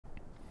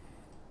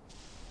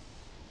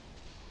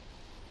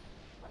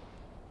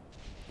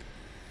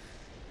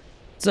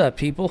What's up,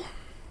 people?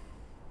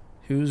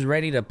 Who's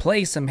ready to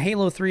play some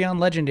Halo 3 on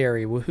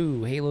Legendary?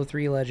 Woohoo, Halo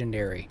 3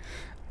 Legendary.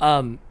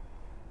 Hold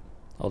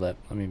up,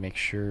 let me make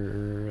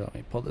sure. Let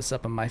me pull this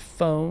up on my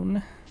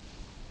phone.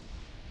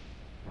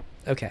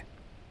 Okay.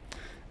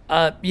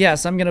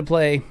 Yes, I'm gonna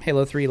play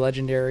Halo 3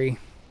 Legendary.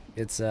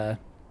 It's, I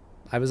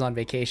was on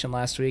vacation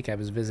last week. I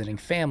was visiting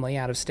family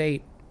out of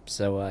state.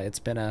 So, it's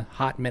been a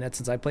hot minute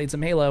since I played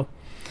some Halo.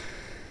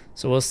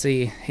 So we'll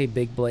see. Hey,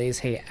 Big Blaze.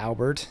 Hey,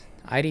 Albert.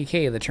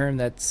 IDK, the term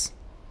that's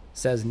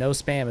says no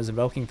spam is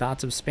evoking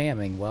thoughts of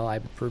spamming. Well, I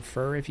would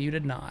prefer if you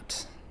did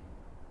not.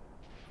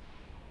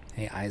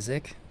 Hey,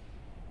 Isaac.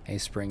 Hey,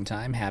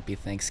 Springtime. Happy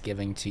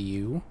Thanksgiving to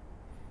you.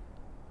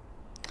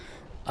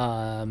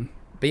 But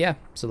yeah,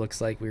 so it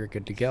looks like we were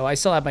good to go. I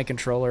still have my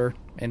controller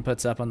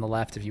inputs up on the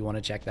left if you want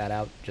to check that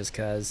out, just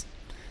because.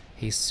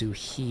 Hey,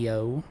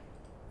 Suhio.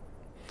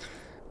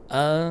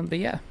 But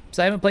yeah,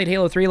 so I haven't played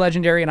Halo 3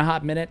 Legendary in a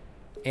hot minute,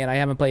 and I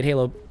haven't played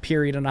Halo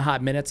period in a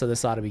hot minute, so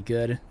this ought to be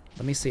good.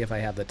 Let me see if I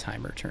have the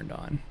timer turned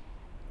on.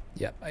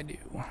 Yep, I do.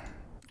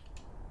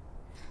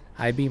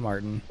 Hi, B.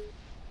 Martin.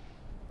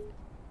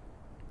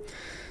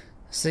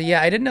 So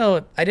yeah, I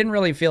didn't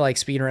really feel like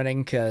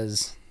speedrunning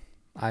because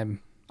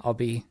I'll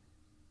be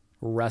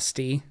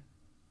rusty,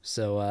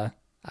 so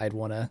I'd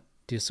want to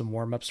do some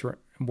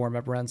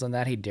warm-up runs on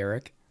that. Hey,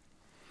 Derek.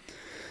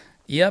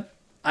 Yep,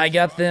 I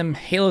got them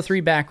Halo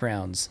 3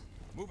 backgrounds.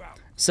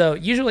 So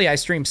usually I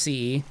stream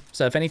CE,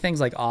 so if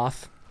anything's like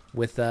off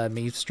with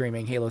me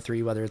streaming Halo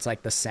 3, whether it's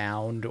like the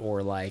sound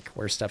or like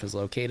where stuff is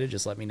located,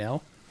 just let me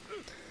know.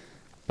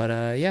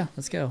 But yeah,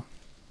 let's go.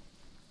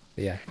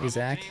 But yeah, hey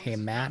Zach, hey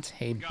Matt,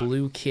 hey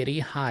Blue Kitty,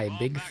 hi,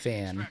 big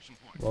fan.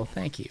 Well,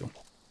 thank you.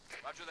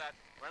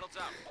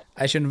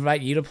 I should invite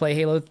you to play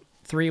Halo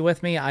 3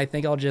 with me. I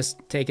think I'll just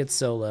take it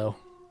solo.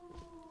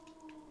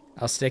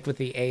 I'll stick with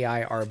the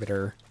AI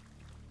Arbiter.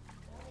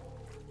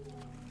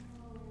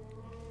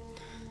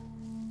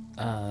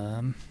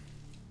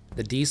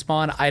 The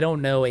despawn, I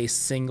don't know a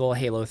single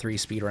Halo 3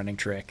 speedrunning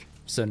trick,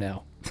 so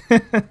no.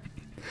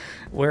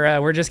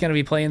 We're just gonna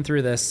be playing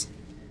through this.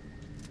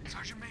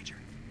 Sergeant Major,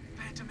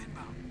 Phantom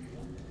inbound.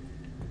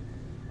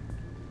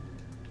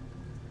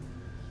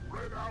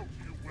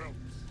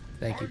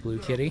 Thank you, Blue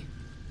Kitty.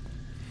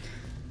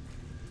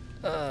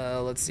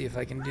 Let's see if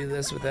I can do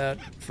this without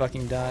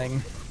fucking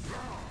dying.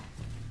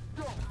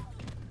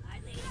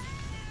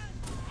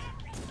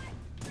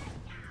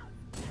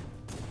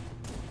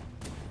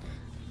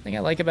 The thing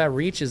I like about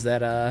Reach is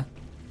that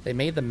they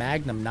made the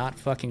Magnum not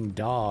fucking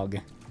dog.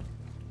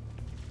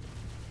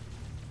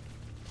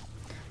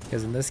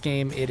 Because in this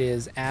game, it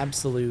is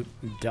absolute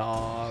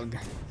dog.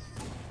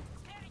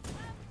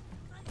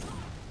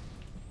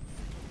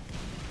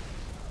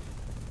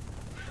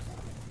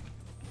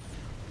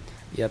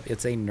 Yep,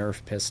 it's a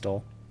Nerf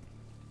pistol.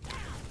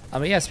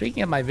 But yeah,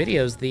 speaking of my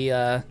videos,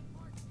 the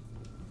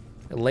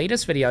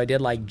latest video I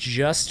did like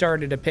just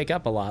started to pick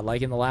up a lot,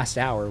 like in the last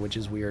hour, which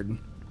is weird.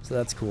 So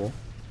that's cool.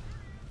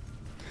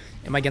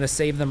 Am I going to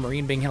save the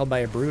Marine being held by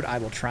a brute? I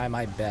will try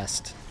my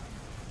best.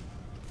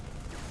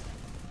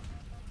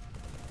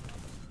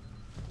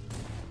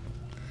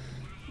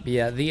 But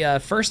yeah,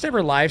 the first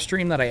ever live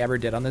stream that I ever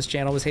did on this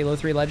channel was Halo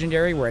 3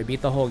 Legendary, where I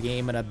beat the whole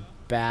game in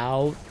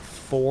about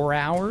 4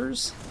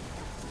 hours.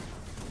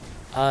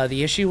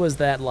 The issue was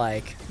that,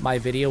 like, my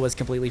video was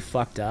completely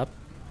fucked up.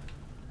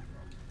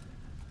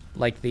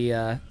 Like,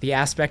 the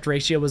aspect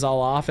ratio was all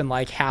off, and,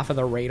 like, half of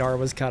the radar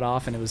was cut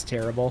off, and it was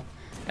terrible.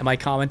 And my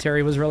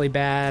commentary was really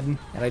bad, and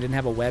I didn't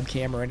have a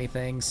webcam or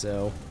anything,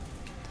 so...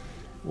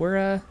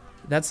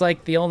 that's,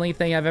 like, the only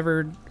thing I've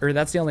ever... Or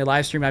that's the only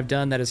live stream I've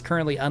done that is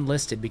currently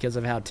unlisted because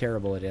of how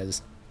terrible it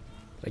is.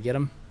 Did I get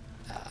him?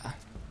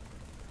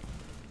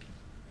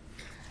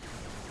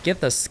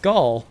 Get the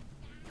skull?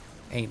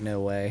 Ain't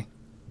no way.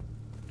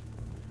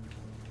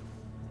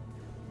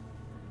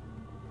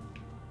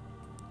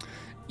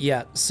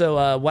 Yeah,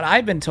 so what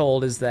I've been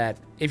told is that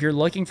if you're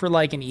looking for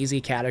like an easy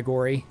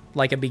category,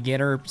 like a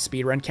beginner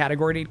speedrun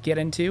category to get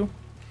into,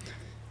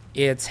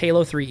 it's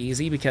Halo 3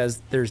 Easy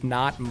because there's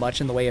not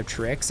much in the way of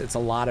tricks. It's a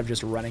lot of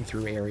just running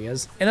through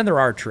areas. And then there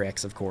are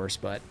tricks, of course,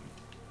 but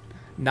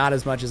not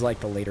as much as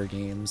like the later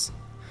games.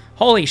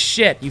 Holy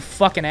shit, you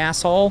fucking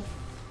asshole.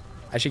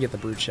 I should get the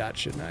brute shot,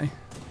 shouldn't I?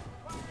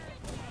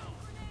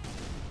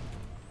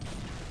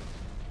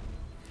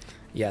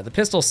 Yeah, the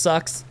pistol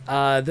sucks.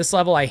 This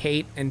level I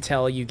hate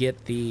until you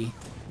get the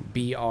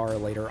BR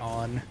later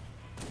on.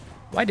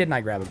 Why didn't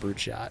I grab a brute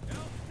shot?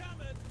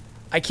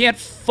 I can't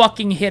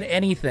fucking hit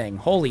anything.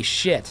 Holy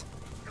shit.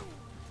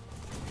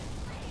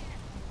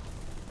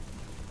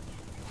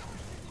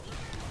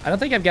 I don't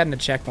think I've gotten a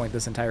checkpoint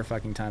this entire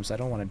fucking time, so I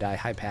don't want to die.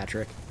 Hi,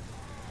 Patrick.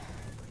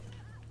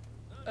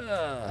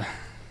 Alright,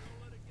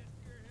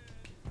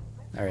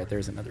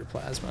 there's another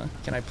plasma.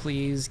 Can I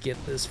please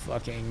get this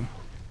fucking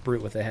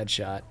brute with a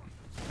headshot?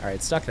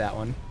 Alright, stuck that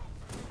one.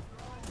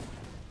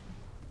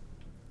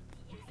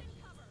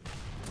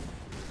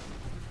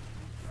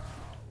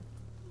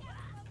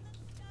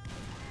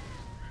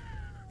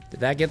 Did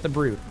that get the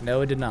brute?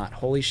 No, it did not.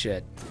 Holy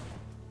shit.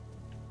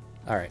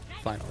 Alright,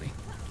 finally.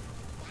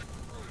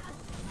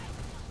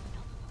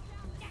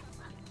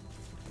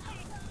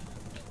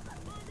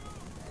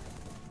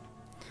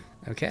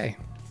 Okay.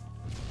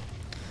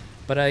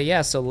 But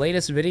yeah, so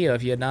latest video,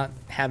 if you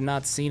have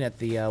not seen it,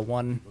 the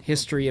one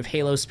history of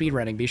Halo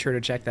speedrunning, be sure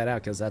to check that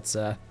out, because that's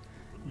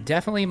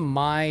definitely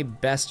my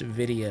best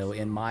video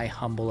in my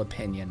humble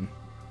opinion.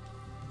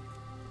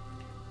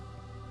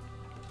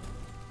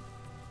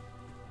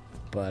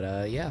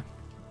 But yeah.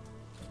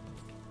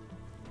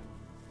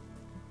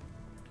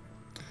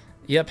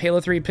 Yep, Halo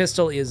 3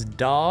 pistol is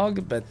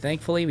dog, but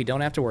thankfully we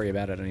don't have to worry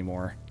about it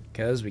anymore,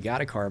 because we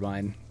got a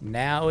carbine.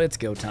 Now it's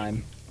go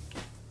time.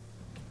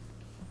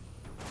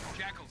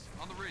 Jackals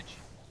on the ridge.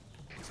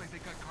 Looks like they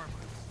got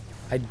carbines.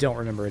 I don't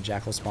remember a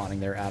jackal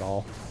spawning there at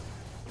all.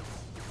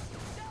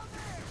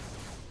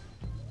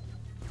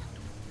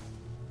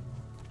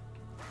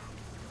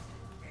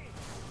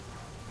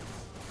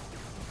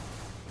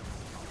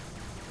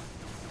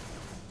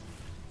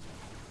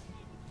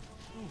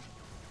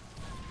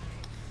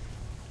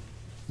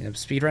 Yep,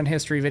 speedrun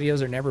history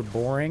videos are never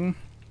boring.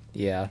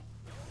 Yeah.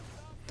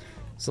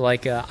 So,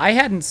 like, I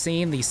hadn't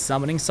seen the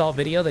summoning salt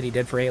video that he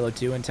did for Halo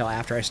 2 until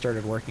after I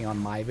started working on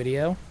my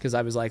video, because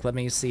I was like, let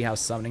me see how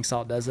summoning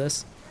salt does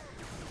this.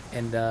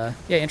 And, yeah,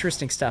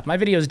 interesting stuff. My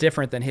video is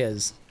different than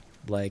his.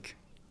 Like,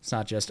 it's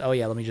not just, oh,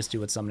 yeah, let me just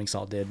do what summoning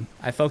salt did.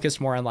 I focused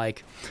more on,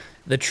 like,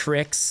 the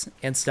tricks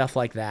and stuff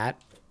like that.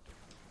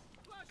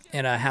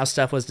 And how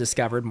stuff was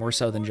discovered more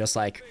so than just,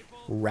 like,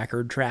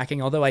 record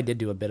tracking, although I did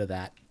do a bit of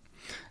that.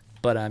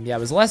 But, yeah, it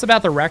was less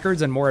about the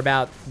records and more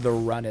about the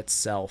run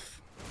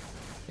itself,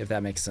 if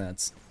that makes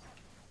sense.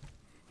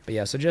 But,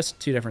 yeah, so just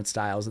two different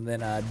styles. And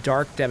then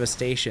Dark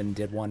Devastation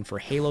did one for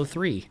Halo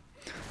 3.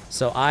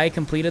 So I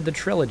completed the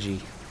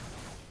trilogy.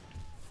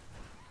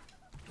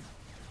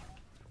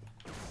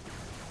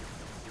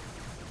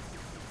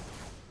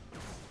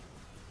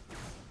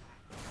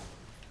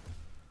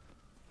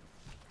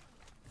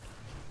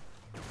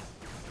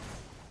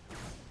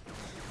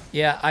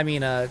 Yeah, I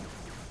mean,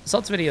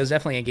 Salt's video is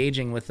definitely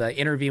engaging with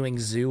interviewing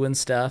Zoo and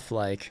stuff,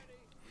 like,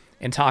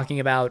 and talking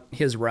about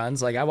his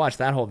runs. Like, I watched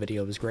that whole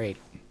video. It was great.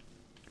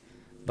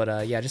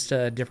 But, yeah, just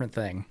a different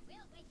thing.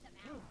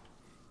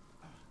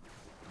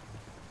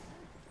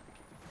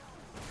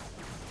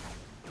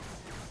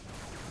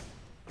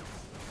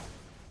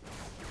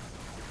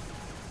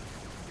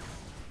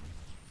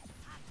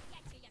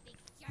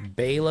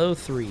 Balo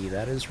 3,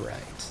 that is right.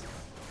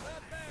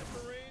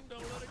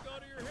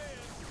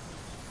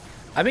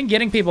 I've been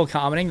getting people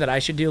commenting that I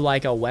should do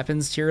like a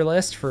weapons tier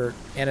list for,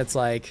 and it's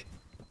like,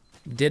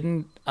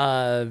 didn't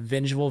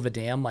Vengeful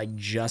Vidam like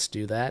just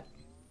do that?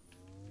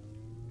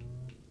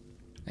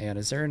 And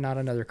is there not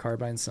another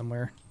carbine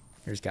somewhere?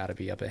 There's got to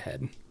be up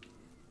ahead.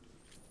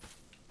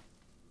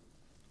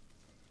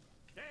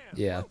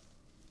 Yeah.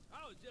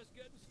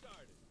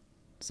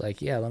 It's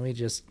like, yeah, let me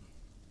just.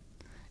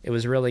 It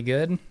was really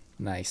good.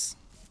 Nice.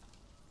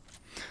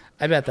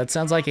 I bet that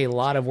sounds like a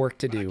lot of work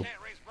to do.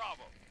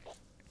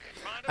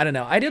 I don't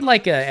know. I did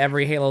like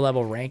every Halo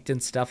level ranked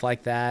and stuff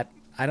like that.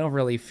 I don't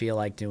really feel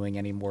like doing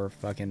any more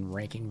fucking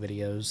ranking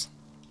videos.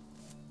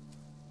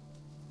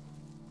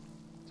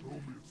 Tell me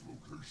its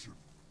location.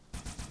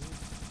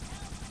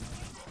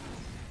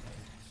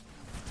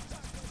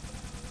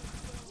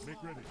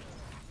 Make ready.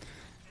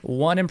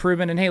 One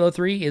improvement in Halo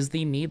 3 is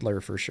the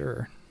Needler for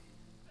sure.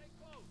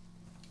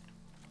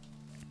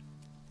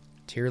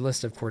 Tier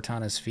list of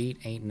Cortana's feet?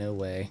 Ain't no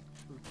way.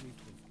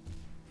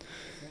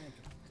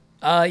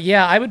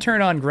 Yeah, I would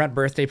turn on Grunt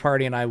Birthday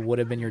Party and I would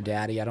have been your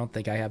daddy. I don't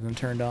think I have them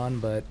turned on,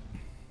 but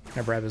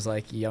whenever I was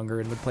like younger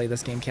and would play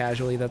this game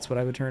casually, that's what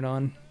I would turn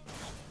on.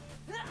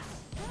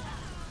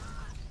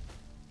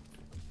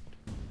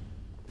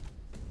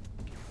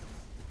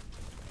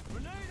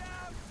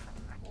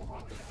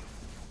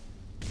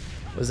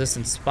 Was this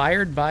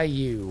inspired by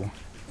you?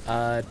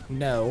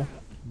 No,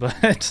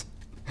 but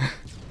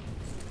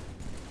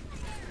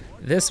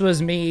this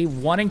was me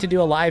wanting to do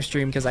a live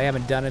stream because I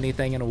haven't done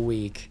anything in a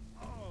week.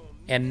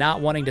 And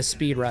not wanting to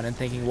speedrun and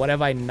thinking, what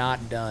have I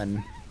not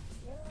done?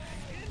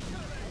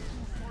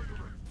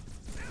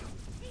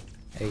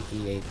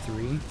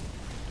 AE83.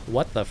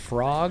 What the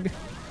frog?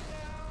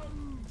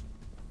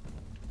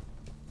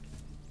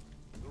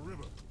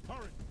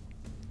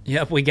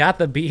 Yep, we got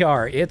the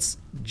BR. It's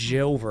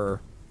Jover.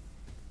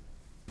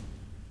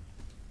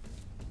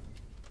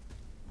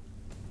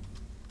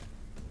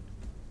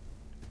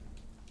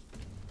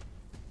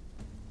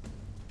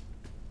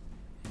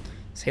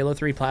 Halo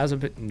 3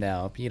 plasma.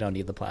 No, you don't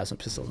need the plasma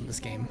pistol in this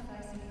game.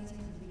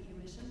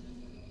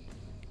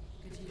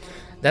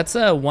 That's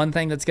one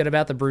thing that's good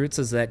about the brutes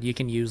is that you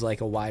can use like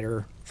a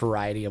wider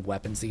variety of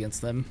weapons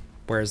against them.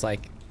 Whereas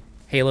like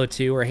Halo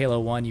 2 or Halo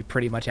 1, you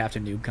pretty much have to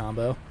noob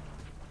combo.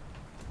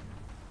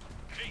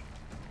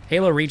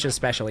 Halo Reach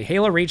especially.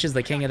 Halo Reach is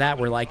the king of that,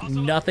 where like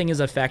nothing is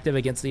effective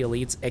against the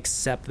elites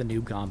except the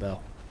noob combo.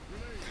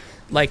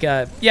 Like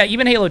yeah,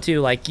 even Halo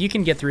 2, like you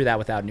can get through that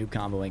without noob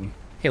comboing.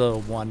 Halo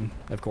 1,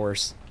 of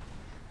course.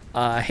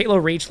 Halo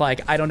Reach, like,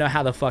 I don't know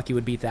how the fuck you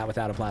would beat that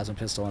without a plasma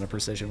pistol and a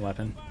precision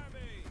weapon.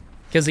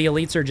 Because the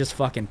elites are just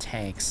fucking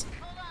tanks.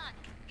 Hold on.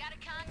 Got a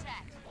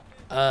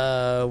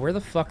contact. Where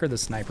the fuck are the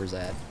snipers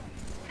at?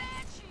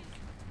 Bad shoes.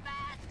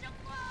 Fast,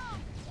 don't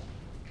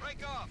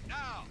Take off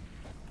now.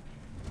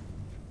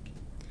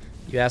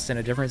 You asked in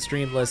a different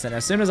stream. Listen,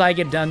 as soon as I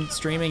get done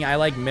streaming, I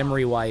like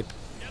memory wipe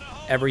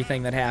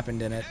everything that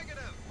happened in it.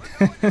 Negative.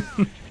 We're going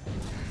down.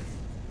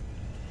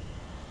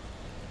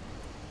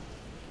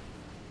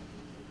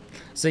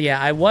 So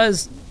yeah, I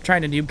was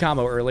trying to noob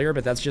combo earlier,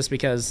 but that's just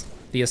because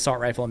the assault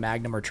rifle and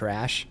magnum are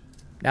trash.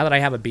 Now that I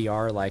have a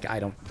BR, like, I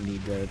don't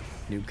need the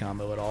noob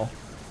combo at all.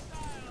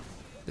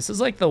 This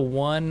is like the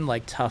one,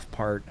 like, tough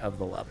part of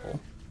the level.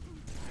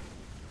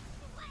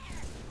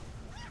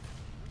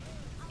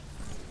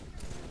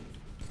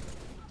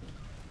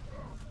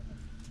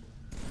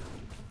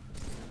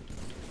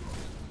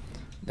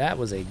 That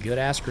was a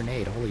good-ass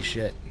grenade. Holy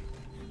shit.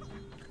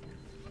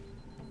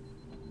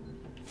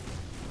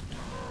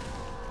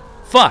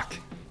 Fuck!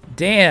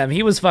 Damn,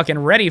 he was fucking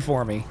ready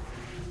for me.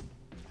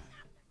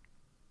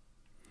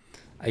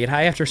 I get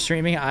high after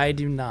streaming? I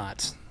do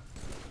not.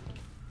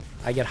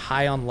 I get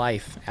high on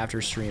life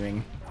after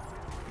streaming.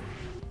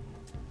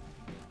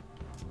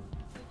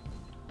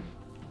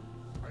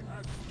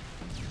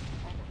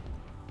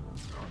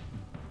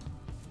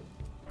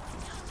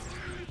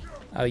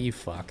 Oh, you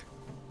fuck.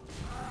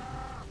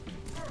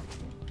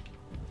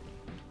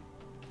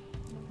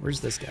 Where's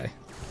this guy?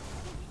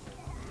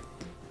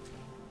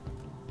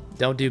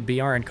 Don't do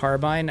BR and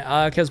carbine?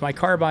 Because my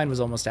carbine was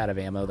almost out of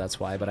ammo, that's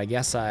why. But I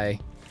guess I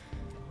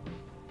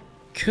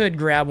could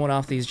grab one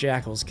off these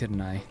jackals,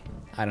 couldn't I?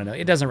 I don't know.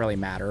 It doesn't really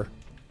matter.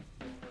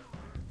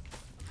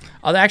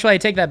 Although, actually, I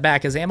take that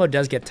back, because ammo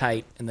does get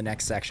tight in the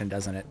next section,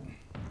 doesn't it?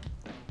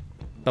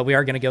 But we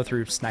are going to go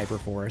through Sniper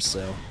Forest,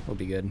 so we'll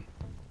be good.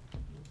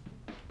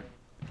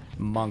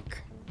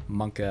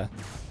 Monka.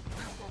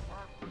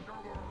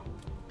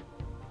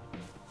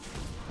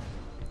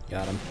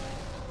 Got him.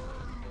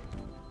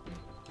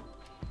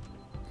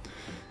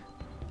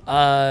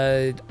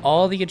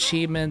 All the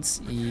achievements,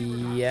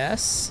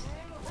 yes.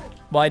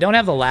 Well, I don't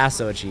have the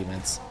lasso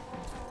achievements,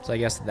 so I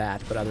guess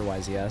that, but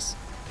otherwise, yes.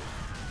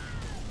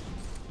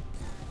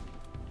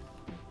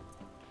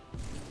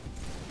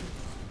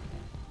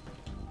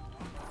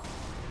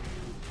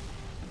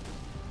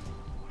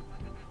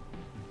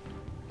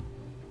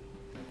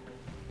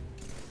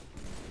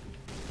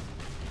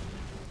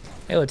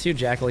 Halo 2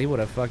 Jackal, he would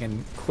have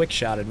fucking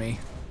quick-shotted me.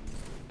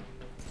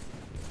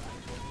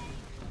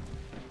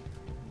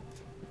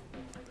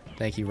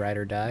 Thank you, Ride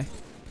or Die.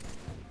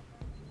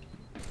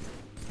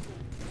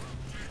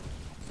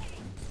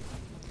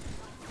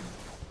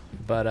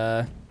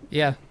 But,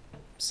 yeah.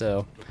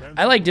 So,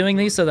 I like doing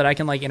these so that I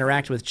can, like,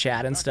 interact with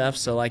chat and stuff.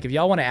 So, like, if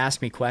y'all want to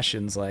ask me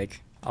questions,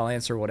 like, I'll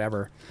answer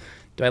whatever.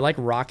 Do I like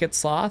Rocket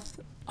Sloth?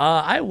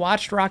 I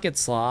watched Rocket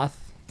Sloth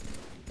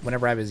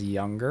whenever I was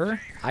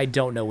younger. I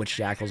don't know which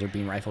jackals are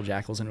beam rifle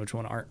jackals and which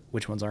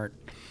ones aren't.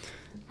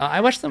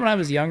 I watched them when I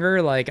was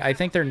younger. Like, I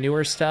think their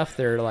newer stuff,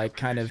 they're, like,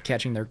 kind of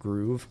catching their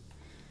groove.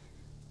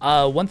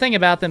 One thing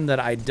about them that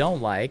I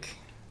don't like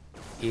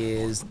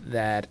is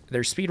that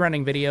their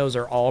speedrunning videos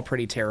are all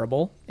pretty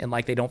terrible, and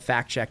like they don't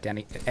fact check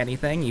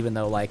anything, even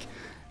though like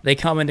they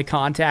come into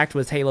contact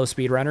with Halo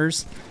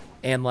speedrunners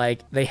and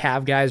like they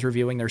have guys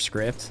reviewing their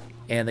script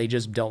and they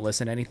just don't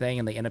listen to anything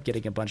and they end up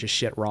getting a bunch of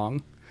shit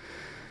wrong.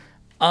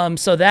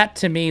 So that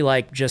to me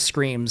like just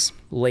screams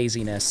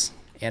laziness,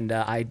 and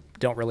I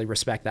don't really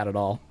respect that at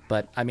all.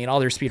 But I mean,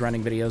 all their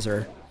speedrunning videos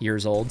are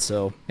years old,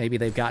 so maybe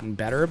they've gotten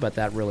better, but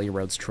that really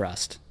erodes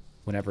trust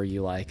whenever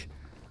you like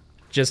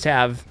just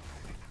have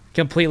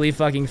completely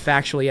fucking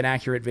factually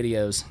inaccurate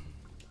videos.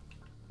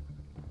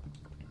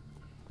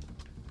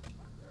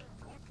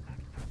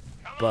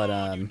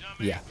 But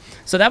yeah.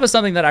 So that was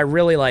something that I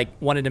really like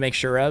wanted to make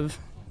sure of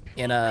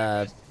in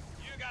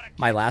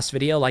my last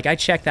video. Like I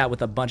checked that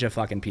with a bunch of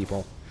fucking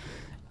people.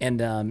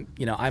 And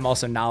you know, I'm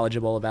also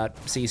knowledgeable about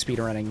C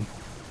speedrunning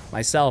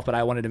myself, but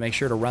I wanted to make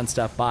sure to run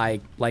stuff by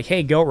like,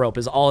 hey, Goat Rope,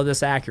 is all of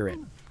this accurate?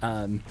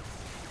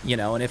 You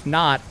know, and if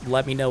not,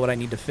 let me know what I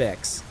need to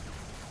fix.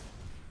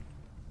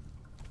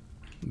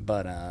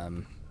 But,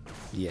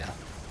 yeah.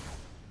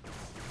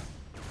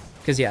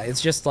 Because, yeah,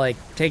 it's just, like,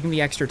 taking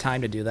the extra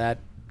time to do that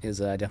is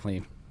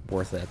definitely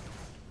worth it.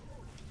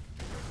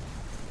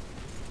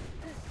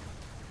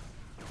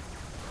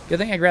 Good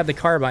thing I grabbed the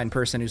carbine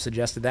person who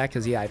suggested that,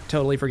 because, yeah, I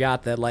totally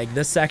forgot that, like,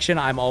 this section,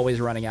 I'm always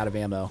running out of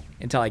ammo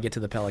until I get to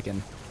the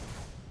Pelican.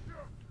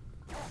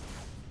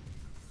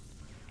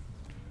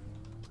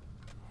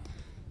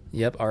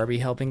 Yep, Arby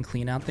helping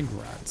clean out the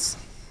grunts.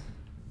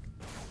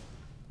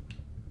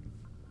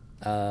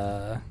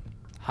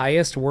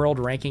 Highest world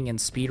ranking in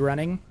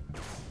speedrunning?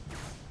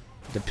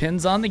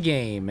 Depends on the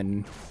game,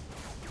 and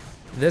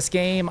this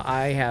game,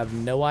 I have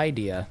no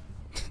idea.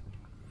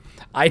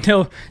 I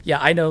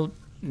know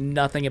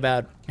nothing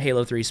about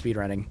Halo 3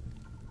 speedrunning.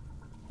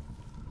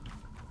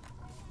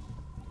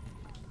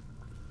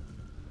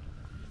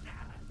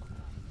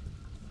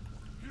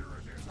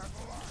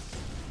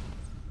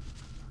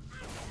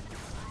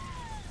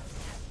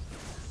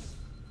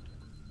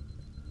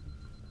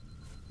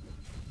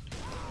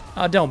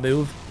 Oh, don't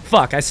move.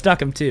 Fuck, I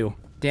stuck him too.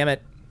 Damn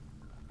it.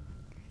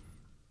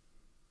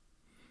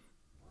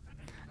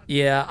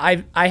 Yeah,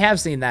 I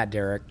have seen that,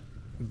 Derek.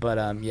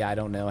 But yeah, I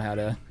don't know how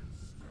to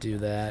do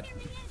that.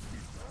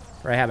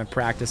 Or I haven't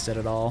practiced it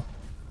at all.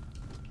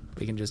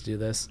 We can just do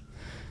this.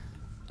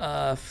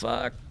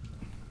 Fuck.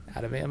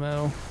 Out of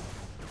ammo.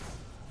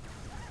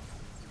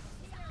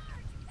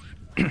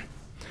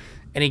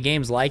 Any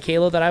games like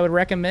Halo that I would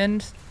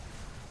recommend?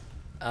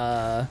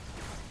 Any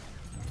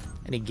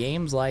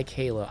games like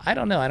Halo? I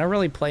don't know. I don't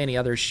really play any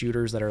other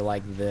shooters that are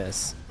like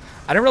this.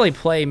 I don't really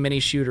play many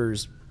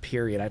shooters,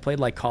 period. I played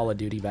like Call of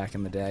Duty back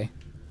in the day.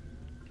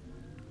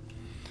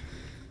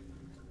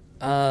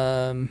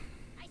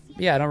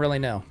 Yeah, I don't really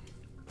know.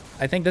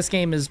 I think this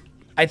game is...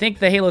 I think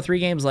the Halo 3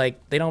 games,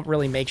 like, they don't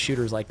really make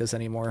shooters like this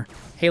anymore.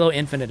 Halo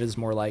Infinite is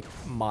more like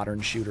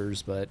modern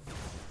shooters, but...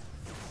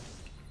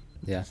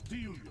 yeah.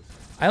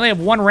 I only have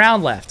 1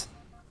 round left.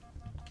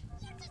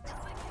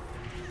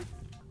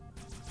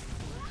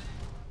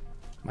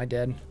 Am I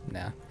dead?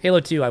 Nah. Halo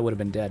 2, I would have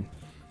been dead.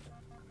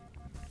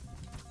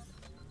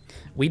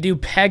 We do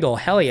Peggle.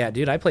 Hell yeah,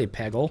 dude. I play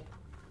Peggle.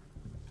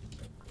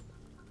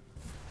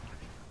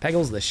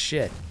 Peggle's the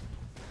shit.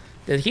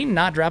 Did he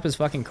not drop his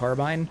fucking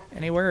carbine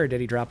anywhere, or did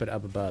he drop it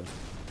up above?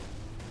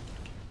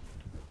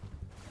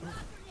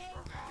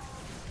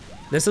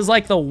 This is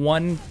like the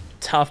one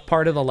tough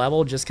part of the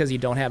level just because you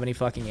don't have any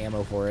fucking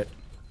ammo for it.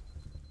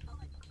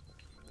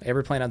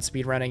 Ever plan on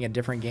speedrunning a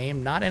different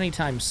game? Not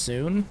anytime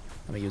soon.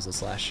 Let me use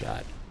this last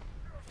shot.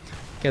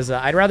 Because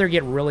I'd rather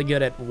get really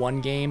good at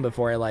one game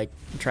before I, like,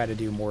 try to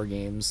do more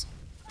games.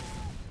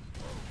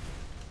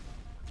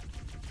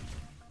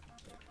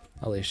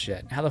 Holy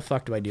shit. How the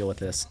fuck do I deal with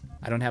this?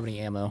 I don't have any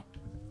ammo.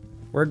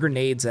 Where are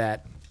grenades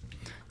at?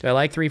 Do I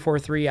like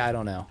 343? I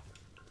don't know.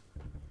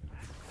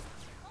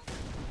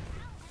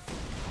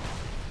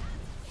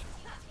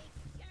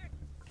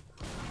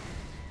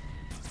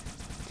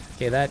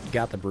 Okay, that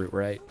got the brute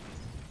right.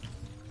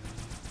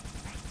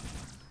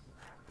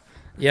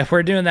 Yeah,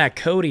 we're doing that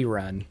Cody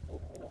run.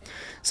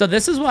 So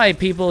this is why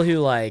people who,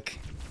 like,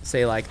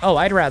 say, like, oh,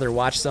 I'd rather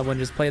watch someone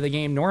just play the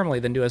game normally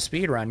than do a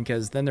speed run,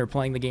 because then they're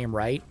playing the game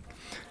right.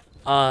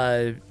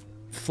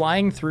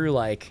 Flying through,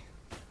 like,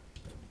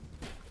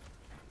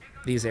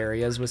 these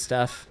areas with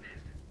stuff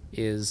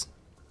is,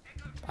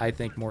 I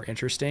think, more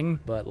interesting,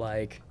 but,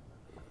 like,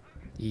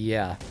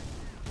 yeah.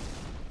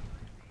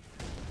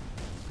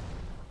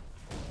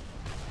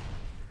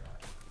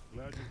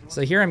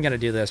 So here I'm going to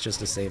do this just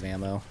to save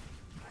ammo.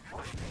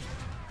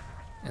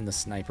 And the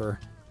sniper.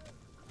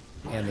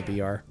 And the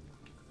BR.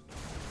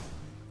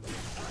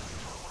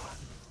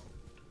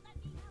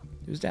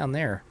 Who's down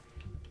there?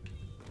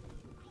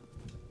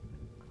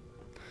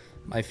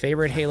 My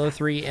favorite Halo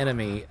 3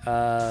 enemy?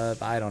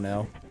 I don't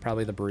know.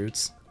 Probably the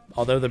brutes.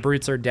 Although the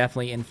brutes are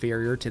definitely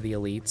inferior to the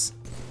elites.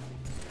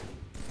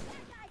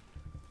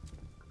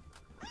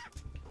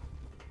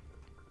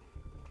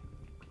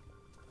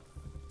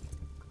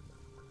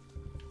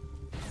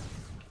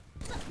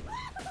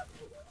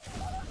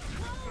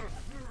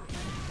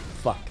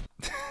 Fuck.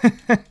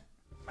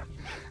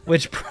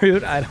 Which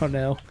brute? I don't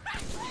know.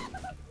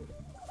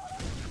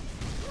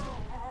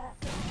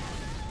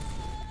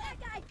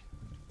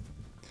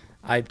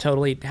 I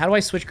totally... How do I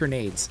switch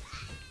grenades?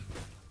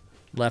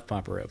 Left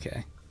bumper,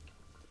 okay.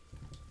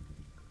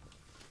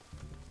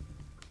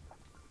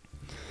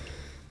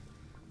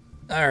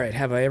 Alright,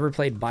 have I ever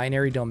played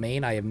Binary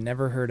Domain? I have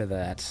never heard of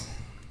that.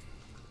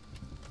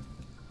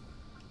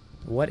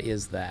 What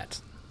is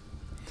that?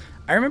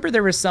 I remember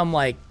there was some,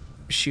 like,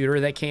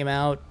 shooter that came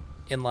out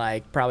in,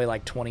 like, probably,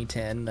 like,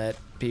 2010 that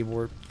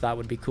people thought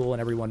would be cool,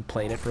 and everyone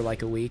played it for,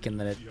 like, a week, and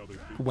then it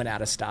went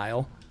out of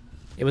style.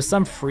 It was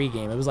some free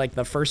game. It was like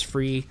the first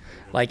free,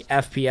 like,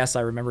 FPS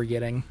I remember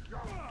getting.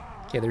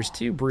 Okay, there's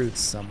 2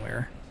 brutes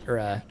somewhere.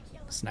 Or,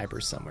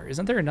 snipers somewhere.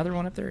 Isn't there another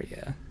one up there?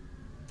 Yeah.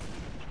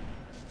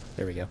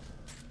 There we go.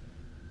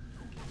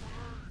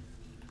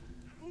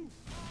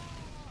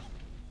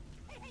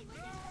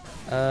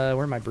 Where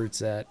are my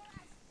brutes at?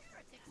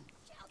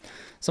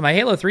 So my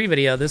Halo 3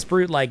 video, this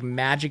brute, like,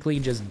 magically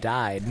just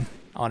died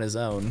on his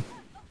own.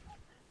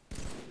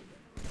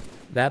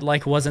 That,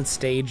 like, wasn't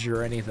staged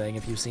or anything,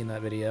 if you've seen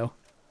that video.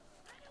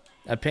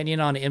 Opinion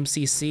on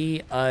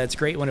MCC, it's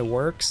great when it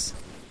works.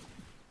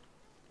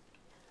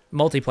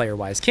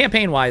 Multiplayer-wise.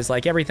 Campaign-wise,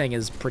 like, everything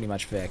is pretty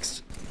much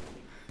fixed.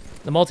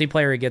 The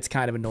multiplayer gets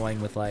kind of annoying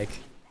with, like,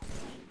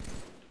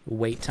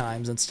 wait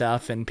times and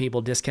stuff, and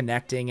people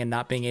disconnecting and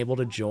not being able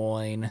to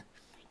join.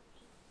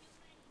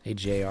 Hey,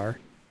 JR.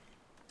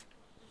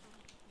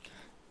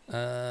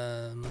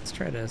 Let's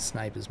try to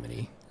snipe as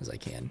many as I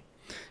can.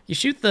 You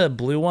shoot the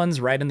blue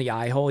ones right in the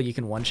eye hole, you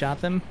can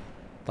one-shot them.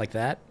 Like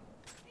that.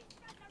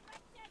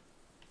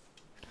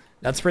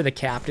 That's for the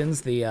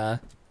captains,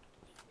 the,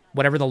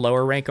 whatever the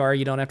lower rank are,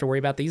 you don't have to worry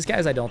about. These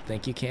guys, I don't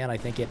think you can. I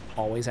think it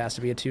always has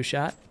to be a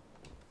 2-shot.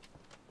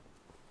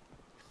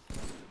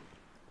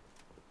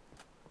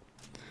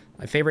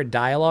 My favorite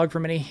dialogue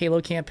from any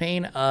Halo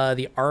campaign,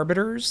 the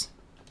Arbiters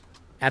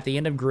at the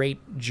end of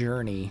Great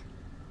Journey.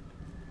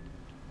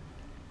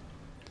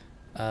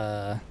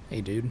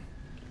 Hey, dude.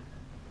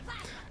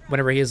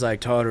 Whenever he's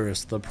like,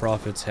 Tartarus, the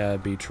prophets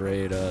have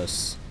betrayed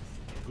us.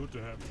 Good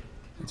to have you.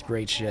 It's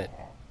great shit.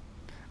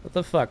 What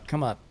the fuck?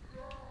 Come up.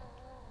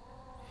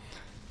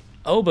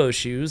 Oboe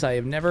shoes. I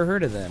have never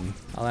heard of them.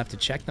 I'll have to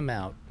check them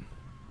out.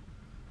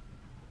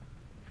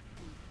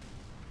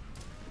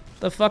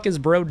 The fuck is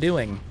bro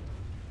doing?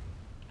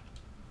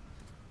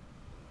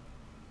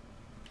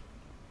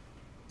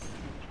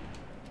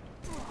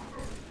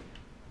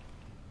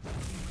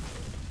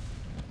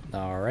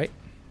 Alright.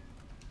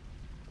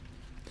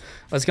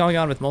 What's going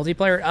on with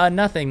multiplayer?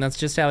 Nothing. That's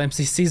just how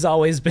MCC's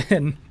always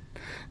been.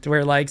 To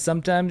where, like,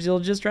 sometimes you'll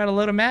just try to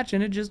load a match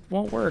and it just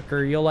won't work.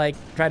 Or you'll, like,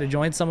 try to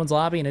join someone's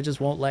lobby and it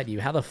just won't let you.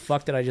 How the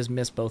fuck did I just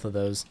miss both of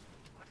those?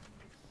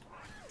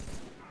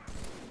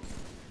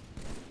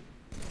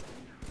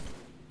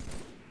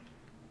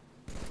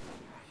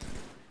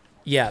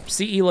 Yeah,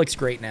 CE looks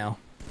great now.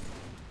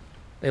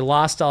 They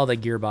lost all the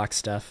Gearbox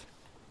stuff.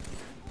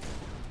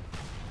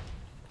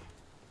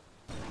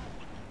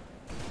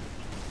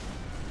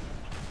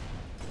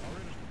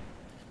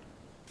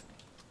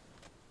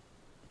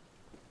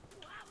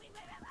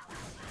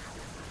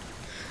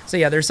 So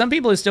yeah, there's some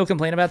people who still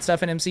complain about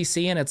stuff in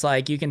MCC, and it's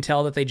like you can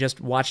tell that they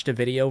just watched a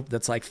video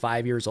that's like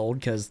 5 years old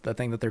because the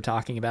thing that they're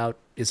talking about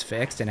is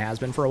fixed and has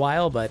been for a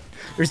while, but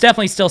there's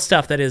definitely still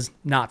stuff that is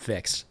not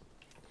fixed.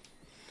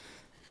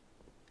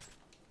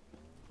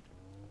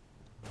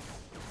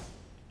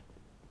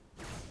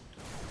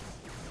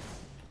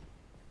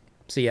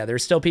 So yeah,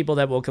 there's still people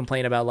that will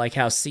complain about like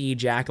how CE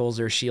jackals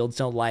or shields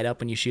don't light up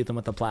when you shoot them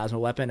with the plasma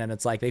weapon, and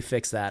it's like they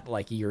fixed that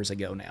like years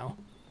ago now.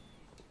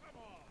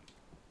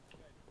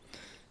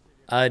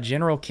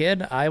 General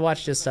Kid, I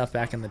watched his stuff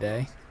back in the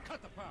day.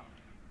 Cut the power.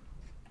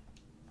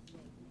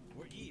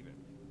 We're even,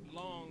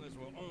 long as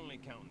we're only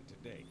counting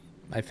today.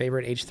 My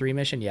favorite H3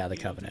 mission? Yeah, the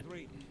Covenant.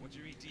 What's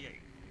your ETA?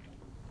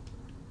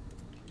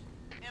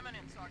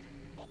 Imminent, Sergeant.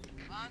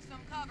 Find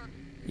some cover.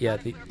 Yeah,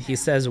 he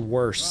says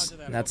worse.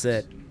 That's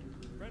it.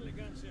 Friendly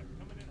gunship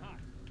coming in hot.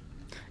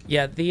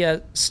 Yeah,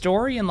 the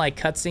story and like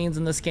cutscenes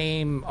in this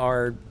game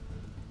are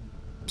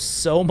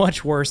so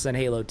much worse than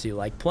Halo 2.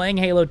 Like playing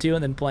Halo 2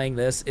 and then playing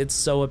this, it's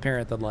so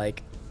apparent that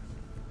like,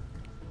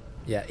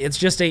 yeah, it's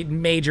just a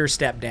major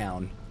step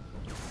down.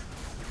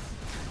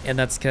 And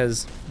that's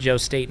because Joe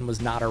Staten was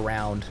not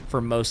around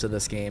for most of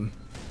this game.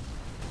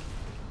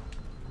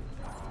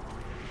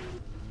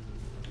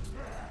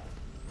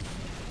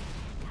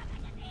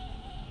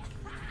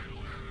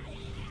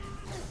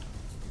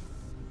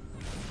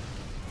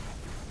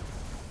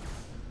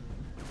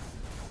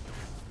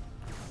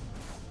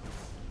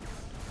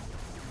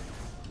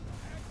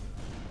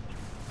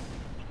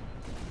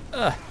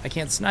 Ugh, I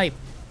can't snipe.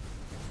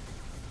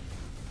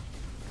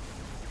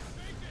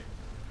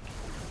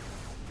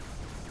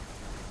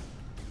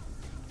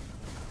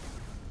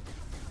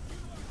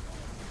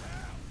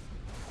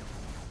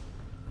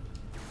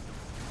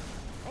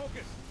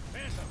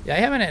 Yeah, I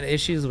haven't had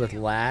issues with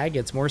lag.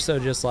 It's more so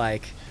just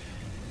like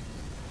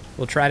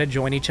we'll try to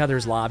join each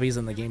other's lobbies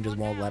and the game just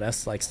won't let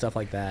us, like stuff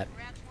like that.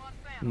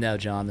 No,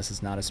 John, this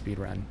is not a speed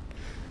run.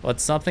 Well,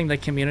 it's something the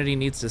community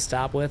needs to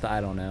stop with.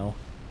 I don't know.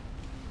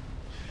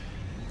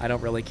 I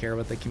don't really care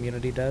what the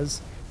community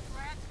does.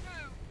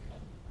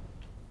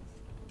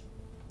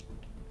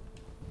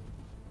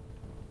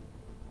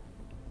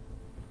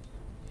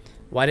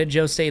 Why did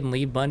Joe Staten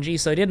leave Bungie?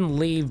 So he didn't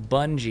leave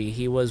Bungie.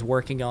 He was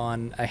working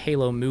on a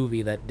Halo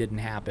movie that didn't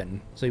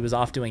happen. So he was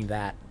off doing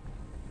that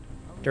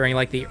during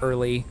like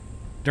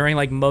during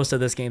like most of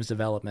this game's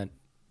development.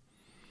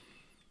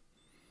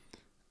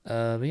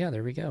 But yeah,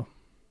 there we go.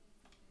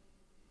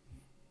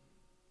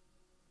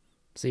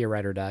 See you,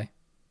 ride or die.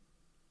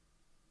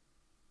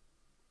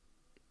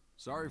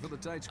 Sorry for the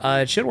tight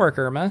It should work,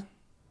 Irma.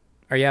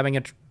 Are you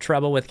having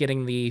trouble with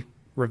getting the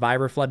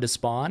Reviver Flood to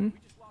spawn?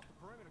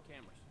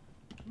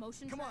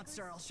 Come on,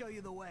 sir. I'll show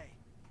you the way.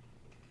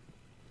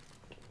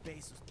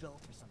 Base was built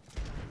for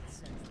something.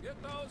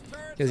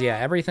 Because yeah,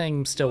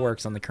 everything still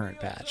works on the current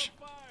patch.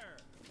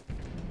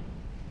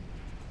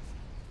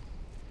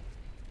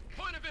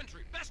 Point of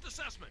entry, best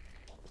assessment.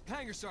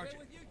 Hangar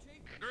Sergeant.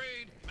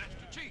 Agreed. Master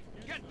Chief,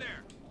 get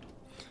there.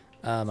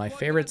 My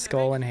favorite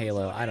skull in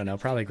Halo. I don't know,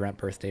 probably Grunt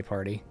Birthday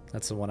Party.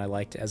 That's the one I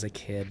liked as a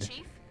kid.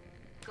 Chief?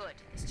 Good.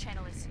 This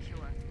channel is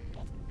secure.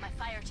 My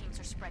fire teams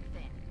are spread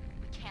thin.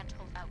 We can't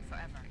hold out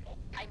forever.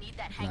 I need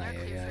that hangar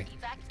clear for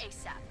evac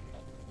ASAP.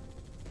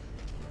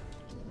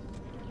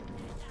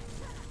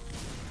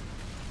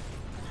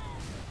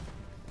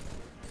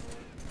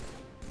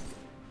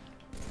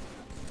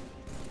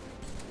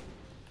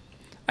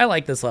 I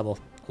like this level.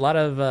 A lot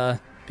of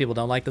people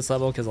don't like this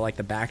level because of like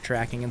the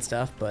backtracking and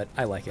stuff, but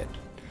I like it.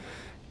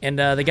 And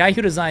the guy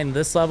who designed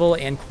this level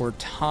and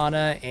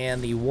Cortana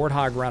and the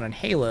Warthog run on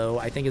Halo,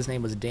 I think his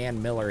name was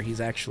Dan Miller. He's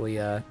actually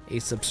a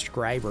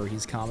subscriber.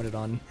 He's commented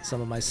on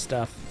some of my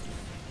stuff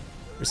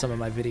or some of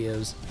my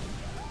videos.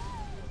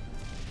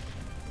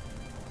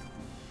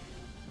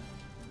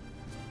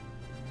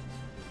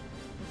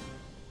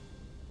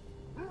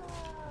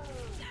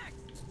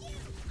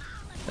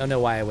 Don't know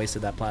why I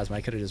wasted that plasma.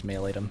 I could have just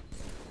meleeed him.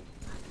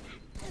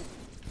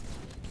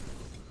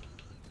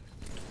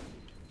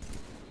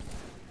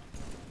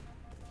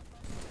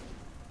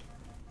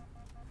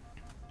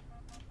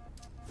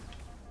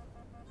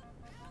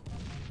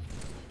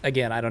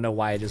 again, I don't know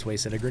why I just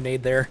wasted a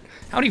grenade there.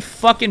 How many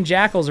fucking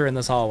jackals are in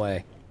this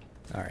hallway?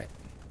 All right.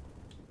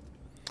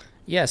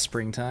 Yes,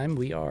 springtime,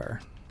 we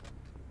are.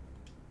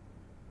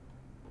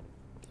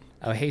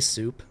 Oh, hey,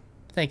 Soup.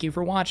 Thank you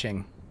for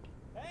watching.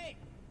 Hey,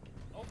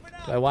 open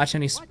up. Do I watch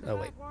any... Oh,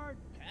 wait.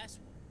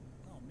 Password.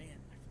 Oh, man,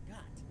 I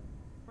forgot.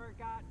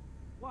 Forgot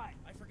what?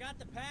 I forgot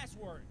the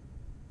password.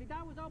 See,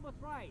 that was almost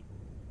right.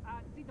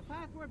 See, the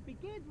password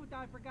begins with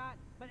I forgot,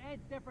 but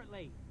ends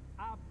differently.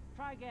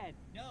 Try again.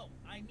 No,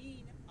 I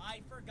mean,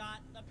 I forgot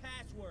the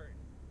password.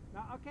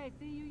 No, okay,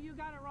 see, you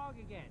got it wrong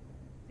again.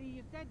 See,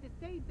 you said the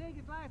same thing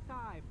as last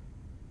time.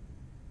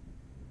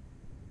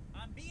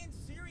 I'm being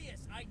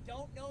serious. I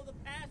don't know the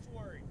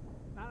password.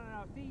 No.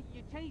 See,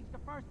 you changed the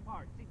first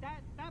part. See,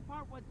 that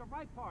part was the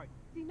right part.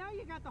 See, now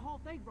you got the whole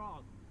thing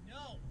wrong.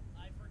 No,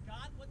 I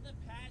forgot what the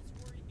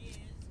password is,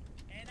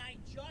 and I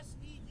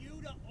just need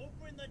you to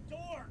open the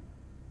door.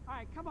 All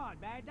right, come on,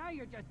 man. Now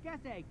you're just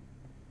guessing.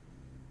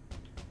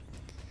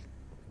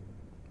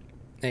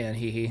 And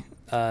hee.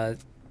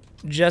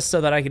 Just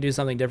so that I could do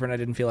something different, I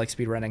didn't feel like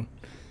speedrunning.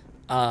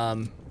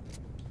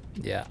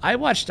 Yeah, I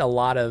watched a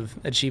lot of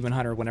Achievement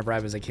Hunter whenever I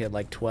was a kid,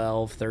 like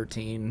 12,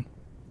 13,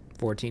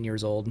 14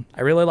 years old.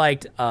 I really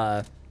liked,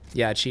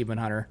 Achievement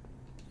Hunter.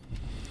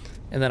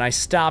 And then I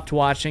stopped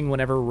watching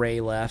whenever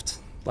Ray left.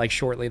 Like,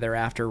 shortly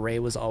thereafter, Ray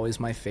was always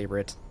my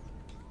favorite.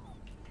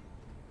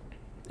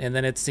 And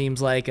then it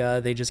seems like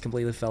they just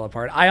completely fell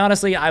apart. I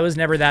was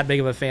never that big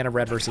of a fan of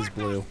Red vs.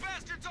 Blue.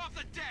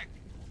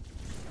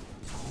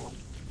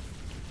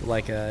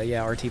 Like,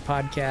 RT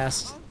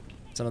Podcast,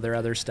 some of their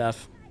other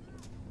stuff.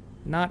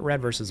 Not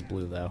Red vs.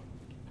 Blue, though.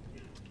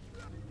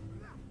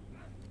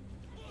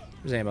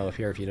 There's ammo up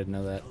here if you didn't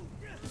know that.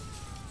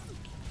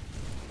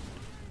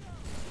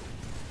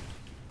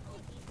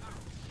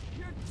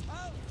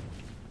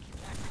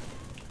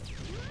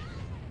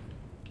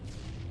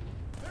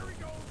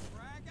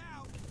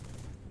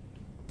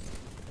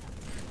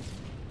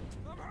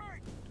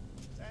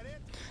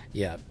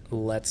 Yeah,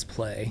 Let's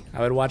Play.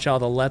 I would watch all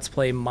the Let's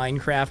Play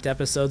Minecraft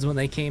episodes when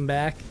they came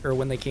back, or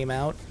when they came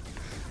out.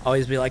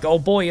 Always be like, oh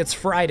boy, it's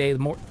Friday.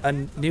 A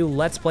new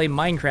Let's Play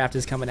Minecraft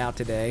is coming out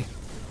today.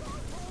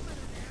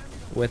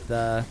 With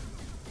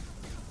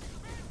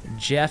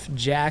Jeff,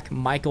 Jack,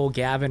 Michael,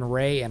 Gavin,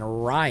 Ray,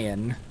 and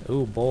Ryan.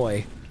 Oh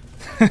boy.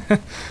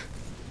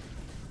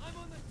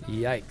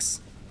 Yikes.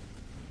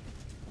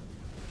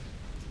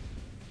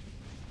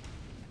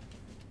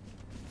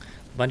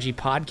 Bungie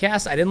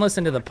podcast? I didn't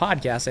listen to the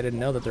podcast. I didn't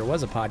know that there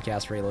was a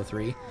podcast for Halo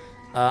 3.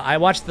 I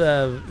watched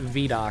the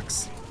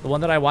VDocs. The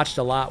one that I watched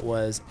a lot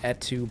was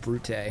Et tu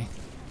Brute.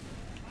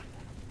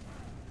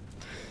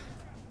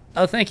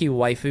 Oh, thank you,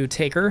 Waifu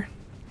Taker.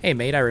 Hey,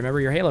 mate, I remember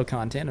your Halo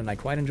content, and I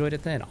quite enjoyed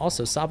it then.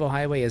 Also, Sabo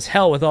Highway is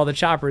hell with all the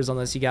choppers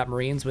unless you got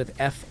Marines with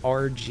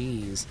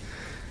FRGs.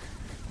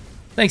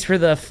 Thanks for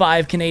the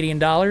 $5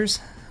 Canadian.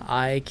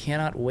 I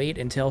cannot wait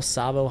until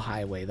Sabo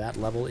Highway. That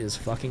level is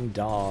fucking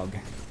dog.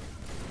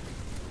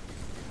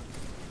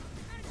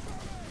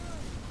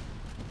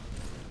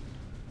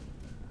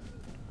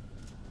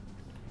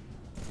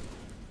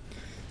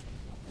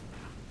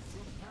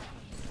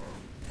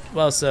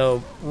 Well,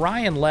 so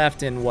Ryan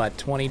left in what,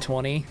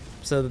 2020?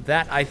 So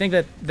that, I think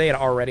that they had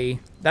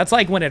already, that's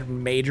like when it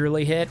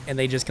majorly hit and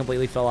they just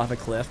completely fell off a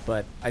cliff,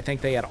 but I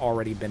think they had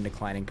already been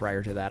declining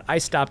prior to that. I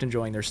stopped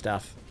enjoying their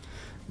stuff,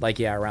 like,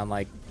 yeah, around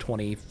like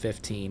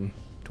 2015,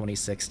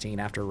 2016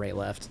 after Ray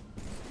left.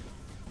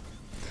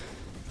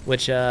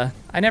 Which, I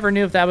never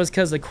knew if that was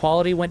because the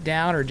quality went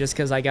down or just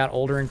because I got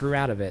older and grew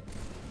out of it.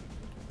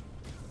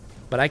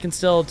 But I can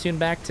still tune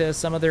back to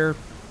some of their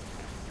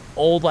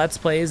old Let's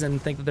Plays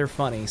and think that they're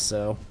funny,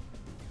 so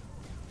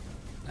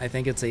I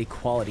think it's a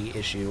quality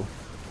issue.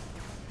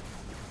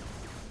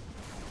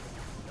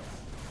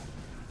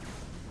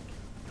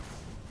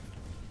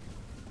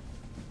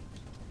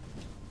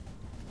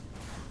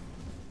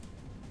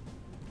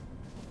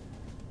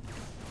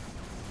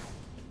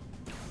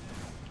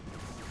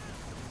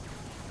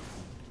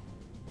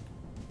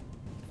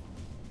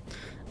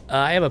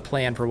 I have a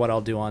plan for what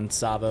I'll do on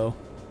Savo.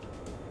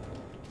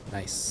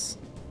 Nice.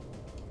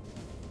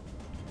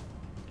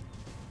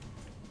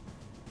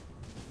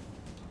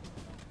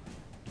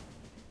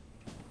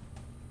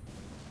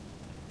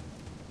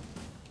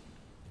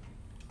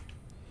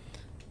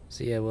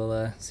 So yeah,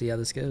 we'll see how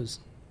this goes.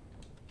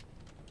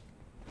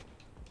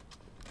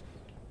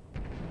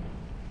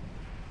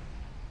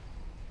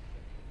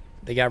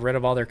 They got rid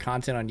of all their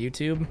content on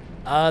YouTube.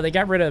 They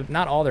got rid of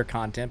not all their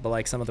content, but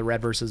like some of the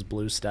Red versus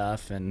Blue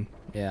stuff, and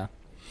yeah.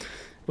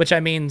 Which,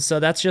 I mean, so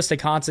that's just a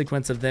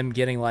consequence of them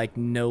getting like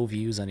no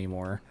views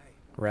anymore,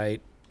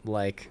 right?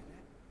 Like,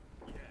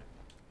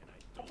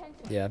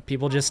 yeah,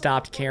 people just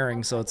stopped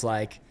caring, so it's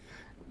like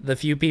the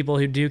few people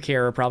who do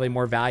care are probably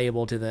more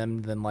valuable to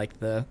them than like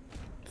the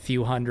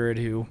few hundred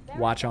who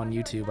watch on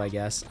YouTube, I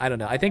guess. I don't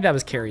know. I think that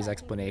was Carrie's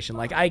explanation.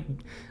 Like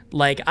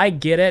I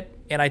get it,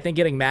 and I think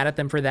getting mad at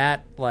them for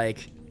that,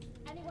 like,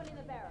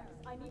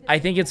 I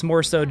think it's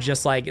more so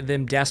just like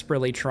them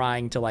desperately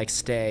trying to like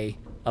stay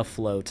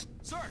afloat.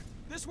 Sir,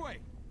 this way.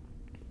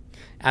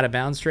 Out of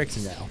bounds tricks?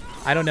 No.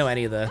 I don't know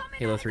any of the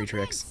Halo 3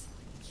 tricks.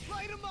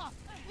 Light 'em up!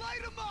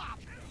 Light 'em up!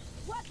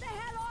 What the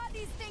hell are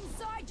these things,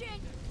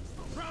 Sergeant?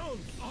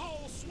 Drones, a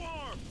whole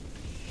swarm.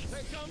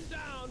 They come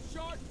down,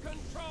 short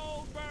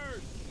control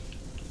burst.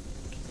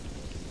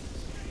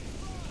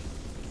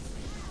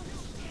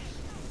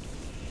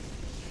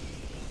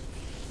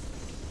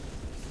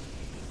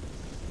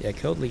 Yeah,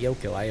 Code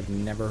Lyoko. I have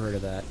never heard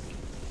of that.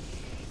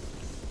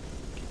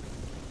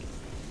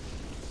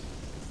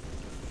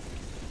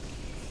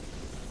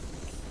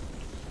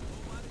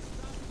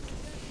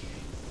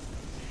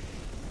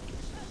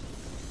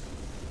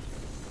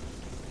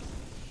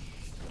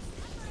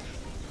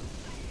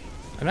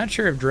 I'm not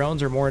sure if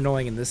drones are more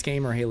annoying in this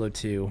game or Halo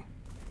 2.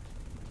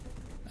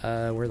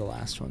 We're the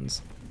last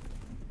ones.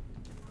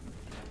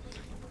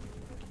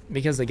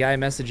 Because the guy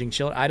messaging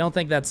children. I don't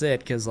think that's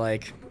it, because,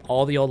 like,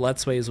 all the old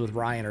Let's Plays with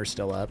Ryan are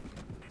still up.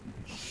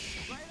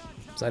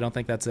 So I don't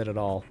think that's it at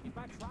all.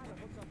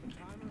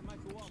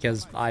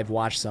 Because I've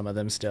watched some of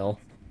them still.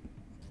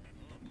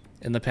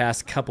 In the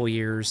past couple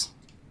years.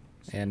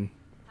 And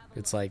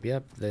it's like,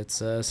 yep,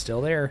 it's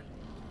still there.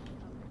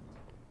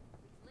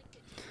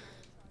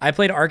 I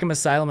played Arkham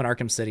Asylum and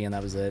Arkham City, and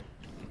that was it.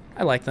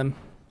 I like them.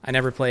 I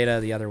never played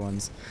the other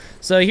ones.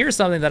 So here's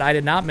something that I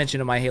did not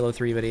mention in my Halo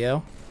 3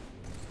 video.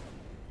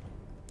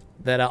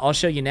 That I'll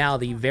show you now,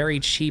 the very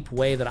cheap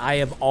way that I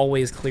have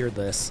always cleared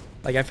this.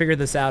 Like, I figured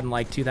this out in,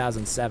 like,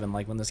 2007,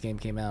 like, when this game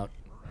came out.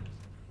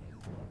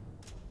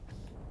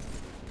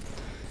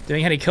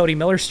 Doing any Cody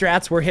Miller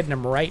strats? We're hitting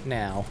him right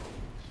now.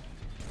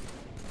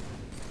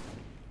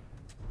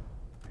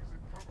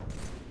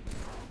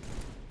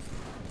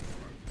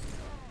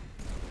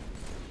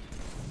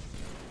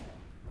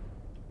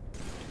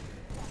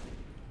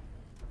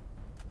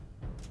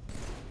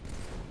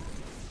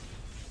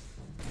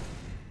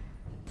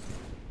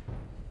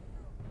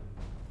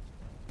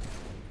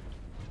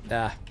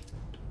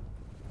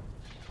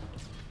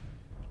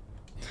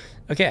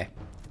 Okay,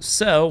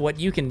 so what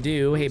you can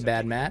do, hey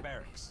Bad Matt,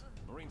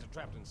 Marines are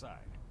trapped inside.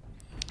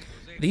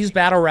 these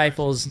battle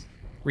rifles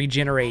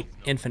regenerate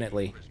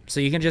infinitely, so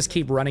you can just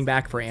keep running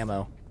back for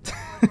ammo.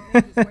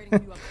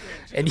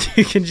 And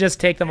you can just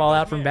take them all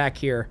out from back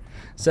here.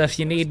 So if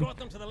you need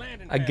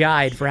a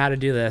guide for how to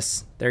do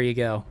this, there you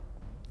go.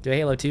 Do a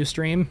Halo 2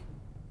 stream?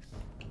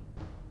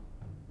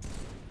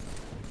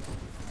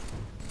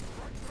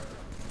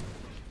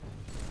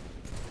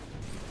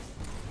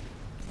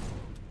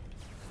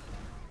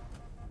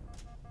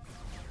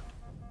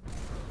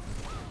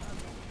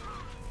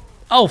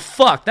 Oh,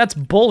 fuck. That's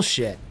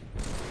bullshit.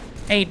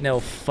 Ain't no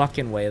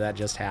fucking way that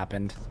just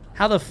happened.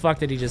 How the fuck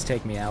did he just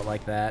take me out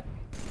like that?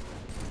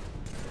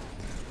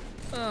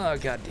 Oh,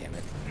 god damn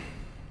it.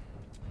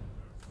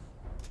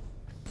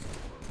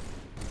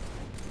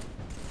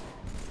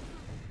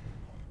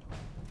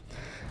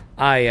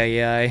 Ay,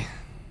 ay, ay.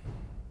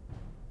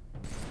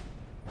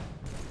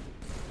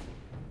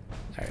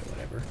 Alright,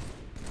 whatever.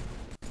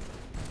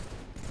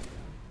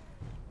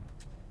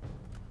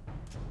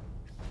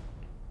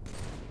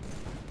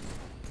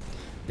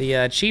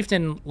 The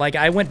Chieftain, like,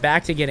 I went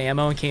back to get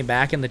ammo and came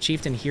back, and the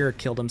Chieftain here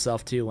killed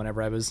himself too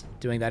whenever I was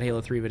doing that Halo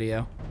 3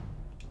 video.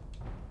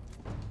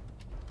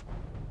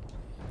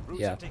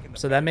 Yeah,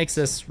 so that makes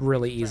this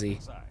really easy.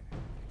 Those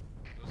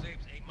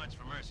apes ain't much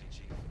for mercy,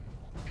 Chief.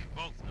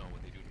 Both know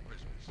what they do to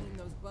prisoners. Clean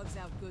those bugs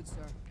out good, sir.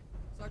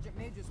 Sergeant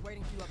Major's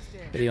waiting for you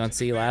upstairs. Video on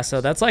C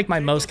Lasso. That's like my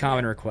most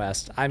common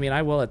request. I mean,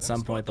 I will at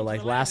some point, but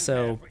like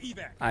Lasso,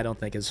 I don't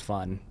think is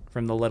fun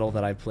from the little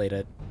that I've played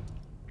it.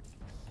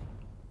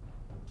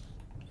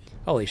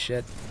 Holy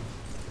shit.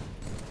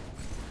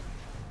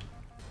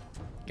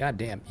 God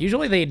damn.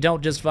 Usually they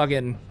don't just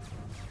fucking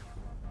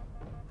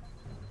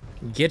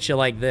get you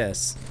like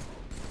this.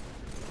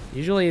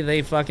 Usually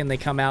they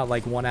come out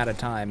like one at a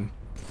time.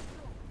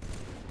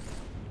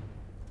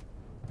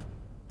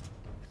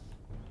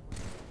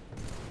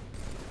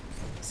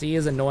 C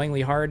is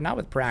annoyingly hard, not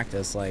with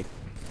practice, like.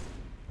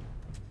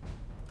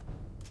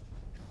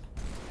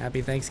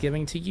 Happy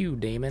Thanksgiving to you,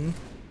 Damon.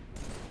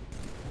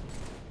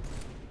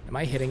 Am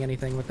I hitting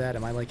anything with that?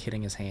 Am I like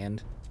hitting his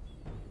hand?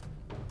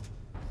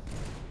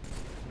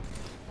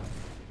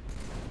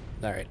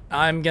 Alright,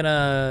 I'm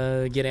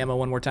gonna get ammo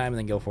one more time and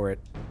then go for it.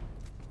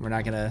 We're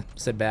not gonna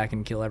sit back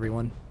and kill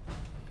everyone.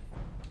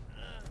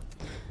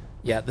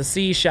 Yeah, the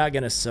C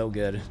shotgun is so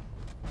good.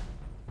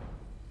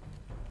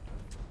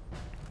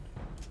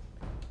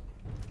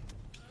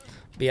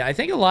 But yeah, I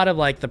think a lot of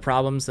like the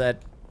problems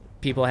that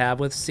people have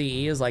with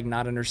CE is like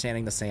not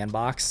understanding the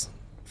sandbox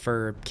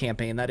for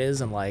campaign, that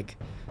is, and like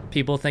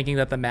people thinking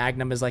that the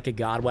Magnum is like a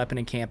god weapon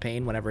in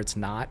campaign whenever it's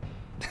not.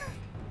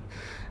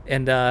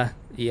 And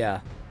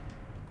yeah.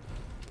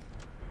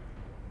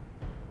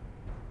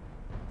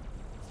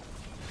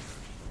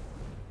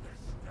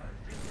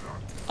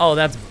 Oh,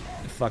 that's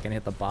fucking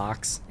hit the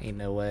box. Ain't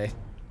no way.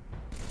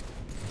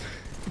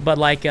 But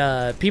like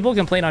people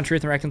complain on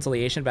Truth and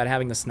Reconciliation about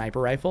having the sniper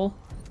rifle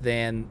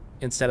than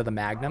instead of the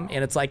Magnum,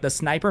 and it's like the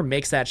sniper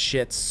makes that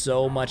shit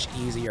so much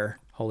easier.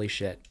 Holy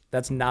shit.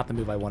 That's not the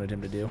move I wanted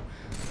him to do.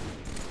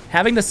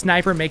 Having the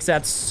sniper makes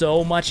that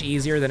so much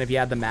easier than if you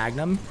had the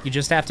Magnum. You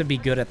just have to be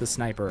good at the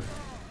sniper,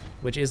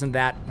 which isn't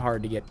that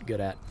hard to get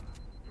good at.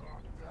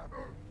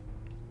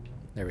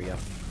 There we go.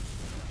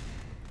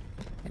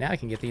 And now I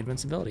can get the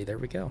invincibility. There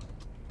we go.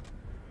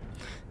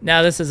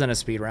 Now this isn't a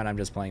speed run. I'm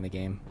just playing the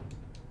game.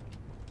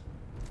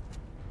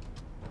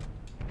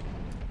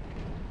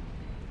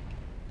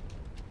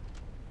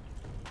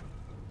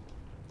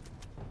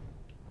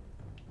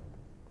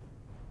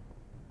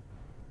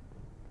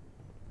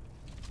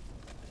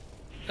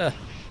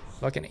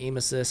 Fucking aim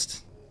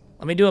assist.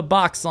 Let me do a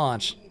box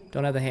launch.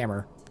 Don't have the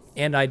hammer.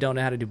 And I don't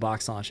know how to do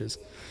box launches.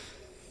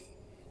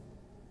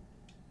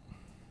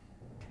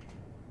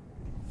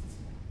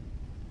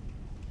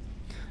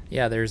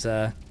 Yeah, there's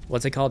a,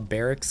 what's it called?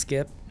 Barrack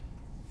skip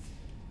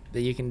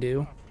that you can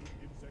do.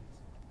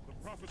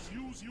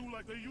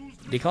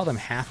 Do you call them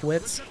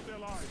half-wits?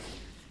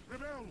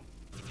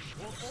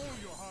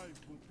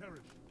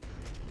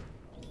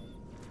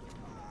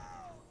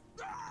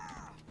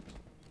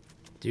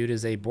 Dude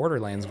is a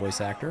Borderlands voice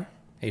actor.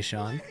 Hey,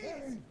 Sean.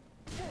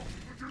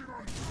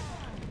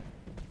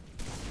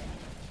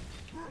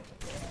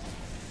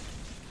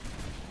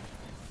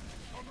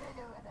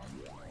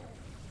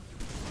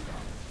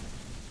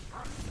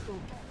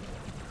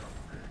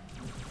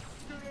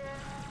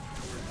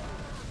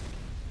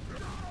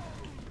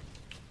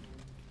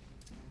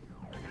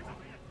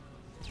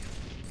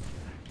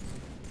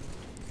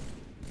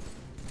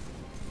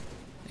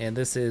 And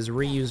this is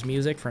reused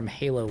music from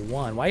Halo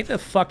 1. Why the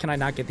fuck can I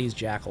not get these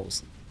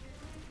jackals?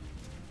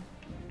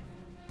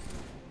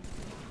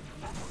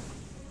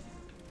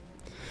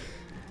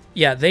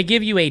 Yeah, they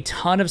give you a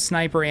ton of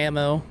sniper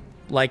ammo,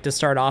 like to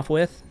start off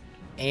with,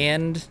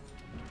 and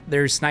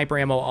there's sniper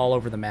ammo all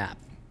over the map.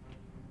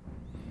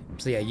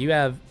 So yeah, you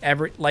have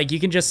every, like, you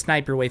can just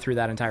snipe your way through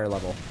that entire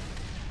level.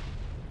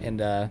 And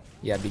yeah,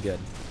 it'd be good.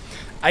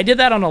 I did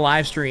that on a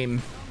live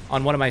stream,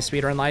 on one of my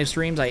speedrun live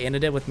streams. I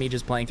ended it with me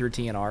just playing through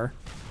TNR.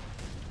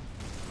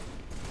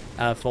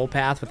 Full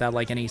path without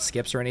like any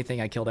skips or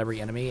anything. I killed every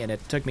enemy and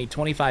it took me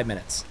 25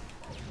 minutes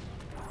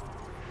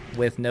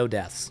with no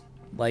deaths.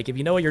 Like, if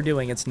you know what you're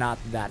doing, it's not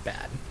that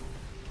bad.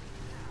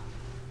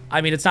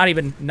 I mean, it's not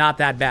even not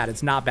that bad.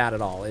 It's not bad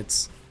at all.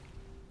 It's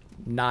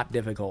not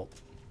difficult.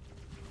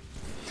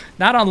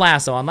 Not on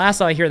Lasso. On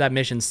Lasso, I hear that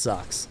mission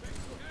sucks.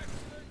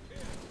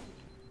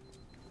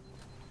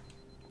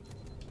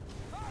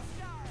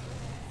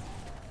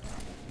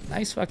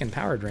 Nice fucking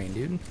power drain,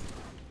 dude.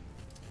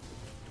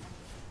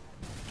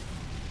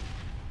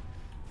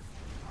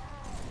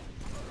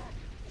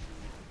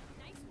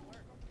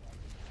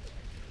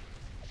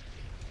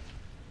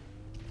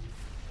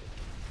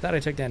 Thought I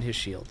took down his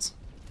shields.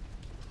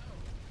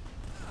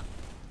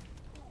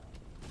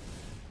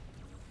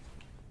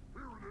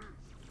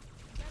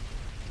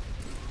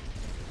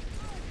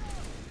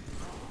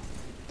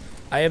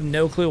 I have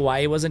no clue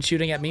why he wasn't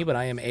shooting at me, but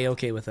I am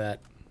A-okay with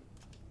that.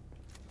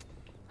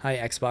 Hi,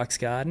 Xbox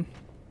God.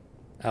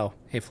 Oh,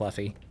 hey,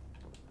 Fluffy.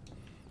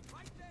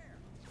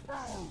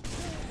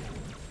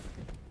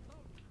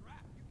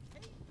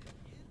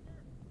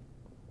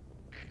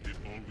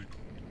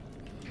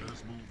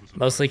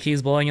 Mostly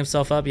Key's blowing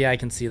himself up. Yeah, I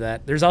can see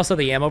that. There's also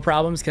the ammo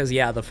problems because,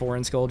 yeah, the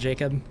foreign skull,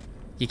 Jacob.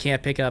 You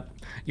can't pick up...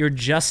 You're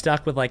just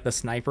stuck with, like, the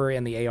sniper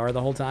and the AR the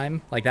whole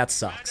time. Like, that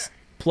sucks.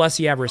 Plus,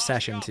 you have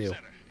recession, too.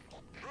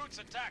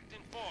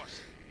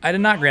 I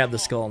did not grab the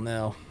skull,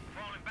 no.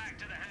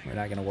 We're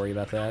not going to worry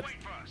about that.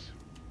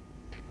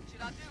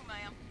 Should I do,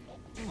 ma'am?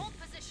 Hold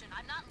position.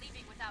 I'm not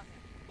leaving without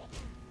him.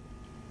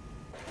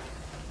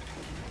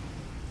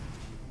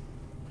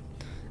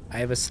 I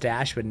have a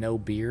stash but no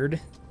beard.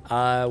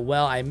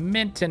 Well, I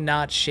meant to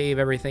not shave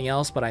everything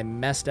else, but I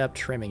messed up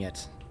trimming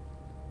it.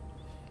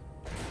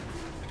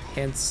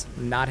 Hence,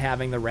 not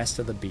having the rest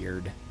of the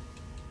beard.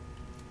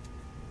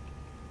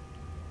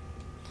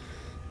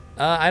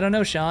 I don't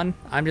know, Sean.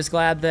 I'm just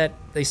glad that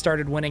they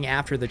started winning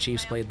after the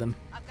Chiefs played them.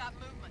 I've got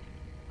movement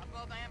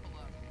above the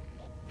envelope.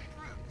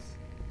 Troops.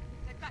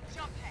 They've got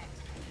jump pads.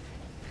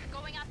 They're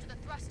going after the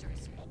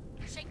thrusters.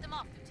 Shake them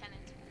off,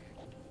 Lieutenant.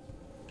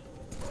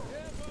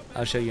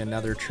 I'll show you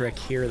another trick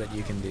here that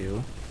you can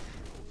do.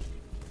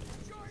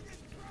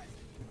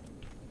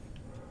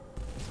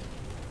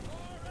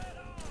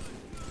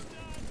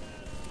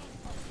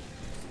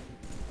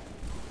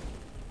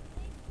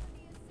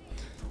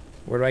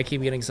 Where do I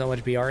keep getting so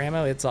much BR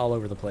ammo? It's all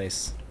over the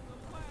place.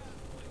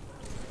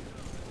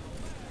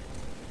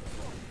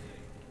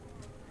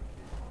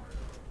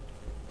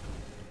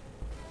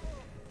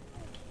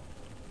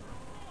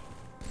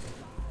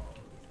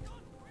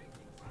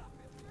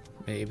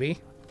 Maybe.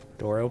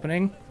 Door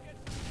opening.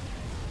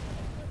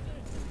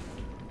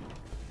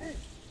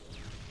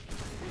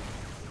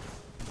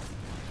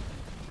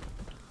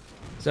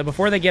 So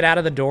before they get out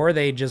of the door,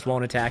 they just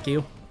won't attack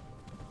you.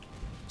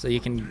 So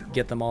you can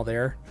get them all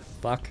there.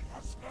 Fuck.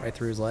 Right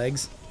through his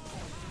legs.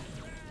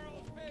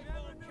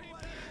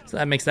 So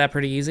that makes that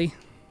pretty easy.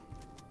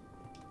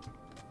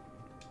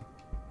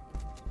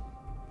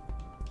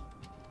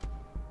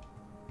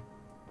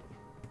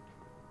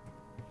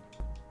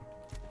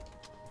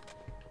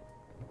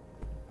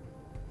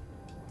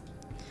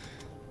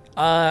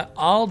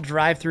 I'll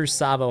drive through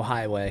Savo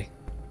Highway.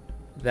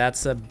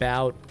 That's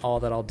about all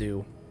that I'll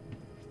do.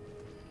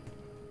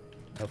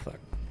 Oh, fuck.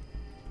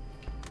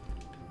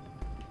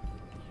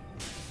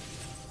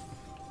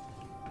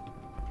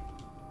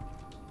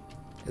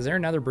 Is there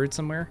another brute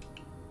somewhere?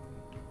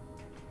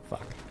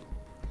 Fuck.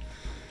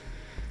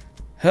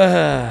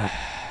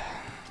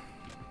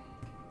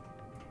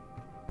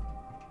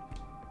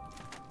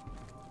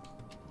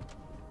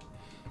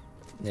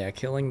 Yeah,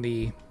 killing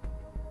the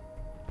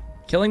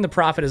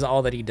prophet is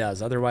all that he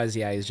does. Otherwise,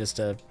 yeah, he's just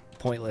a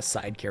pointless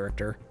side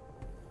character.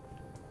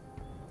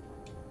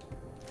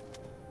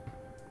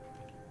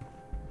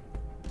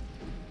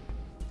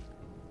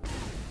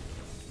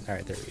 All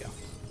right, there we go.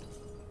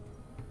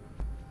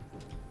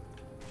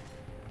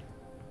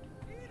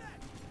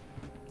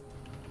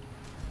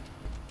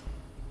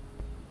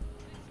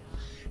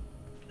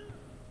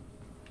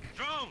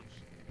 Drones,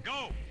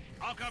 go.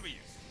 I'll cover you.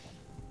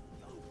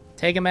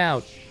 Take him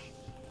out.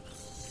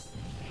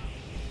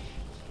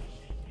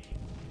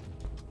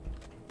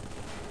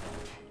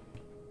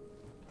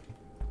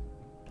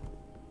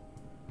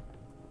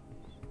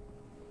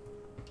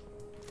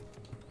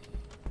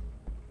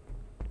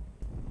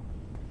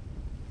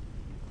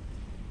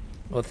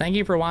 Well, thank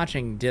you for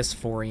watching,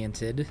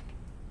 Disoriented.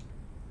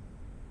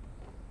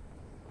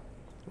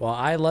 Well,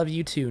 I love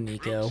you too,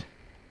 Nico.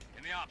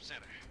 In the op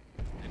center.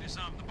 They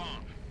disarmed the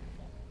bomb.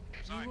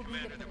 Sorry,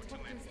 Commander, there were too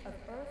many.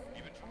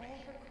 Even for me.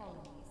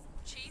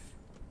 Chief,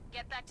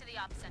 get back to the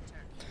op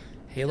center.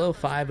 Halo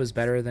 5 was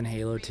better than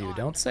Halo 2.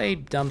 Don't say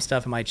dumb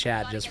stuff in my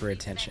chat just for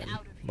attention.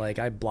 Like,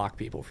 I block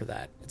people for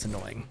that. It's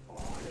annoying.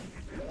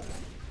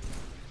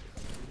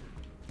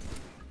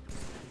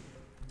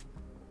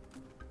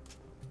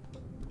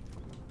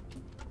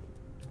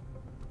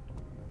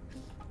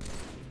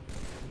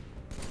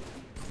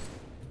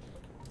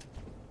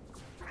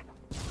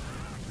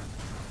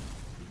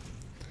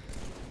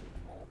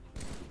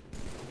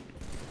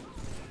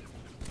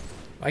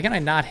 Why can I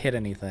not hit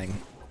anything?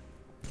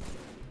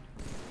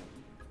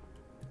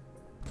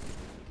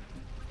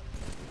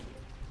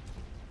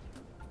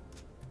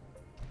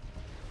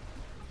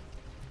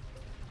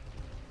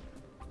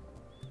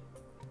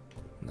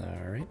 All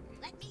right.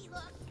 Let me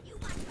look. You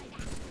watch my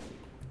back.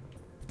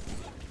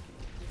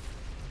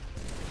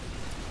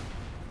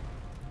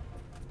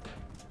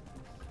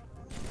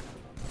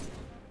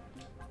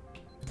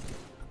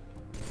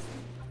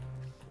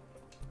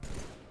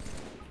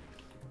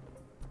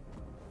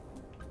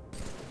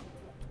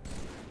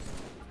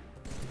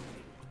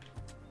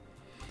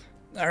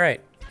 All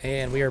right,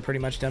 and we are pretty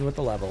much done with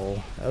the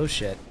level. Oh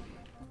shit.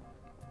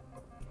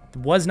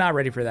 Was not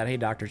ready for that. Hey,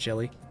 Dr.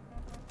 Chili.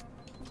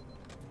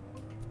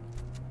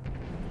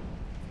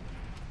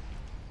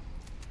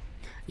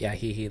 Yeah,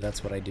 hee,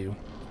 that's what I do.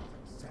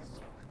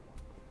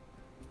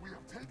 We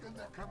have taken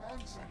their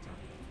command center.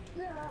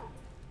 It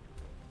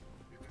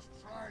is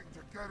trying to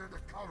get into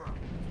cover.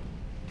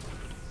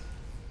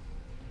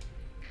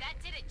 That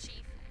did it,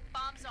 Chief.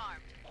 Bomb's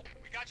armed.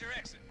 We got your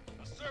exit.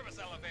 A service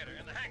elevator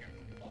in the hangar.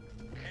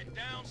 Head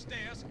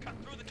downstairs, cut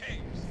through the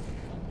caves.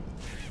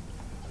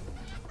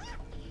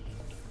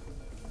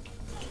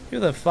 Who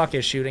the fuck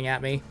is shooting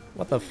at me?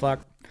 What the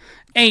fuck?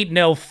 Ain't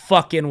no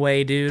fucking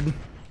way, dude.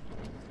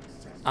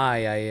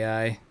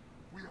 Aye.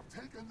 We have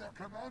taken their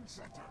command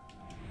center.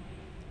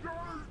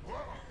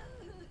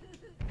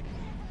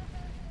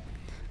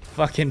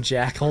 Fucking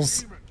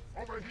jackals.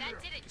 Over here.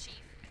 That did it,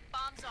 Chief.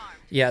 Bomb's armed.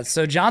 Yeah,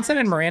 so Johnson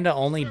and Miranda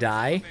only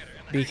die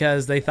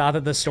because they thought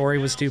that the story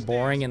was too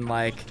boring and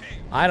like,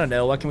 I don't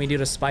know, what can we do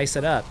to spice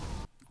it up?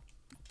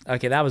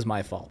 Okay, that was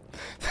my fault.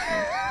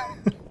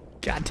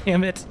 God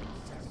damn it.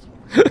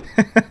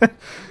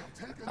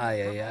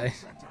 Aye.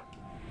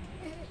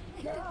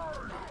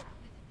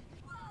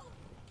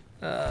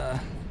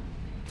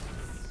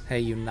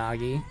 Hey,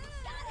 Unagi.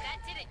 That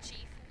did it,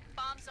 Chief.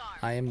 Bomb's armed.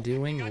 I am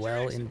doing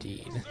well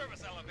indeed.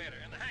 Service elevator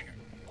in the hangar.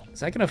 Is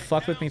that gonna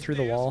fuck with me through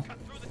the wall? Cut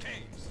through the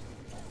caves.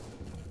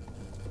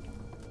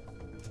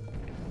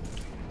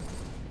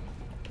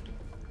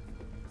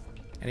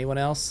 Anyone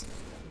else?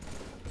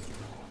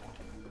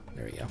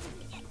 There we go.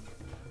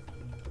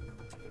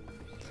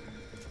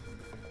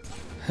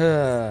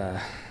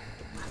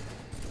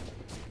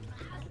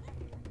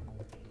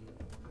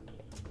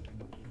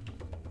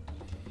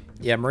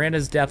 Yeah,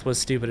 Miranda's death was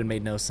stupid and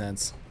made no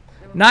sense.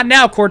 Not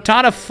now,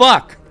 Cortana,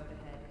 fuck!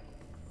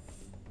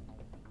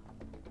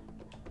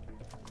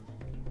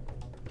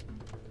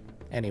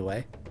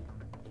 Anyway.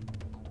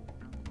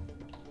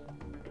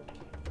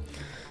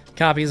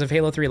 Copies of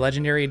Halo 3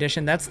 Legendary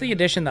Edition. That's the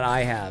edition that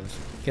I have,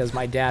 because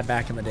my dad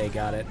back in the day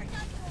got it.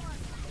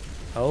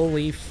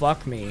 Holy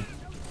fuck me.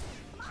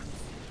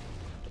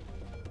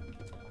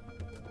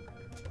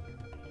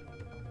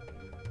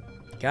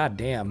 God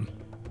damn.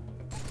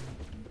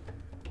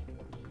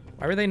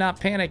 Why were they not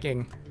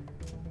panicking?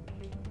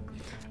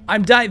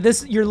 I'm dying.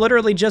 You're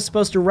literally just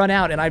supposed to run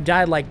out, and I've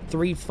died like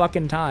 3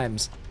 fucking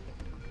times.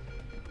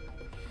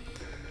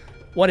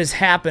 What is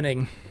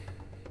happening?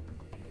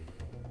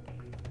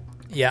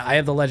 Yeah, I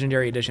have the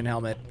Legendary Edition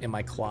helmet in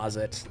my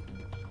closet.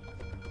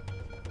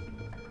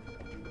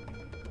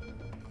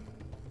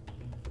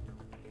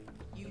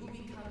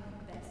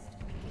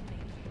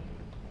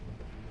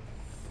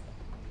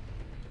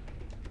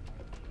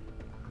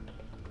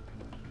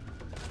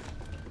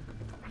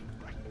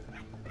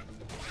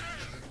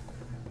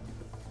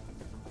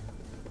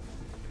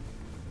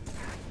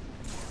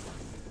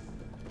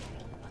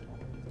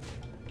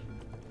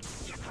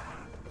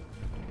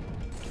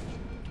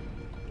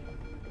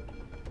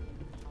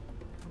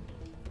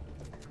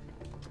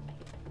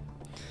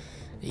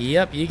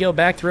 Yep, you go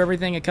back through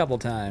everything a couple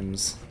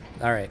times.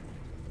 Alright.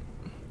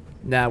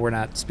 Nah, we're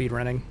not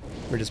speedrunning.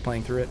 We're just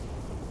playing through it.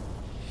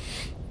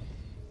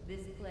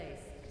 This place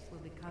will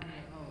become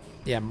your home.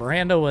 Yeah,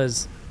 Miranda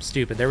was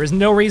stupid. There was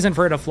no reason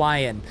for her to fly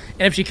in.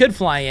 And if she could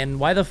fly in,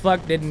 why the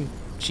fuck didn't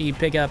she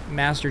pick up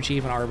Master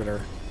Chief and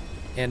Arbiter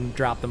and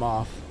drop them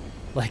off?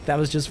 Like, that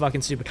was just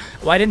fucking stupid.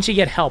 Why didn't she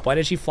get help? Why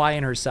did she fly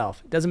in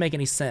herself? It doesn't make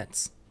any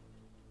sense.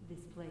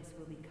 This place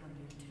will become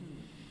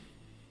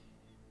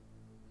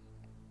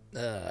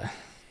your tomb.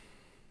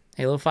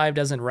 Halo 5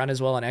 doesn't run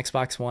as well on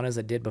Xbox One as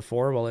it did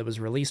before. Well, it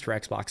was released for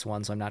Xbox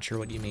One, so I'm not sure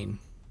what you mean.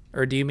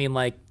 Or do you mean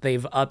like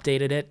they've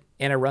updated it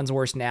and it runs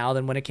worse now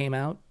than when it came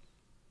out?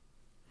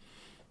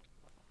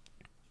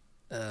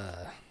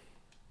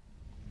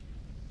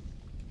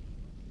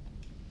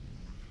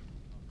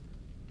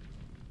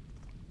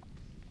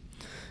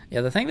 Yeah,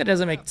 the thing that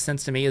doesn't make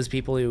sense to me is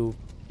people who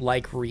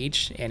like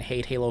Reach and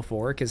hate Halo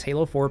 4, because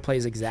Halo 4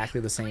 plays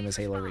exactly the same as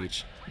Halo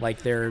Reach.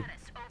 Like,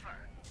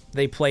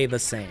 they play the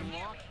same.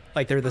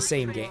 Like, they're the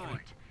same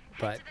game.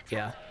 But,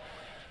 yeah.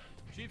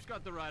 Chief's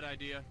got the right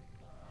idea.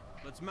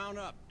 Let's mount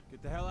up.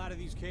 Get the hell out of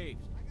these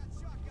caves.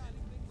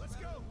 Let's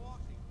go.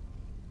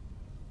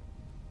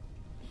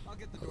 I'll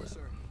get the door,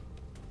 sir.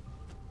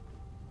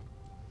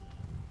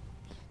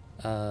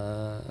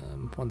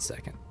 1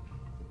 second.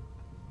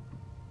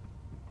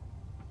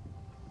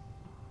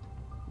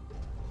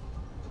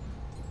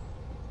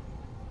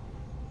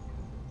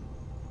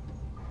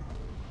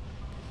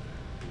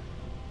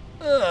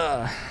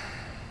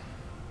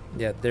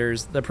 Yeah,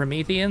 there's the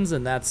Prometheans,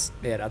 and that's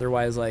it.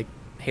 Otherwise, like,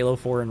 Halo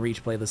 4 and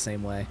Reach play the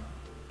same way.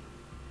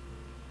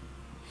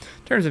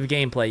 In terms of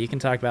gameplay, you can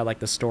talk about, like,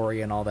 the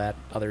story and all that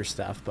other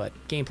stuff, but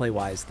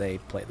gameplay-wise, they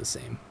play the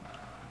same.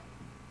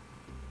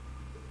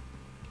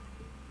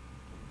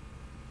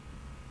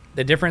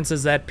 The difference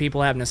is that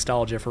people have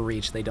nostalgia for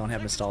Reach, they don't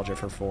have nostalgia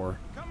for 4.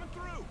 Coming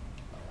through.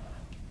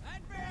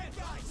 Advance.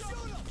 Shoot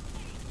him.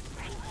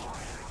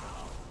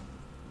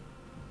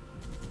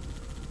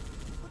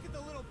 Look at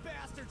the little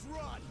bastards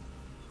run.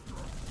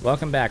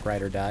 Welcome back,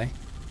 Ride or Die.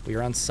 We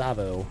are on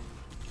Savo.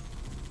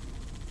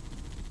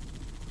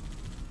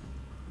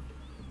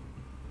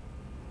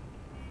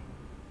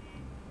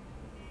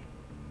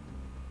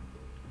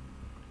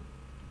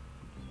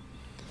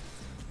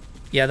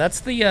 Yeah,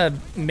 that's the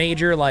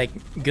major, like,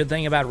 good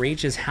thing about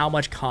Reach is how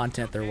much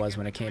content there was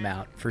when it came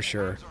out, for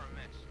sure.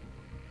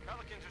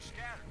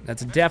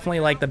 That's definitely,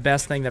 like, the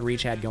best thing that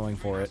Reach had going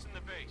for it.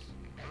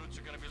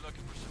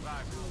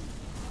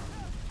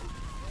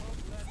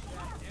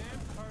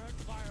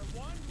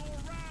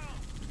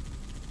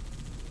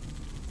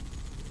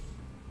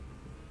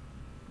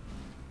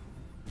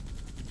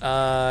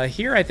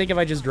 Here, I think if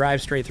I just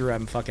drive straight through,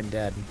 I'm fucking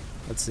dead.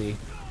 Let's see.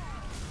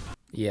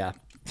 Yeah.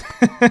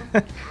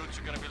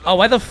 Oh,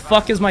 why the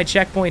fuck is my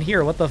checkpoint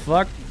here? What the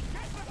fuck?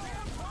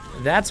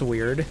 That's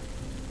weird.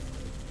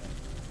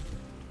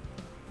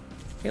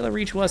 Halo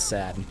Reach was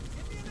sad.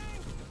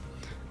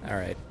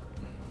 Alright.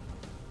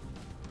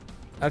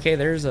 Okay,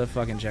 there's a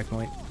fucking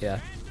checkpoint.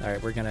 Yeah.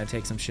 Alright, we're gonna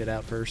take some shit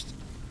out first.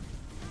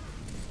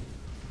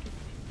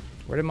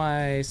 Where did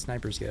my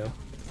snipers go?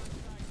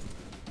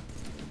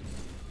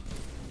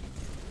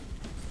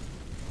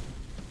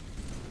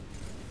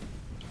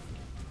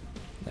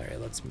 Alright,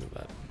 let's move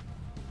up.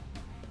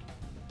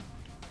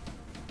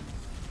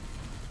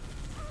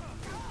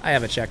 I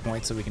have a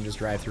checkpoint, so we can just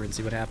drive through and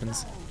see what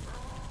happens.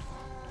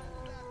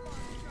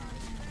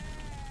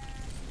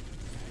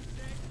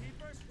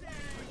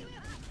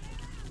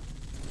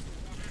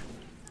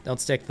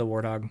 Don't stick the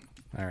Warthog.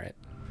 Alright.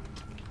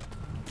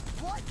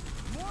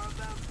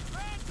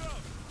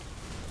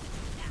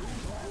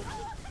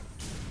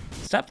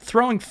 Stop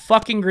throwing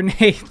fucking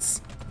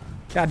grenades!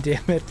 God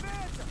damn it.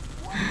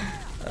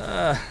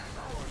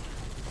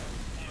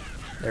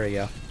 There we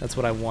go. That's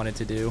what I wanted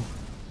to do.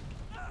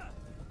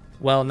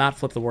 Well, not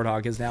flip the Warthog,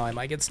 because now I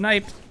might get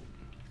sniped.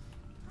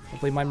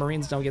 Hopefully my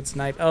Marines don't get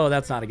sniped. Oh,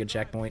 that's not a good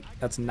checkpoint.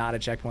 That's not a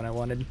checkpoint I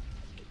wanted.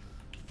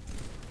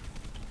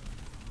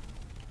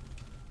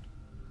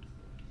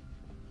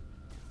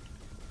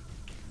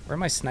 Where are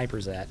my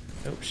snipers at?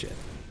 Oh, shit.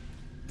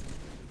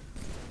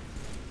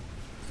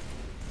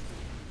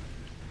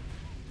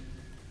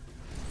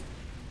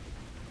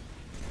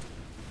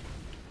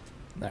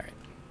 Alright.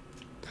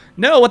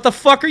 No, what the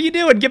fuck are you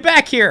doing? Get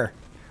back here!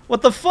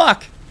 What the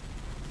fuck?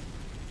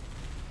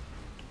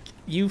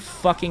 You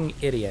fucking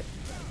idiot.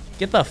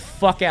 Get the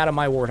fuck out of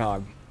my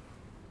Warthog.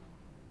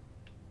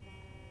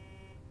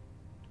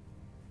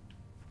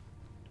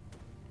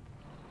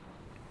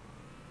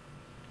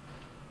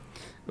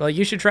 Well,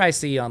 you should try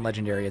C on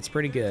Legendary. It's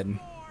pretty good.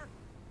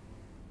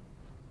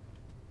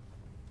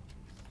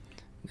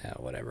 No,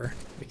 whatever.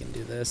 We can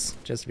do this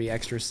just to be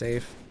extra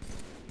safe.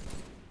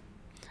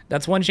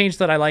 That's one change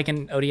that I like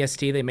in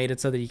ODST. They made it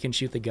so that you can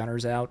shoot the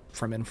gunners out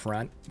from in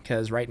front,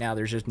 because right now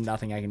there's just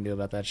nothing I can do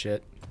about that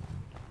shit.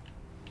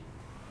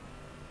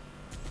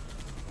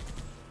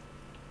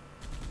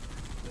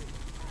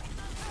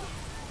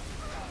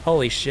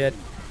 Holy shit.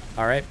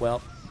 Alright,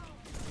 well.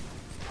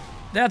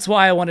 That's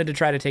why I wanted to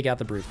try to take out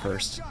the brute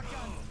first.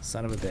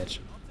 Son of a bitch.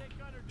 I'll take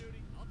gunner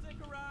duty. I'll take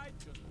a ride.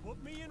 Just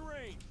put me in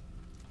range.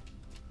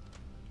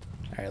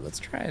 Alright, let's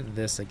try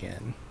this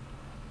again.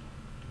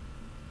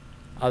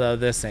 Although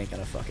this ain't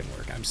gonna fucking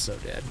work. I'm so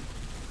dead.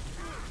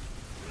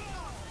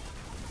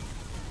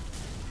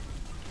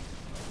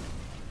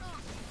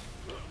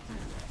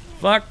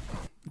 Fuck.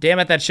 Damn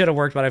it, that should have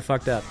worked, but I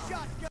fucked up.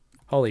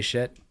 Holy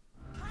shit.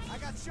 I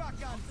got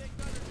shotgun. Take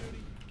gunner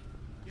duty.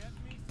 Get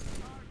me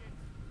some targets.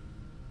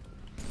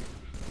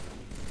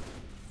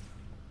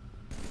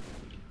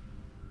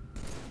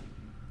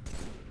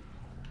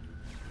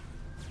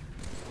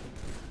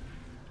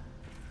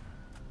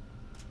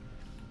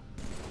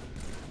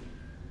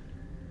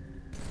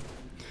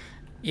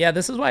 Yeah,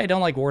 this is why I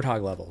don't like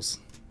Warthog levels.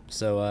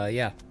 So,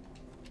 yeah.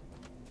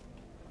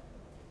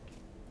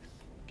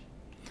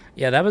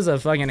 Yeah, that was a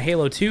fucking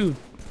Halo 2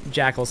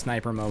 Jackal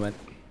Sniper moment.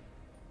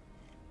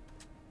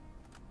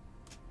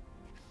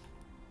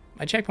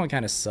 My checkpoint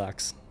kind of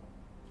sucks.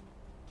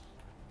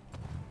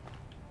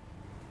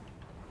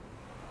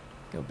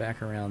 Go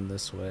back around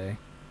this way.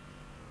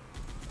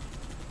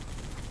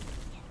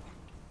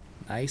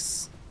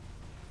 Nice.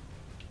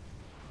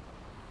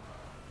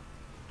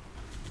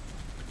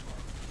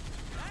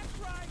 That's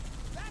right.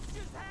 That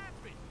just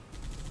happened.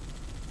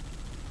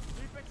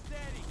 Keep it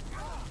steady.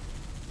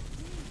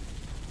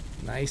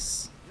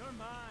 Nice. You're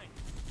mine.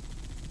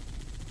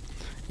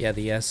 Yeah,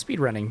 the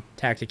speedrunning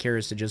tactic here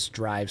is to just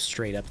drive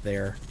straight up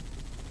there.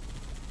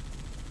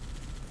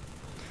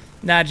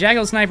 Nah,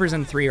 Jackal Snipers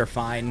in 3 are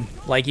fine.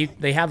 Like,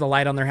 they have the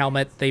light on their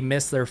helmet. They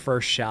miss their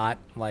first shot.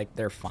 Like,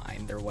 they're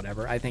fine. They're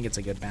whatever. I think it's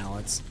a good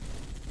balance.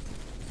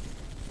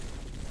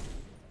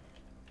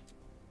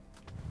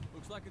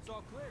 Looks like it's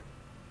all clear.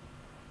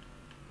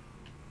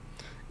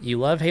 You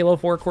love Halo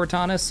 4,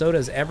 Cortana? So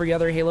does every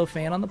other Halo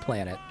fan on the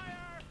planet.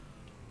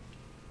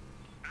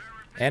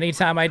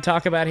 Anytime I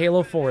talk about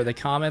Halo 4, the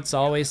comments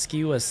always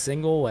skew a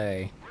single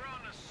way. We're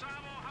on the Samo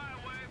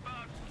Highway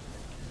about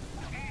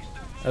east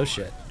of Oh,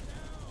 shit.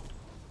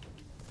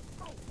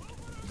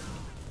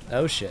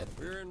 Oh, shit.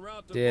 We're en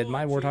route to Did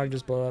my Bullet, Warthog Chief.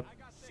 just blow up? I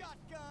got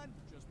shotgun.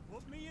 Just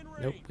put me in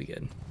range. Nope, we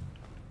good.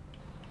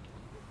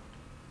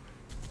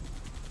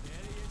 Steady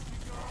as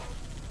she goes.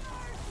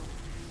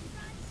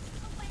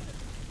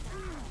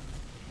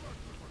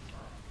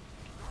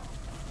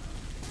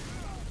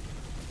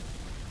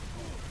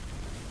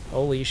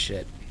 Holy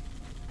shit.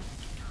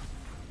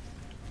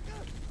 Keep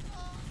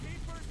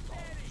her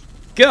steady.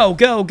 Go,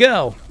 go,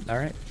 go!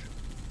 Alright.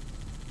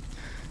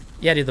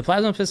 Yeah, dude, the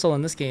plasma pistol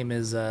in this game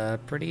is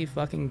pretty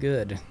fucking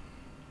good.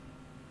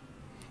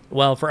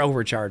 Well, for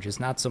overcharges,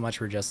 not so much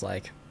for just,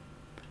 like,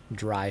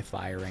 dry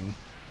firing.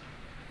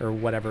 Or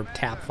whatever,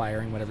 tap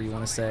firing, whatever you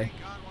want to say.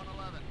 Recon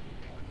 111.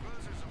 The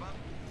cruiser's above.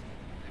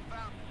 They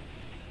found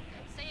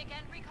Say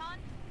again, Recon?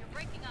 You're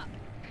breaking up.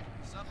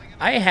 something in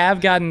I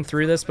have gotten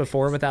through this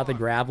before without the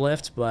grab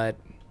lift, but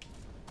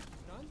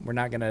we're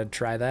not going to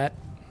try that.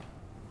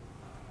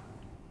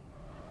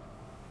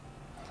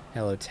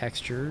 Hello,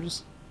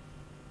 textures.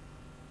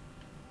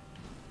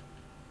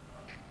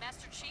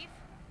 Master Chief,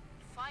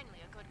 finally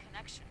a good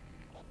connection.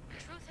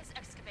 Truth has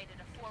excavated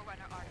a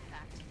Forerunner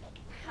artifact.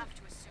 We have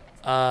to assume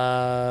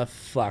it's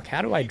Fuck.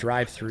 How do I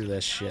drive through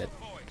this shit?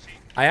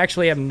 I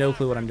actually have no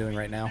clue what I'm doing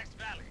right now.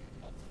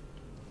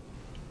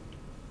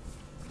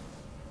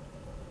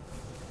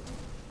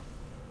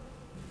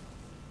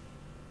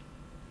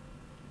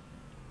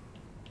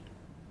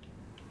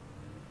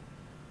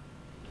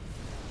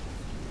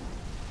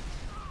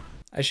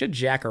 I should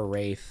jack a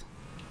Wraith.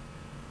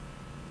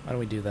 Why don't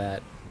we do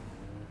that?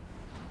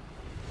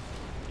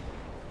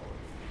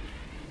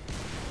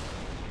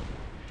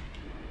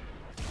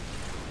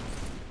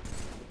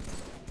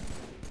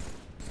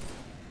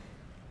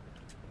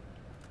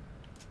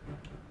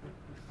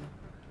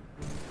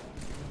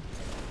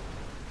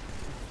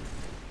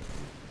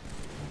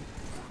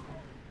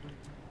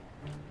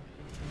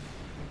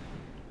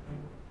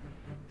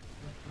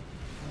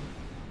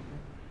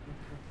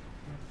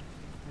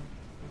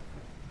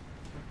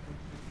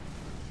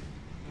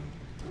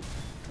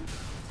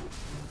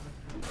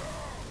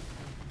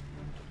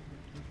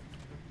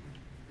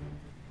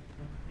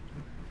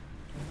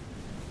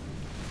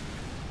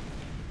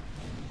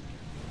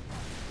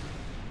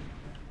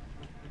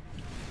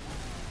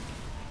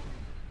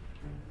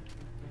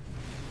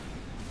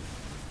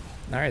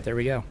 Alright, there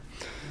we go.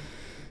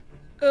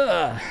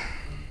 Ugh.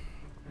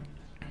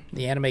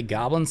 The anime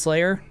Goblin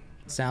Slayer?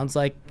 Sounds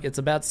like it's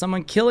about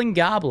someone killing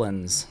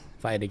goblins,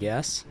 if I had to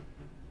guess.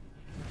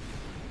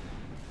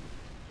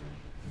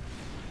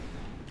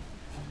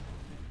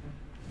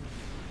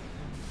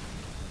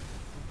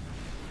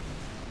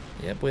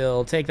 Yep,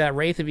 we'll take that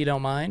Wraith if you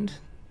don't mind.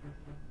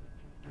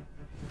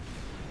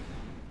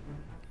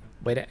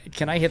 Wait,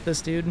 can I hit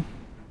this dude?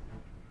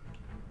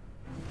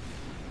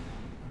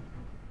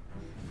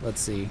 Let's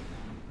see.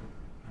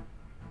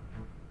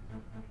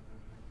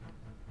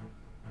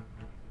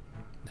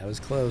 That was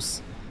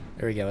close.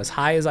 There we go. As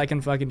high as I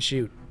can fucking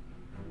shoot.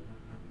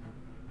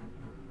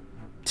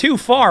 Too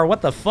far.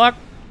 What the fuck?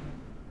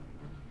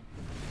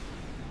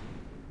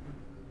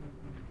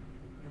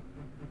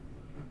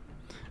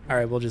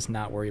 Alright, we'll just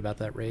not worry about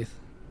that Wraith.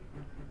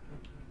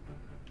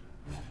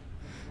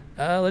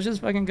 Let's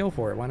just fucking go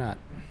for it. Why not?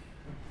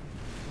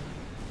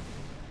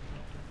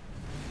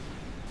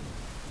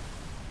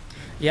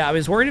 Yeah, I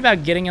was worried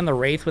about getting in the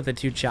Wraith with the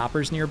 2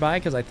 choppers nearby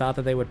because I thought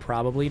that they would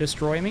probably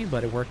destroy me,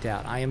 but it worked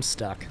out. I am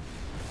stuck.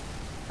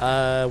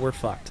 We're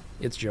fucked.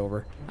 It's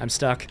Jover. I'm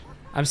stuck.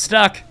 I'm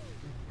stuck!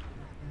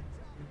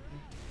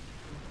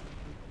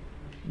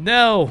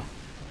 No!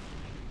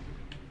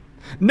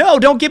 No,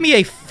 don't give me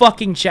a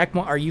fucking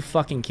checkpoint. Are you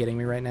fucking kidding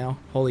me right now?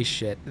 Holy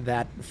shit,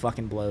 that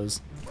fucking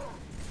blows.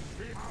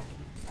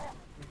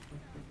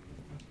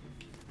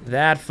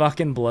 That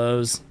fucking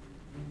blows.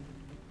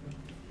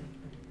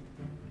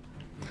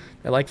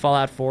 I like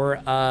Fallout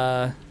 4.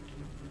 I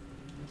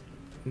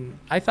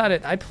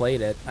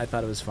played it. I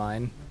thought it was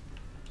fine.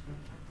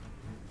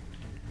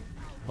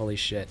 Holy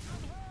shit.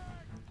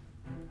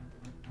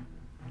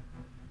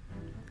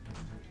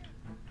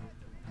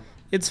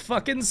 It's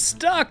fucking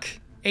stuck!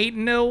 Ain't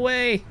no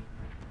way.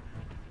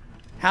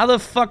 How the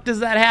fuck does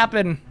that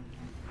happen?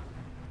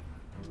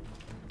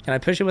 Can I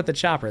push it with the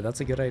chopper? That's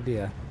a good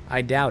idea.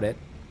 I doubt it,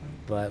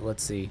 but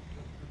let's see.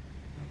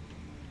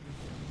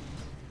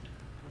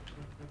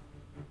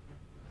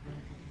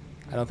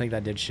 I don't think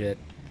that did shit.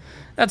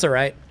 That's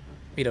alright.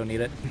 We don't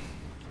need it.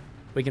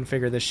 We can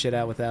figure this shit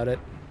out without it.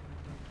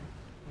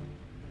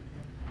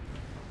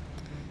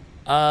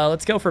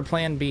 Let's go for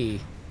plan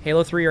B.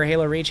 Halo 3 or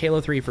Halo Reach? Halo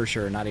 3 for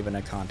sure, not even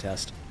a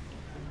contest.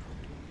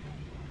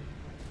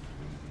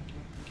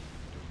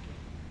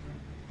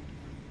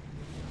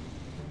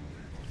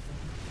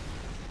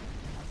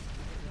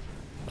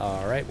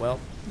 Alright, well,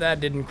 that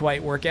didn't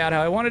quite work out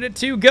how I wanted it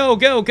to. Go,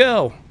 go,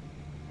 go!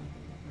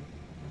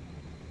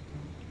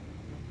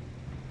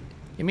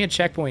 Give me a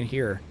checkpoint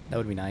here. That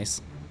would be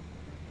nice.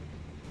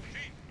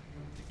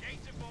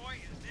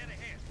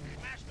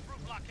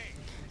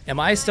 Am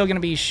I still going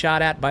to be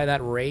shot at by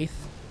that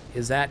Wraith?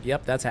 Is that...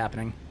 Yep, that's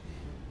happening.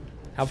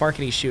 How far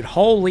can he shoot?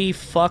 Holy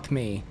fuck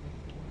me.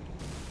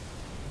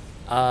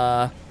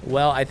 Well,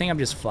 I think I'm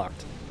just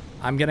fucked.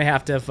 I'm going to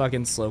have to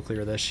fucking slow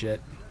clear this shit.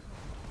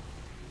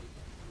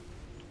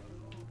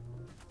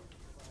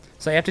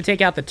 So I have to take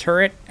out the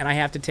turret, and I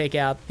have to take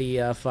out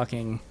the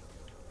fucking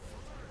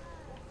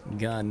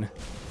gun.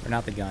 Or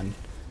not the gun.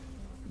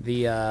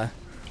 The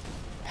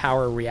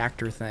power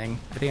reactor thing.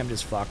 I think I'm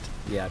just fucked.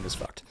 Yeah, I'm just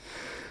fucked.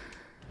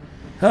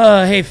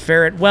 Hey,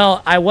 Ferret.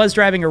 Well, I was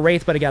driving a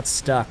Wraith, but it got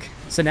stuck.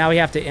 So now we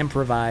have to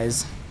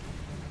improvise.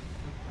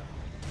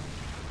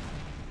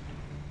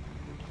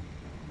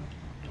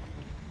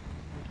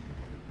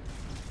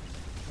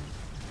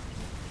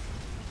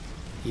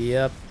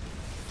 Yep.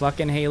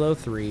 Fucking Halo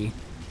 3.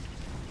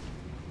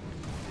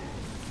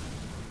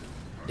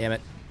 Damn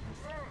it.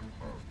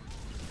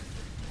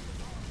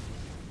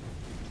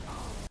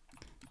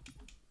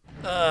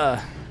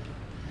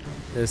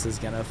 This is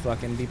gonna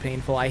fucking be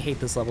painful. I hate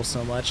this level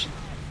so much.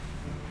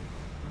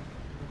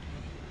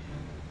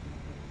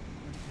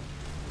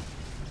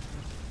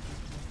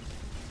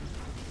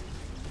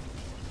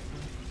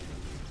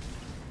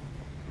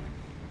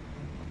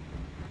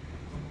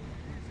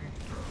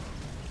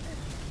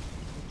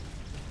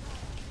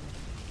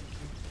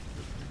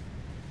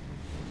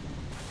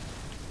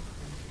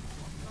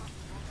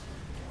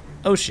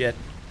 Oh shit.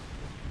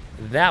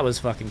 That was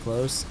fucking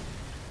close.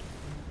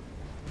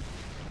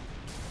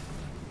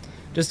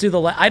 Just do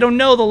the I don't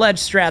know the ledge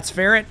strats,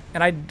 Ferret,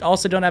 and I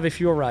also don't have a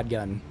fuel rod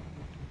gun.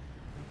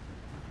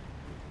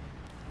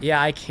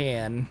 Yeah, I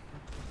can.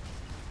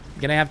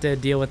 I'm gonna have to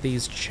deal with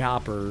these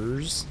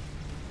choppers.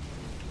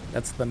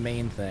 That's the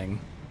main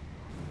thing.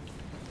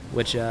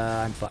 Which,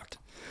 I'm fucked.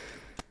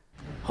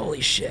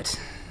 Holy shit.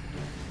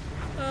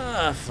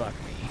 Fuck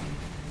me.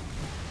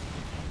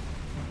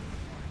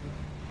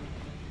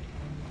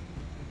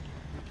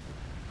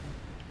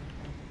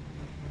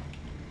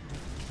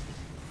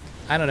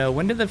 I don't know.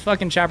 When did the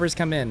fucking choppers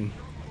come in?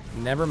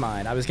 Never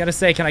mind. I was gonna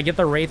say, can I get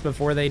the Wraith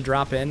before they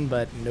drop in?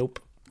 But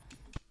nope.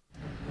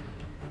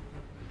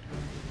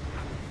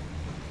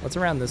 What's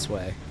around this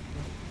way?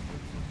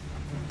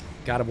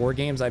 God of War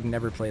games? I've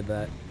never played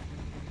that.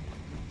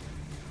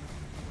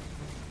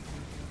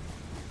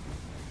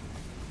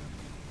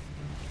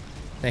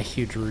 Thank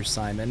you, Drew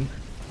Simon.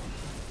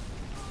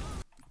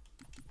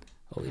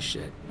 Holy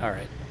shit.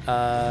 Alright.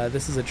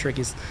 This is a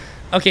tricky...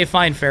 Okay,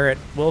 fine, Ferret.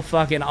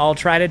 I'll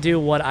try to do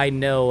what I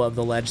know of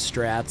the ledge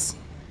strats.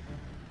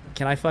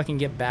 Can I fucking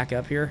get back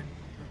up here?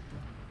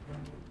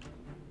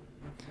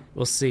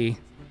 We'll see.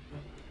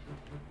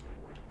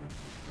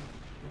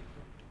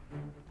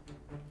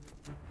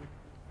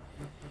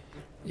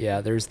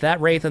 Yeah, there's that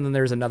Wraith, and then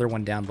there's another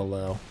one down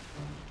below.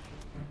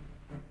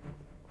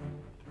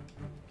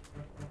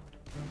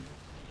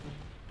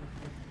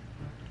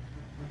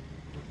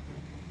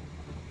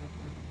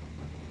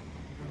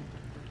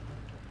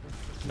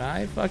 Can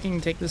I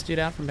fucking take this dude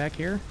out from back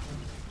here?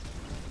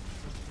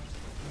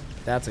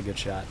 That's a good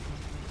shot.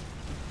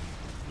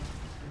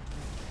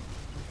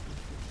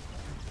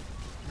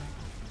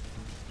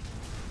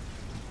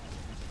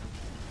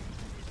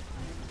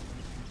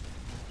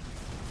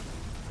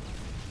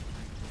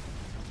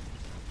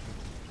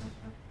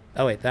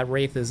 Oh wait, that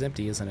Wraith is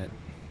empty, isn't it?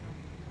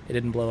 It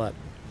didn't blow up.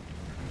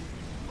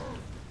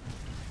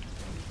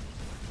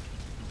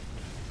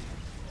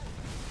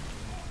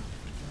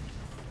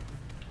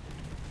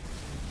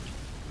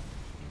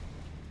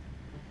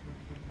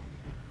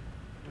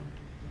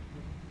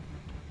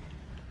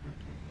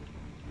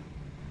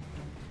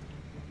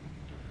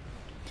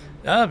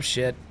 Oh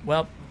shit.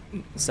 Well,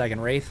 second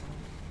Wraith.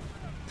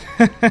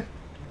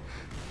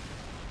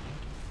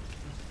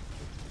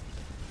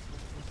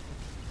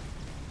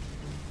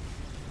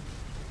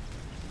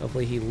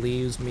 Hopefully he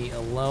leaves me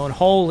alone.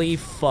 Holy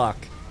fuck.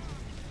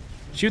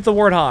 Shoot the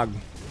Warthog.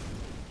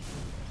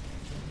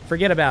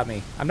 Forget about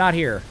me. I'm not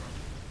here.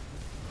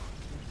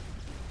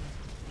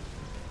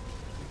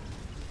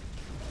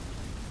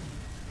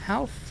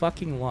 How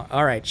fucking long?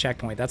 Alright,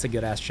 checkpoint. That's a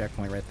good ass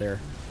checkpoint right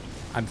there.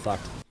 I'm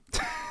fucked.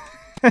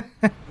 Do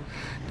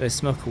I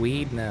smoke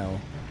weed?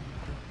 No.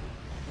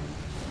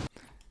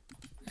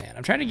 And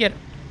I'm trying to get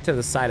to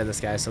the side of this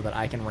guy so that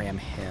I can ram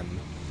him.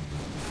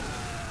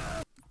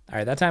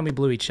 Alright, that time we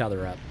blew each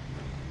other up.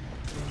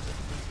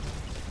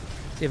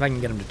 See if I can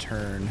get him to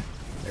turn.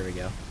 There we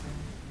go.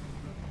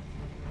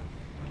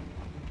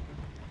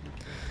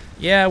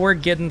 Yeah, we're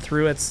getting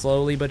through it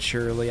slowly but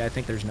surely. I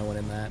think there's no one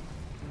in that.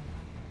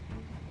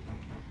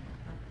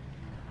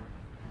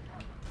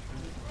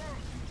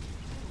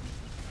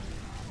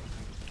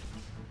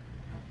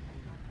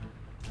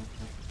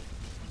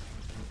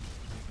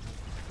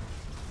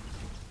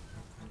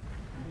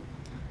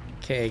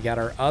 Okay, got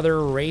our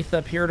other Wraith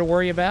up here to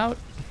worry about,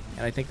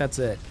 and I think that's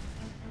it.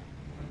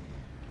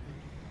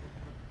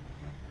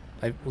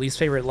 My least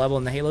favorite level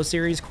in the Halo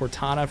series,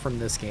 Cortana from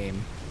this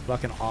game.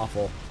 Fucking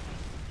awful.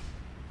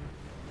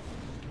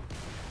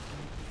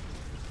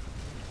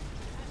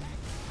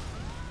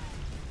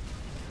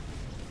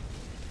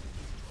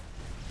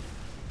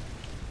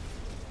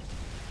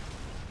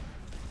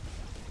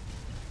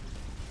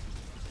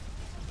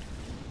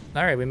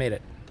 Alright, we made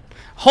it.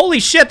 Holy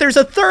shit, there's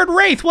a third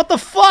Wraith! What the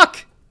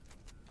fuck?!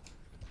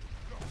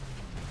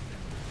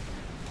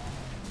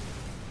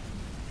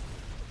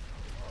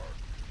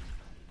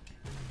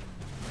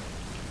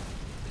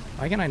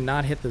 Why can I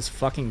not hit this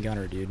fucking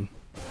gunner, dude?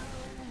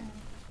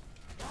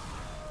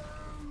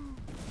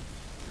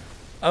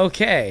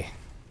 Okay.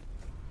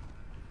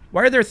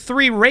 Why are there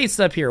 3 Wraiths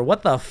up here?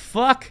 What the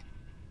fuck?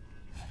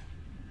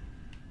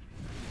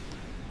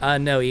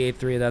 No,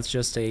 E83, that's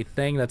just a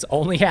thing that's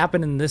only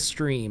happened in this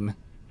stream.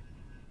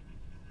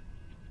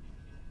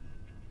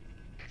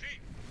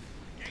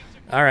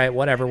 Alright,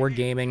 whatever, we're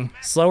gaming.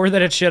 Slower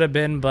than it should have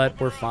been, but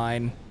we're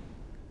fine.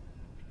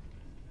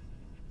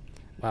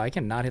 Wow, I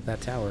cannot hit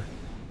that tower.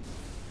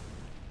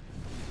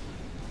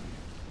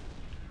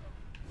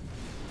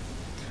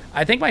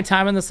 I think my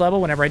time on this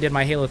level, whenever I did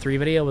my Halo 3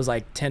 video, was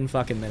like 10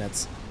 fucking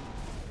minutes.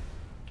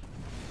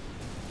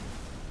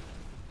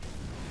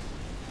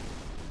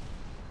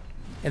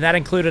 And that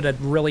included a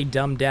really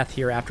dumb death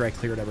here after I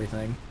cleared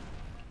everything.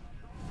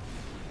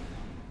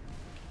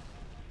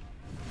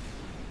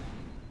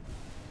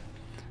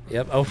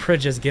 Yep, Oprah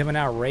just giving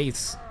out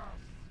wraiths.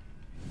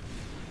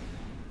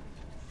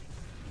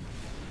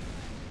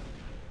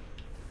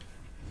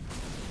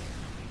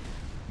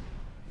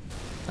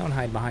 Don't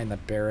hide behind the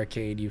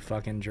barricade, you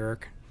fucking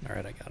jerk.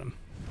 Alright, I got him.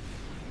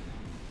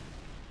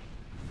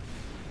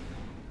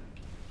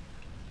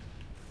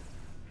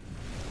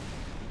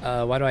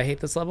 Why do I hate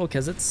this level?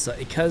 Because it's a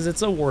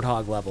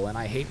Warthog level, and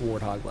I hate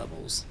Warthog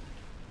levels.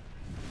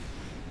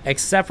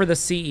 Except for the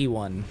CE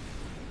one.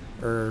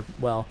 Or,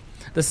 well,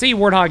 the CE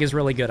Warthog is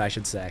really good, I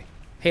should say.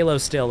 Halo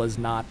still is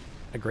not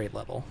a great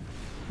level.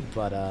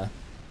 But,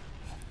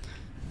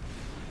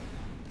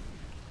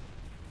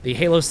 the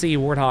Halo CE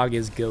Warthog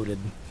is goated.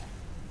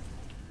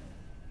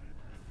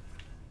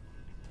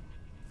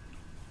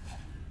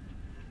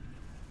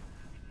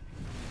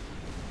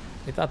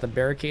 They thought the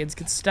barricades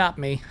could stop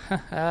me.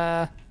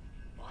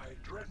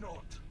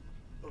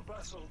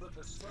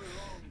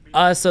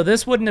 So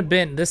this wouldn't have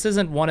been, this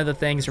isn't one of the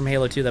things from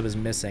Halo 2 that was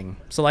missing.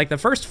 So like the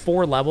first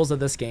 4 levels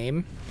of this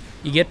game,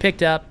 you get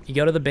picked up, you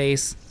go to the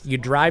base, you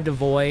drive to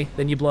Voy,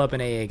 then you blow up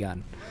an AA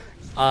gun.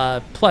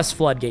 Plus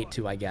Floodgate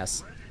 2, I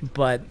guess.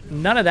 But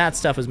none of that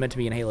stuff was meant to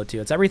be in Halo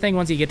 2. It's everything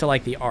once you get to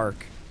like the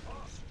Ark.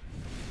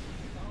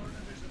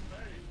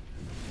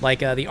 Like,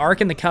 the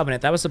Ark and the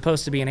Covenant, that was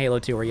supposed to be in Halo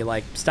 2, where you,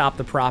 like, stop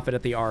the Prophet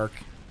at the Ark,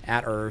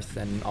 at Earth,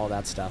 and all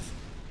that stuff.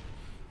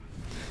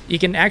 You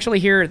can actually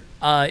hear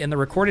in the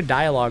recorded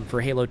dialogue for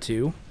Halo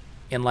 2,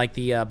 in, like,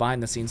 the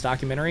behind-the-scenes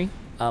documentary,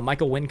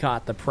 Michael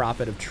Wincott, the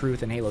Prophet of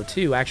Truth in Halo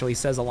 2, actually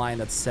says a line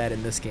that's said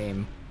in this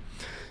game,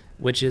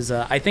 which is,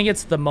 I think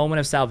it's the moment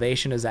of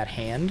salvation is at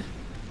hand.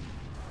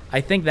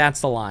 I think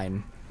that's the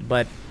line,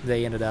 but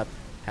they ended up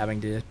having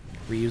to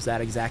reuse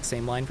that exact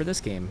same line for this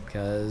game,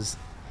 because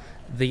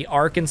the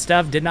Ark and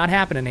stuff did not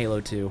happen in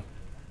Halo 2.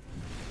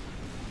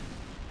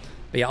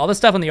 But yeah, all the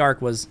stuff on the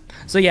Ark was...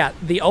 So yeah,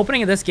 the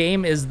opening of this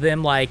game is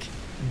them, like,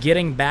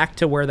 getting back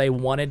to where they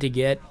wanted to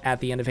get at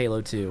the end of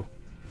Halo 2.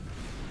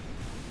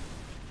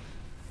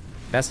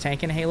 Best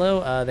tank in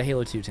Halo? The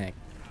Halo 2 tank.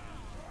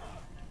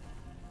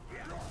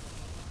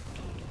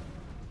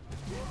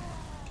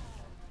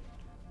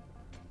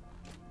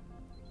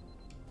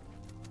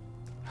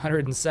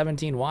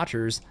 117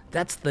 watchers.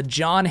 That's the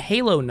John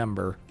Halo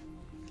number.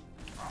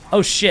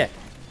 Oh shit.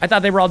 I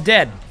thought they were all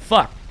dead.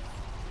 Fuck.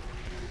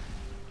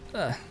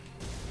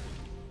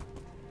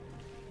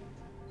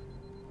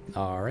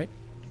 Alright.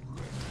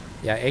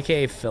 Yeah,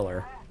 aka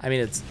filler. I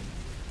mean, it's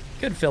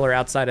good filler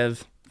outside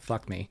of...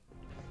 Fuck me.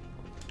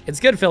 It's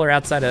good filler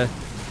outside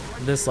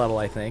of this level,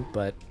 I think,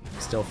 but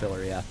still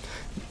filler, yeah.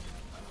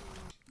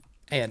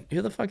 And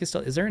who the fuck is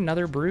still... Is there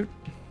another brute?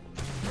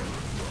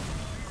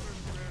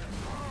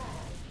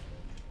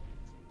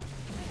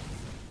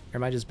 Or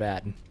am I just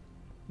bad?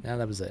 No,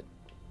 that was it.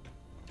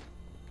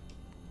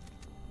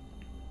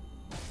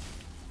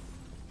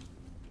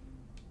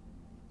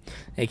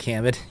 Hey,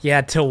 Cambit.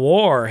 Yeah, to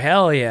war.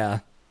 Hell yeah.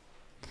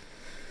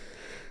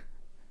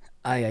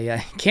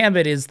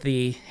 Cambit is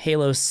the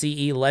Halo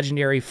CE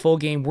Legendary Full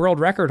Game World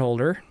Record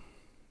holder.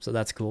 So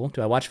that's cool.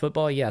 Do I watch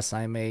football? Yes,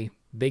 I'm a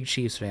big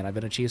Chiefs fan. I've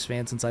been a Chiefs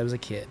fan since I was a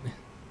kid.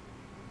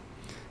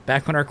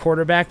 Back when our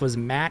quarterback was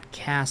Matt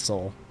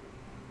Castle.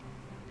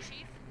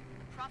 Chief,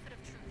 the Prophet of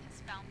Truth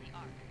has found the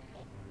Ark.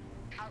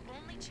 Our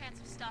only chance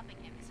of stopping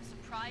him is a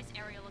surprise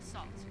aerial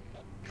assault.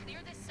 Clear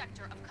this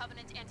sector of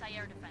Covenant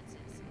anti-air defenses.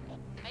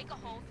 Make a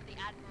hole for the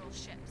Admiral's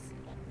ships.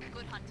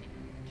 Good hunting.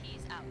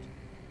 Keys out.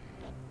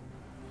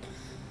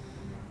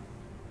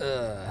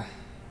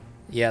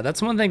 Yeah,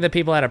 that's one thing that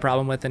people had a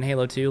problem with in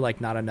Halo 2, like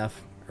not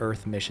enough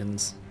Earth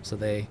missions. So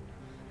they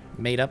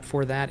made up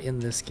for that in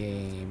this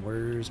game.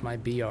 Where's my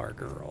BR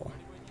girl?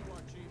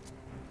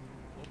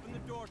 Open the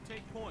door,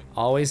 take point.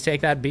 Always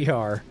take that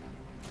BR.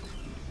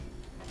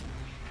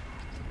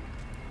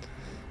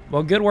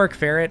 Well, good work,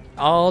 Ferret.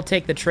 I'll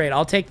take the trade.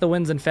 I'll take the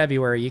wins in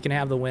February. You can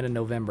have the win in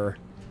November.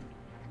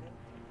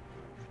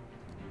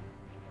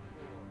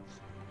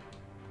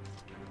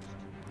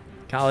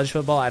 College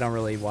football? I don't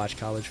really watch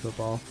college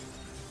football.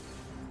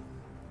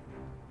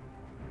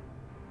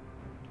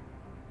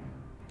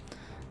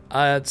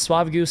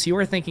 Suave Goose, you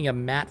were thinking of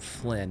Matt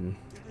Flynn.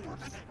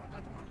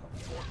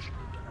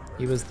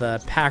 He was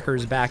the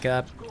Packers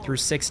backup, threw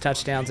 6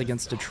 touchdowns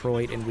against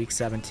Detroit in Week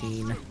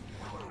 17.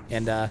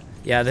 And,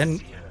 yeah, then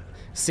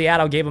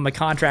Seattle gave him a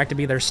contract to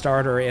be their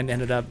starter and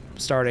ended up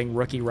starting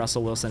rookie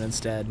Russell Wilson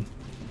instead.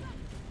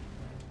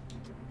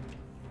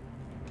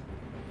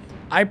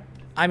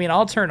 I mean,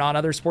 I'll turn on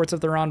other sports if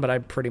they're on, but I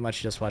pretty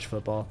much just watch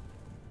football.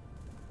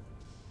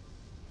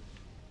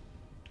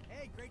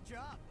 Hey, great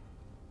job.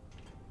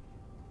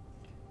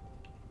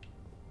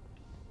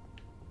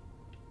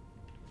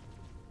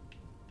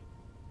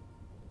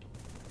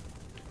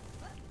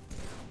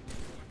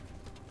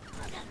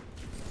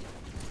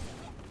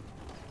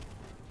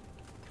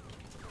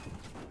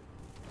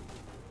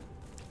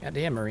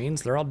 Goddamn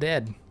Marines, they're all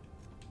dead.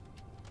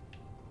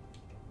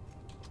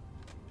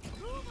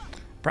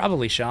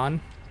 Probably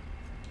Sean.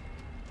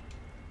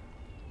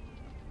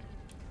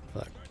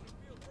 Fuck.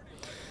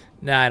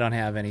 Nah, I don't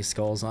have any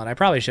skulls on. I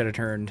probably should have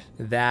turned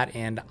that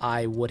and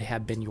I would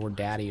have been your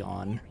daddy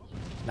on.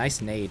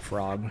 Nice nade,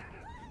 Frog.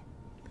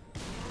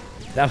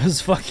 That was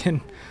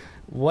fucking...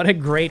 What a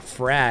great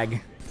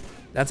frag.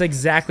 That's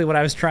exactly what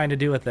I was trying to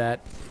do with that.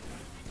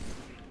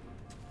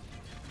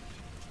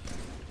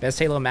 Best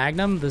Halo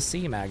Magnum? The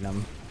C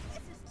Magnum.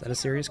 Is that a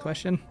serious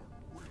question?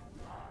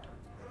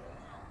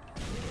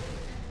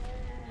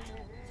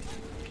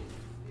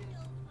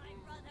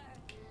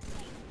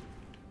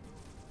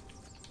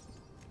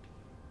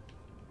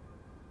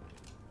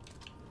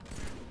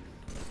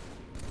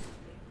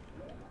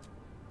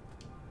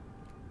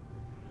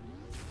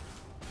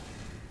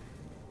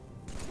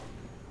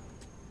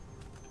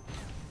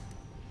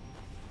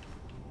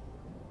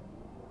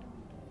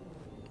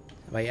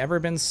 Have I ever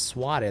been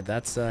swatted?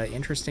 That's an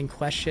interesting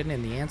question,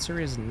 and the answer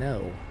is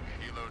no.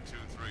 Hilo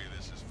 2-3,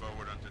 this is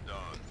forward unto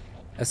dawn.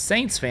 A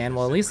Saints fan?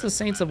 Well, at least the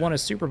Saints have won a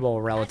Super Bowl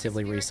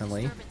relatively Atmospheric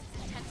recently. disturbance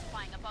is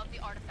intensifying above the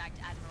artifact,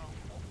 Admiral.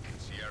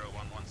 Sierra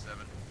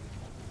 117.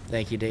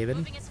 Thank you, David.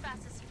 Moving as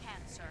fast as you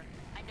can, sir.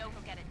 I know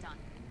he'll get it done.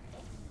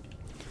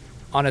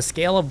 On a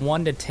scale of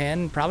 1 to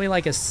 10, probably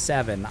like a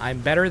 7. I'm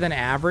better than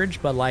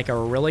average, but like a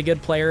really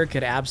good player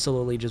could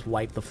absolutely just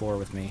wipe the floor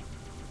with me.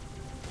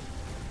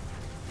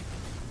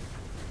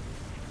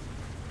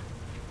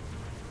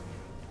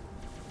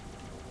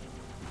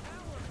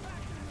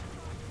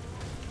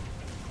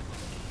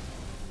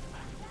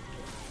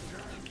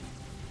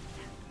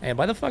 Hey,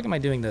 why the fuck am I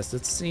doing this?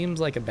 It seems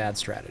like a bad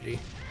strategy.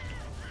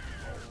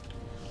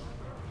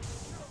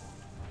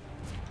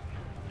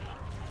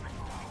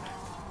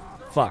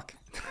 Fuck.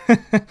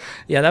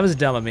 Yeah, that was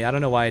dumb of me. I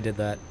don't know why I did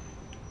that.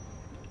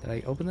 Did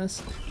I open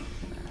this?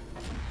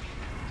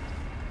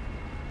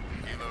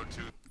 Hilo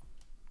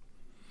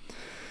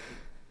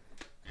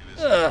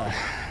 2. Ugh.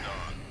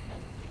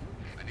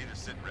 I need a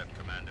sit rep,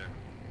 Commander.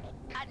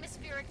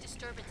 Atmospheric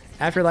disturbance is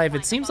Afterlife, it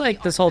intensifying seems above like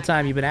the this whole artifact.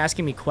 time you've been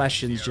asking me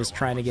questions just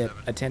trying to get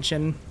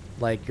attention.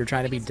 Like, you're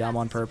trying to be dumb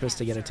on purpose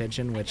to get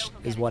attention, which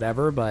is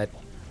whatever, but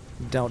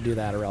don't do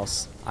that or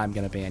else I'm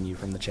gonna ban you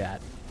from the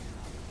chat.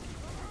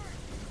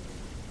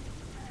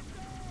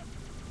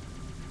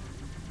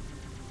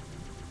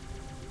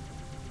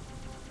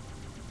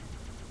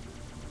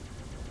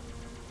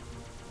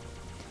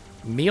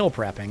 Meal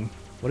prepping?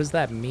 What does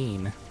that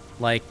mean?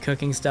 Like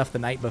cooking stuff the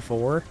night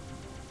before?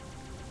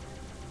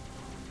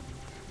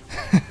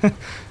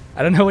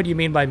 I don't know what you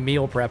mean by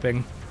meal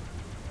prepping.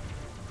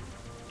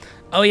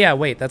 Oh yeah,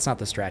 wait, that's not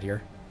the strat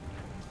here.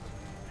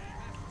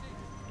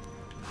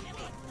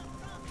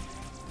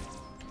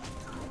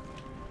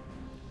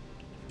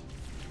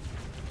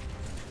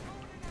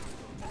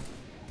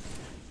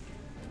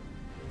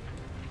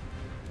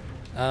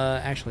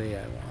 Actually,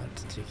 I want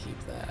to keep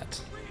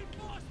that.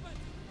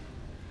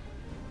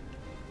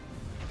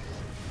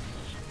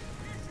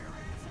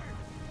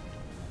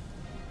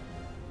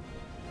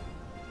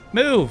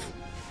 Move!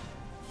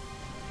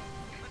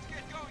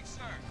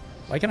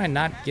 Why can I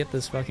not get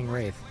this fucking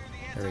Wraith?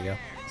 There we go.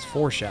 It's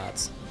 4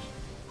 shots.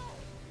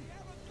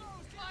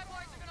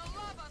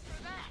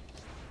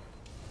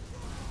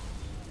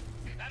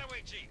 That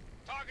away, Chief.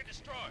 Target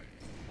destroyed.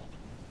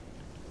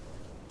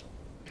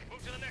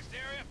 Move to the next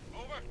area.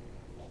 Over.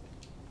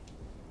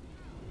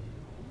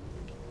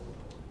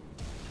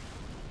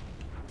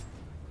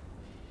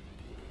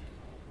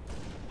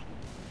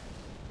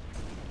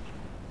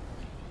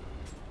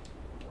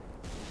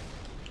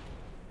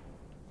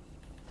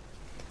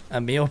 A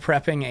meal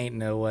prepping ain't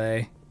no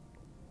way.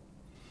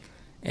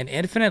 An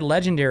infinite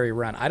legendary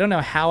run. I don't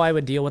know how I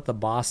would deal with the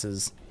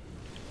bosses.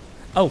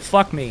 Oh,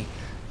 fuck me.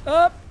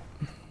 Up.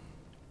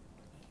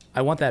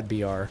 I want that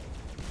BR.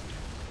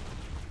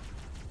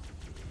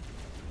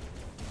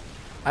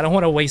 I don't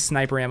want to waste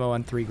sniper ammo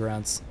on 3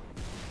 grunts.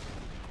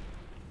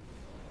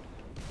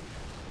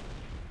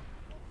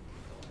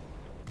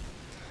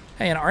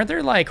 Hey, and aren't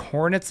there like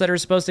hornets that are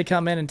supposed to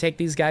come in and take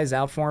these guys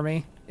out for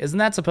me? Isn't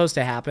that supposed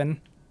to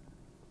happen?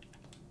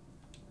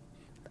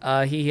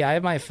 I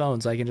have my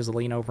phone, so I can just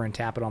lean over and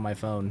tap it on my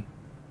phone.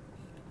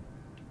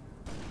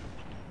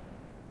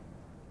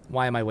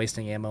 Why am I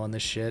wasting ammo on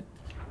this shit?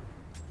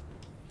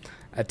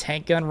 A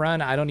tank gun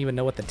run? I don't even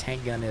know what the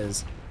tank gun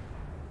is.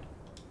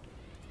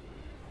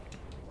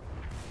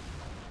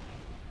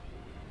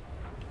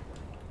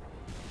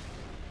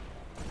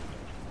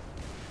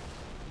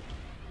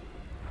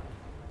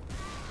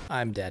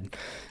 I'm dead.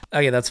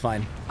 Okay, that's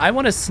fine. I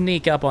want to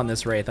sneak up on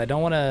this Wraith. I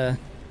don't want to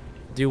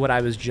do what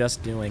I was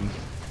just doing.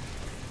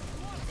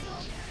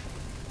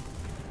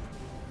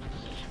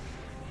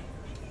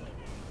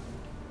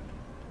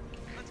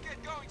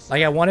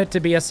 Like, I want it to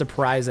be a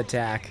surprise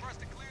attack.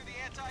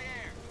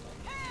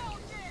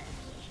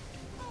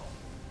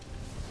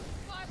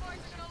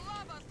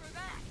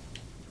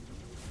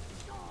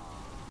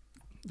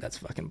 That's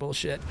fucking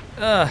bullshit.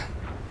 Ugh.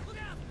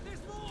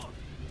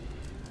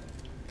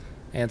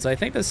 And so I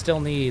think this still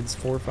needs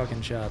 4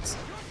 fucking shots.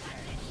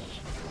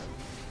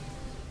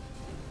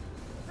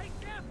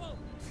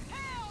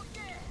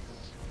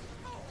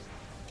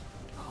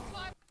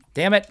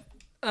 Damn it.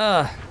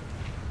 Ugh.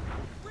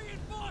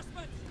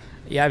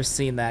 Yeah, I've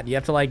seen that. You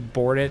have to like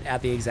board it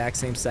at the exact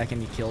same second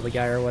you kill the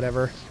guy or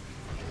whatever.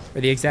 Or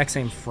the exact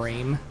same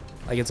frame.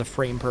 Like it's a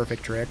frame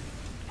perfect trick.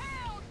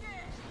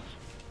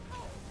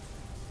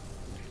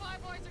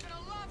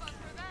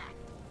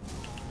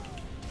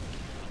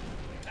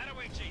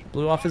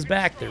 Blew off his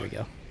back. There we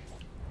go.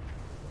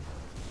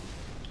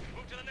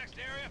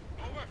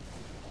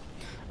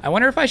 I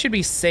wonder if I should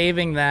be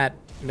saving that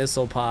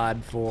missile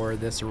pod for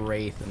this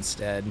Wraith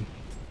instead.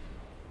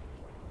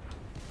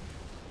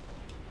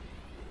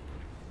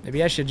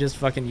 Maybe I should just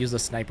fucking use the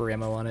sniper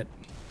ammo on it.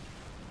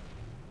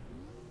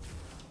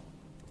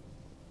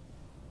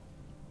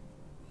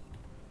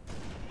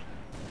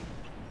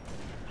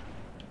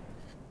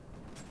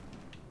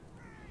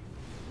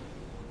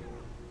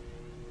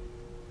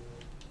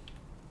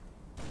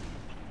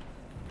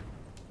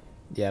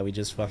 Yeah, we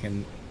just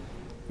fucking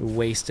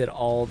wasted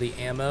all the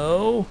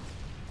ammo.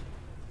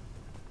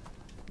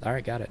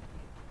 Alright, got it.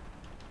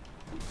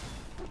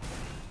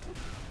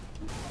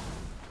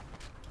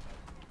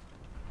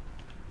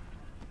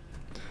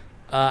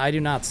 I do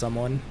not,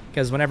 someone.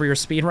 Because whenever you're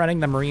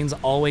speedrunning, the Marines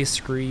always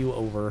screw you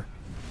over.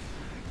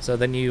 So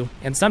then you...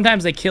 And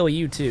sometimes they kill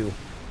you, too.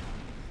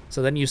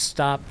 So then you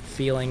stop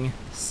feeling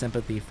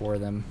sympathy for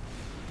them.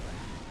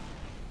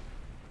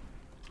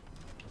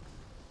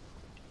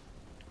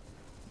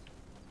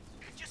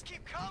 Just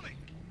keep coming.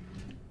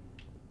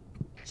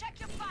 Check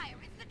your fire.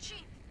 It's the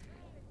chief.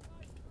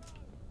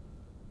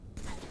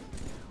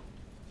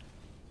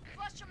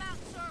 Flush him out,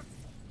 sir.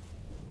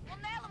 We'll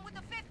nail him with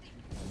a 50.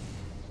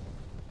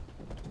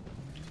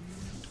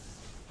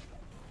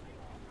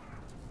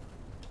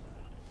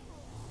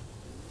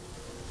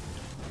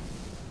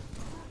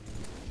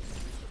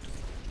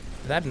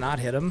 Did that not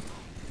hit him?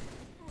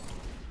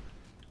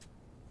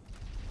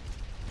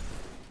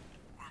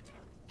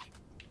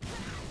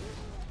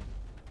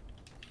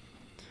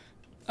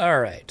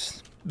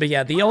 Alright. But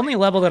yeah, the only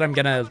level that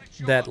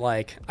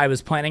I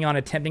was planning on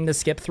attempting to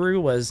skip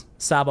through was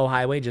Sabo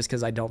Highway, just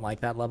because I don't like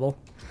that level.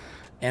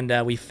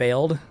 And we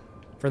failed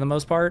for the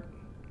most part.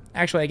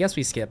 Actually, I guess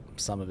we skipped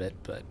some of it,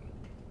 but...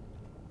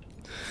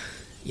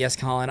 Yes,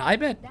 Colin, I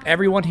bet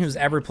everyone who's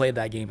ever played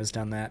that game has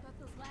done that.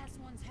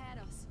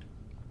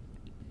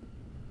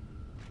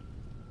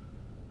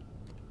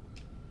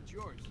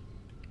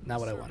 Not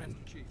what I wanted.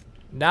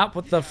 Not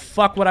what the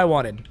fuck what I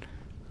wanted.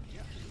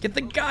 Get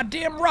the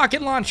goddamn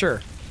rocket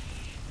launcher!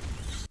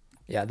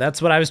 Yeah,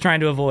 that's what I was trying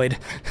to avoid.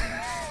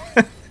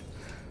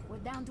 We're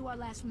down to our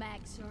last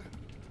mag, sir.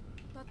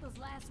 Thought those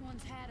last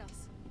ones had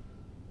us.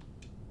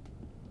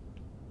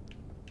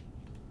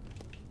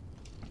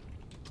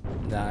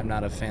 Nah, I'm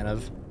not a fan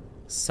of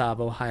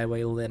Savo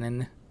Highway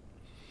linen.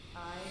 I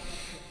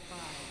defy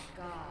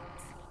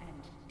gods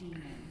and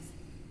demons.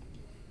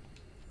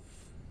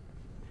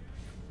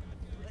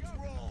 Let's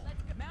roll.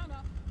 Let's mount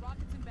up.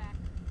 Rockets in back.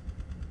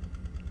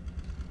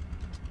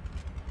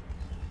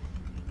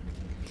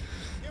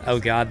 Oh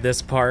god,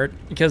 this part.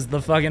 Because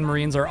the fucking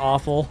Marines are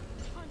awful.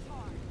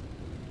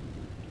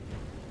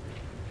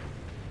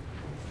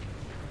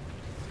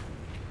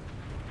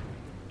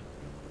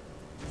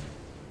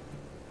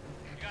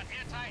 You got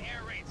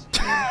anti-air rates.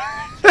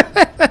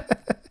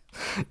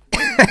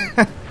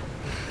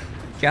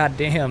 God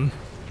damn.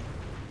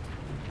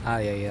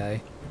 Ay, ay,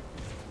 ay.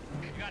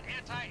 You got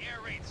anti-air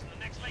rates in the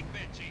next lake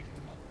bed, Chief.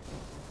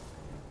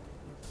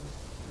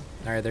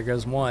 Alright, there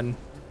goes one.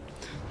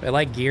 I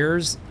like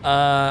Gears.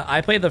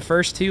 I played the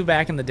first two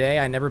back in the day.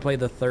 I never played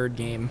the third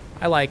game.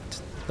 I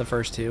liked the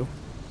first two.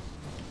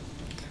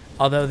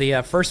 Although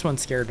the first one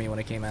scared me when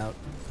it came out.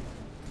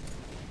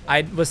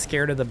 I was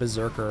scared of the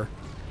Berserker.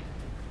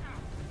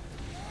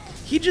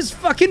 He just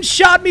fucking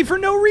shot me for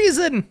no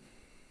reason!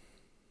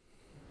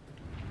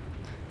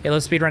 Halo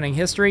speedrunning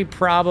history?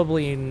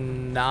 Probably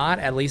not.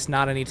 At least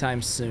not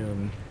anytime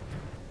soon.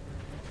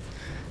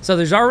 So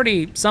there's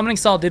already... Summoning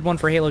Saw did one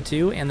for Halo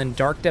 2, and then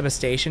Dark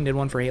Devastation did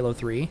one for Halo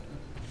 3.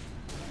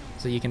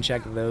 So you can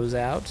check those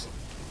out.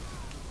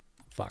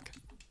 Fuck.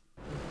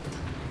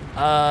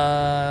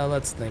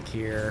 Let's think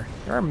here.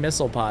 There are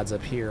missile pods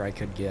up here I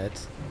could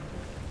get.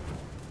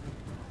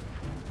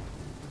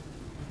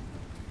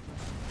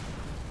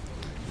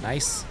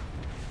 Nice.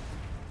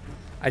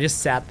 I just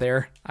sat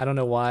there. I don't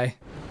know why.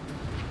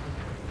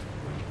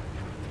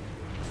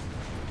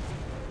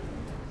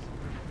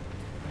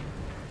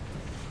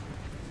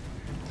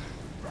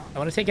 I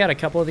want to take out a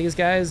couple of these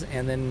guys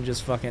and then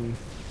just fucking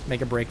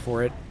make a break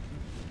for it.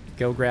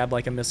 Go grab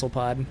like a missile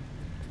pod.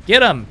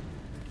 Get him!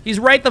 He's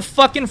right the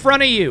fuck in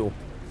front of you!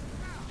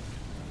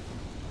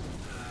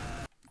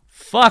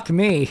 Fuck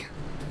me.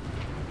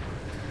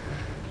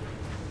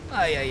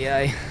 Ay, ay,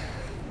 ay.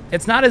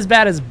 It's not as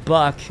bad as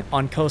Buck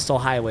on Coastal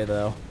Highway,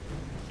 though.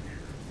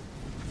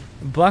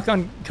 Buck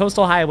on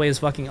Coastal Highway is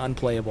fucking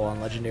unplayable on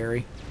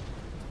Legendary.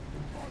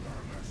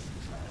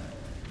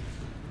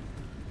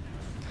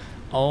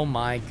 Oh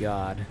my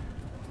god.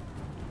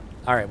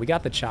 Alright, we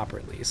got the chopper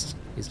at least.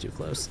 He's too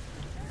close.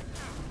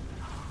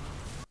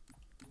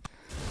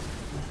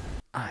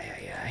 Ay,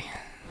 ay, ay.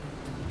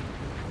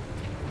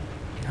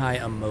 Hi,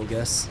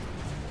 Amogus.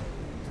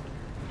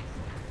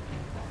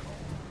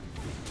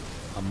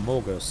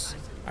 Amogus.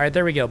 Alright,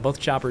 there we go. Both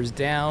choppers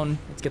down.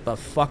 Let's get the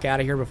fuck out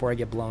of here before I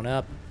get blown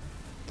up.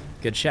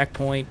 Good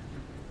checkpoint.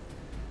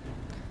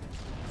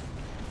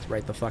 It's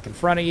right the fuck in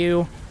front of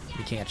you.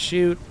 You can't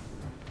shoot.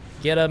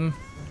 Get him.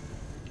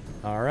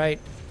 Alright,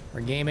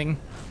 we're gaming.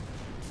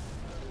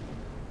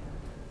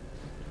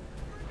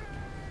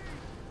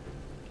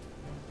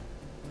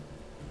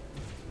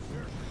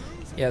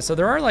 Yeah, so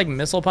there are like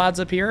missile pods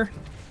up here,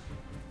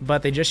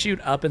 but they just shoot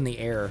up in the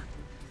air.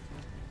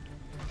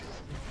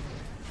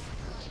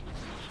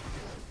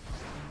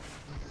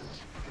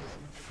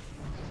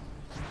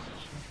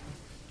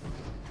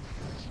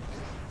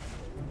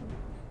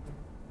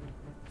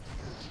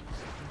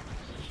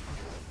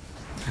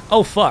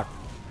 Oh, fuck.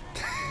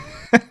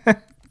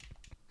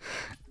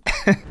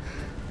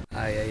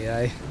 Ay, ay,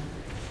 ay.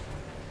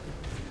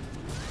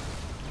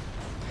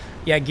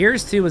 Yeah,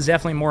 Gears 2 was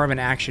definitely more of an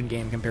action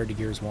game compared to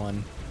Gears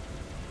 1.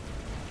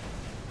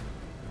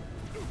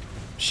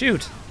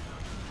 Shoot.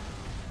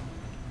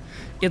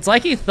 It's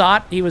like he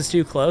thought he was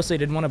too close, so he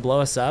didn't want to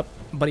blow us up,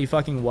 but he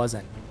fucking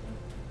wasn't.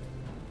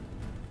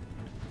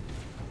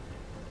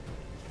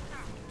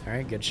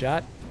 Alright, good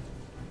shot.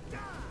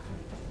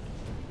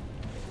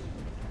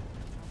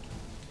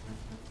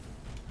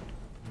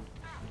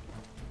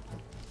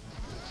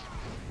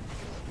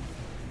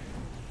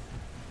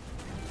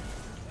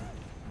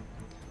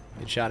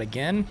 Good shot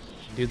again.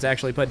 Dude's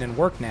actually putting in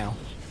work now.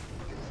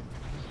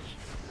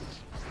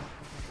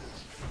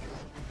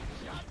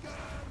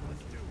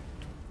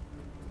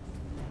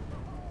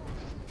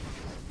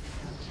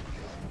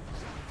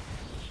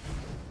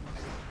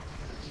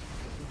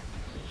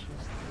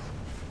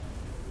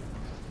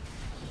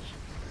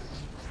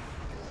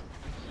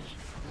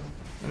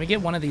 Let me get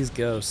one of these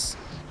ghosts.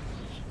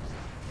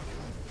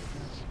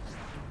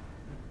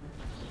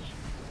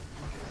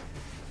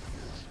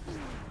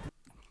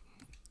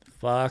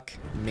 Fuck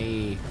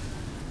me.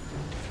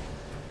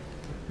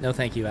 No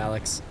thank you,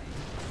 Alex.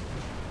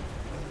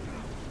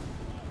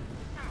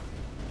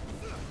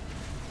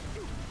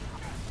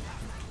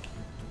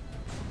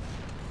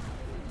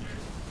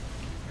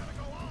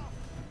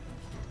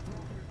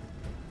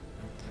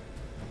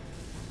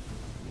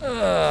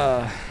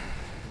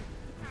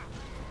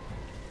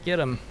 Get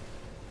him.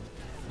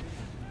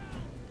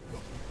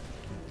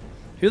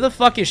 Who the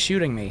fuck is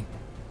shooting me?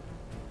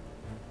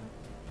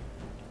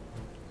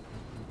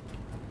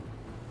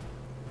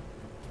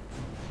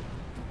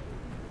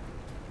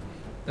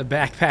 A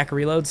backpack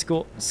reload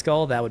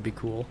skull? That would be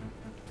cool.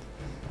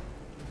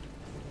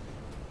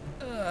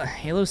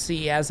 Halo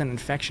C as an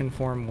infection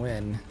form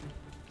win.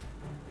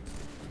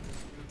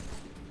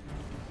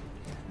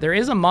 There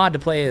is a mod to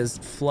play as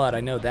Flood,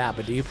 I know that,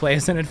 but do you play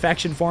as an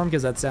infection form?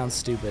 Because that sounds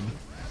stupid.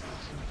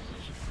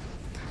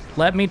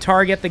 Let me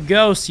target the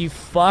ghost, you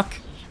fuck.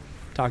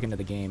 Talking to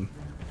the game.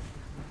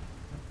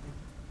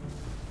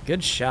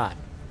 Good shot.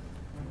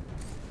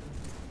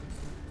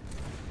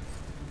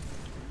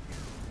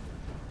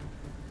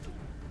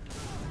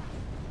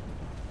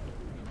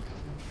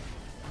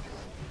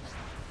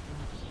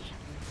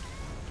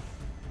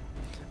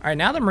 Alright,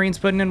 now the Marine's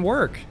putting in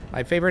work.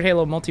 My favorite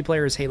Halo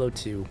multiplayer is Halo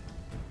 2.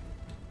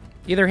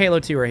 Either Halo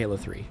 2 or Halo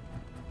 3.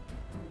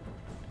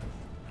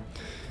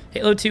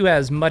 Halo 2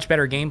 has much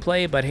better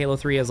gameplay, but Halo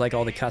 3 has like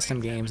all the custom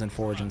games and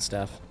Forge and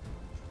stuff.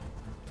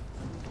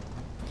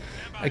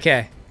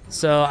 Okay,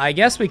 so I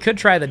guess we could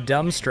try the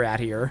dumb strat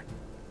here.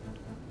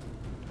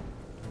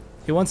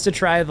 Who wants to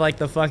try like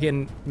the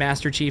fucking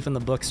Master Chief in the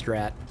book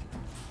strat?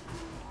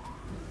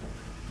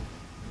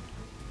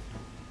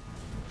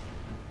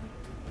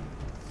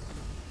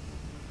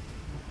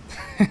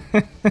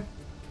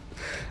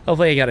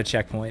 Hopefully I got a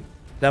checkpoint.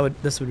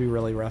 This would be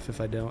really rough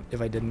if I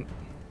didn't.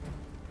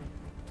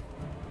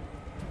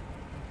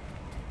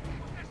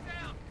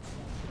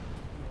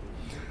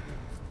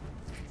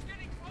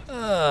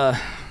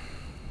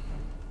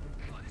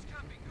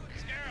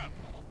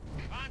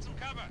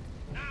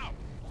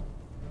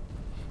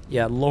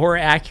 Yeah, lore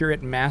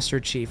accurate Master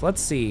Chief.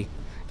 Let's see.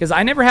 Because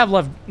I never have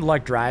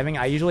luck driving.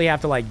 I usually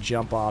have to like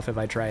jump off if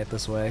I try it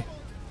this way.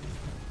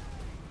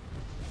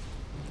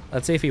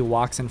 Let's see if he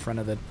walks in front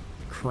of the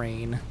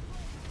crane.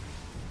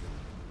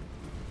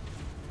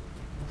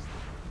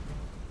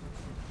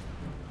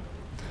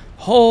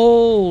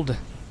 Hold!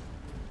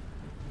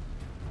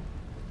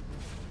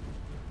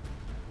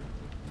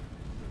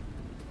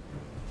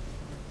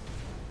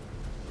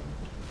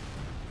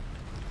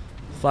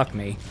 Fuck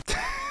me.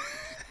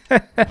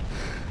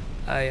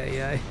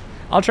 Ay.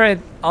 I'll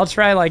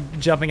try like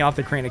jumping off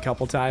the crane a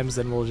couple times,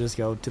 then we'll just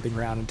go to the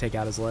ground and take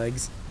out his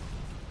legs.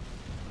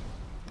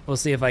 We'll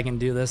see if I can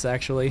do this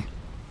actually.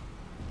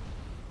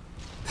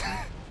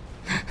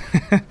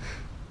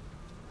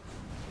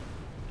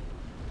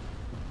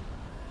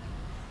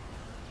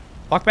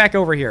 Walk back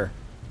over here.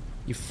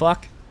 You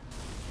fuck.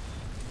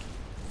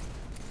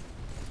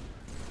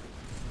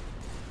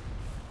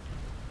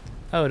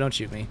 Oh, don't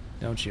shoot me.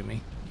 Don't shoot me.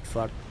 You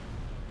fuck.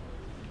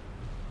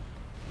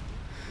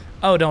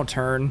 Oh, don't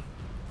turn.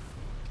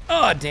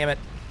 Oh, damn it.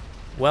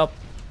 Well.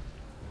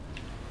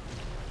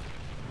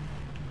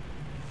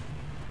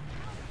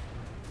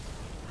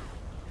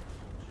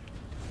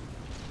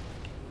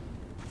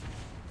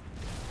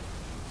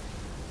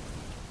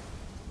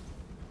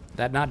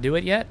 That not do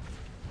it yet?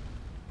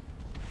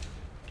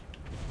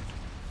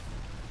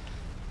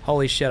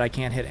 Holy shit, I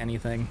can't hit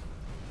anything.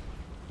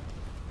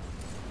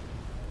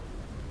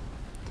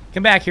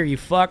 Come back here, you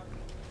fuck.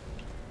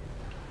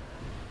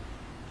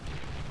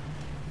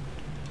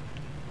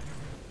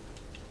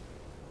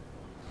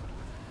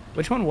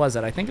 Which one was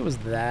it? I think it was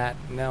that.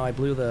 No, I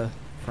blew the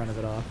front of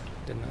it off,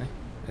 didn't I?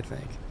 I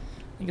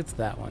think it's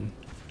that one.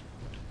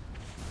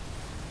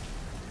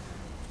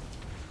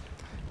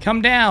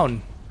 Come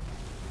down!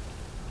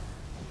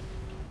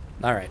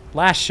 Alright,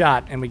 last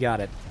shot, and we got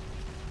it.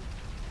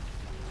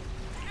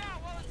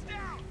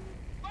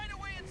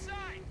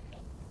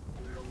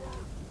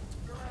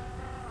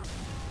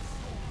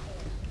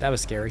 That was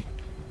scary.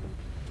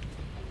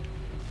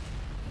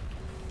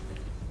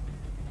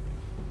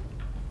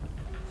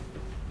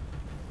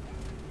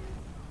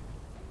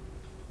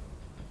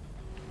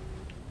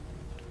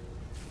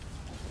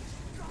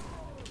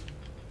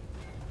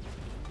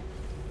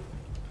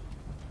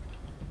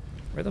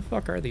 Where the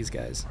fuck are these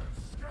guys?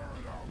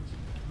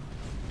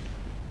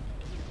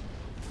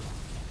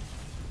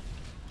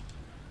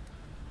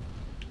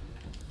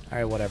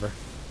 Alright, whatever.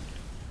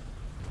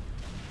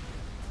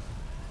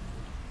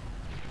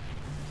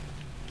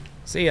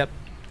 See ya.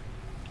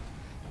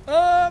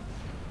 Up!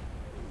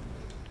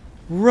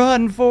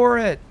 Run for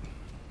it!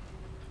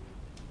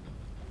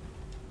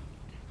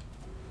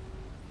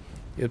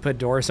 You would put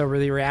Doris over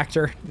the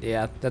reactor?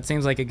 Yeah, that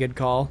seems like a good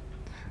call.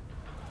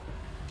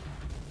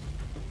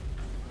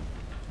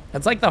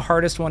 That's like the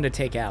hardest one to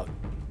take out.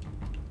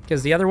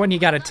 Because the other one you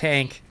got a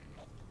tank.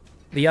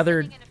 The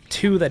other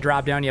two that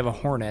drop down you have a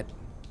Hornet.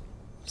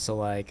 So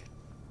like,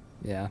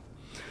 yeah.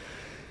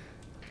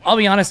 I'll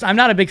be honest, I'm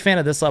not a big fan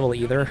of this level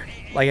either.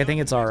 Like, I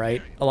think it's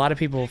alright. A lot of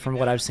people, from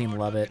what I've seen,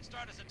 love it.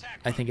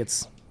 I think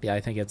it's, yeah,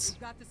 I think it's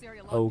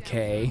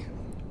okay.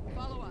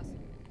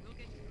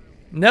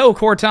 No,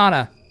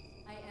 Cortana!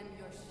 I am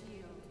your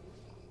shield.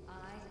 I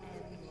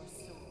am your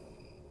sword.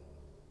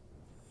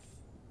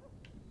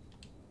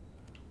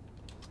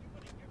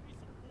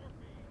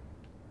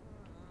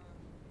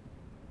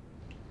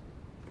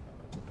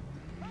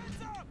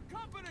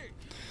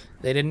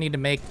 They didn't need to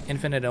make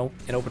Infinite an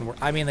open world.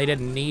 I mean, they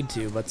didn't need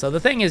to, but so the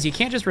thing is, you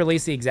can't just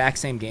release the exact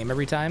same game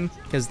every time,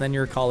 because then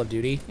you're Call of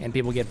Duty, and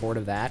people get bored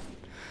of that.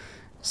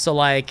 So,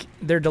 like,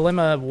 their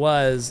dilemma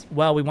was,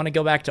 well, we want to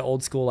go back to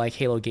old school, like,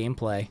 Halo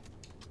gameplay,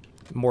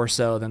 more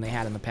so than they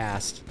had in the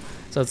past.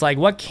 So it's like,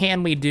 what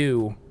can we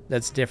do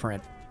that's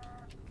different?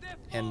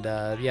 And,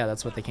 yeah,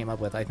 that's what they came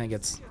up with. I think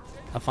it's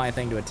a fine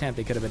thing to attempt.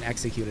 It could have been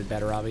executed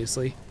better,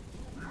 obviously.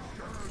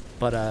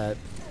 But,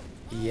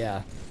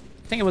 yeah.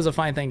 I think it was a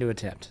fine thing to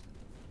attempt.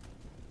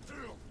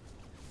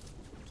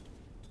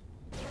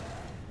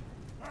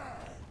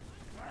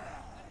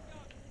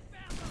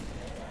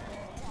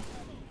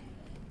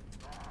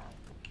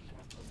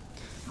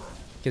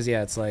 Because,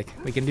 yeah, it's like,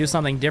 we can do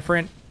something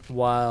different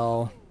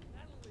while...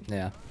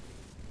 Yeah.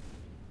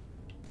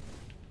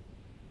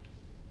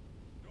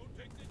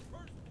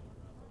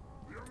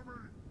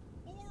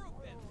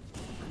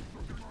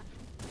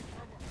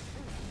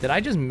 Did I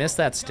just miss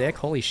that stick?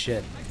 Holy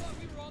shit.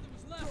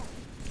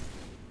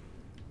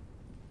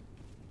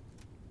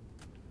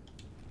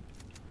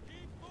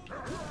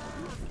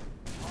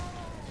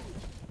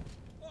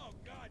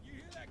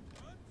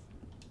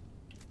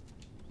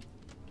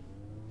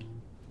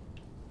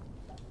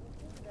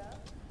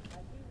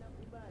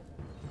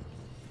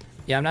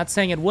 Yeah, I'm not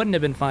saying it wouldn't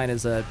have been fine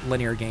as a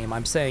linear game.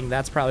 I'm saying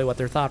that's probably what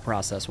their thought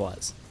process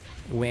was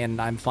when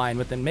I'm fine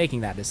with them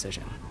making that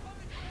decision.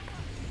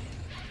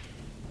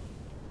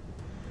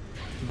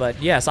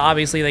 But yes,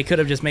 obviously they could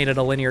have just made it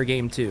a linear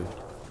game too.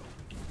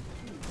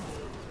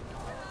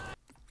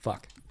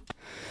 Fuck.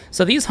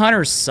 So these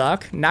hunters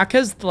suck, not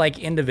because like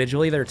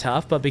individually they're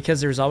tough, but because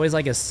there's always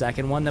like a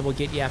second one that will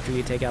get you after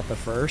you take out the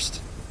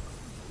first.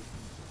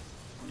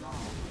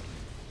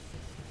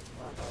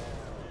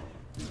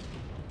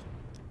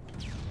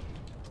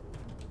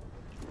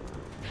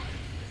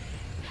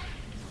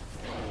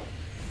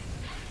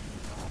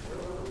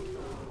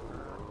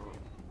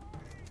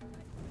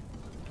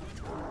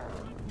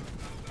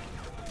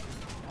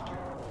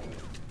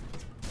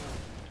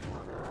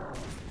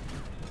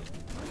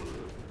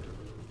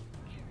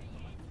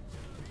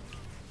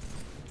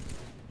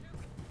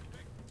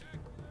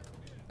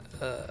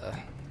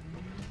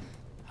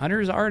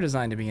 Hunters are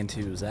designed to be in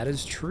twos. That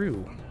is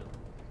true.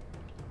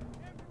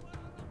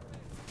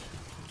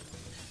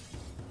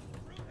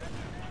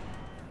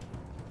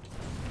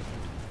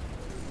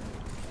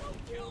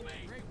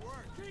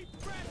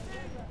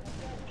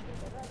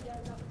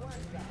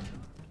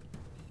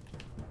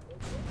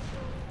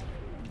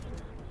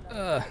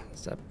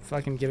 Stop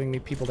fucking giving me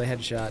people the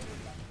headshot.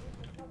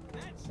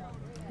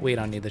 We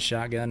don't need the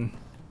shotgun.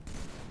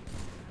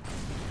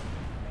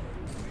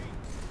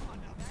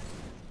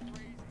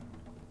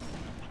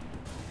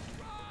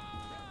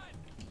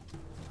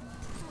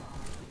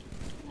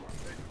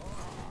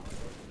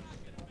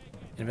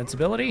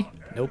 Invincibility?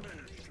 Nope.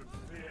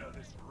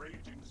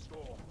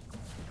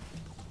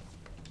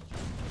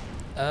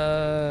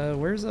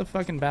 Where's the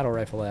fucking battle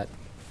rifle at?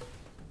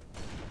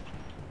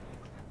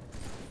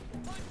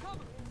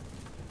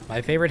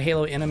 My favorite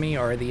Halo enemy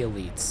are the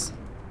elites.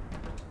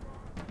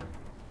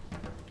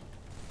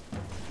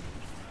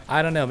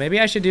 I don't know. Maybe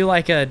I should do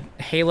like a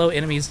Halo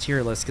enemies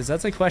tier list, because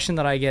that's a question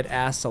that I get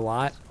asked a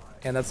lot,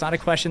 and that's not a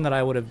question that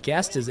I would have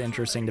guessed is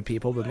interesting to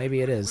people, but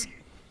maybe it is.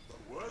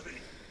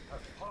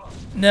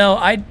 No,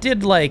 I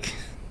did like...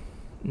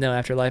 No,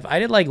 Afterlife. I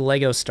did like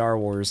Lego Star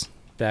Wars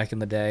back in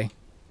the day.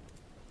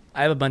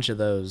 I have a bunch of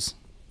those,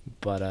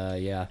 but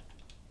yeah.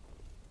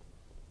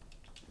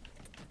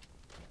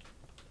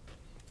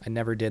 I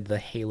never did the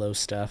Halo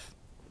stuff.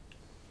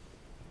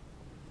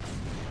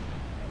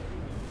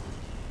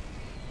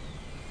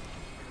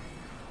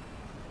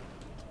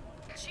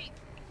 Chief,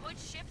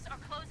 Hood's ships are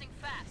closing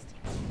fast.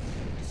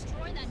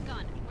 Destroy that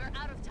gun. We're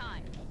out of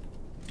time.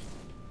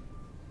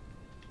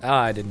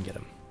 Ah, I didn't get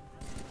him.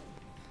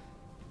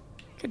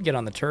 Could get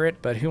on the turret,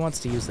 but who wants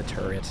to use the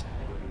turret?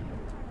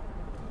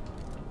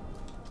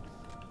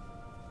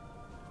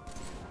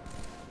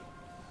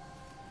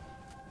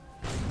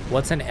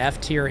 What's an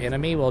F-tier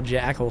enemy? Well,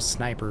 Jackal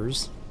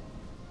snipers.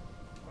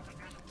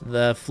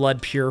 The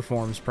Flood Pure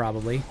forms,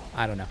 probably.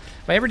 I don't know.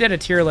 If I ever did a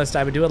tier list,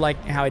 I would do it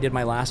like how I did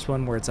my last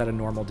one, where it's at a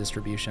normal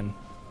distribution.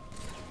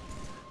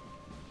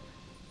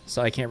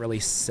 So I can't really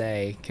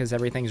say, because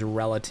everything's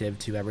relative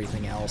to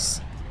everything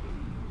else.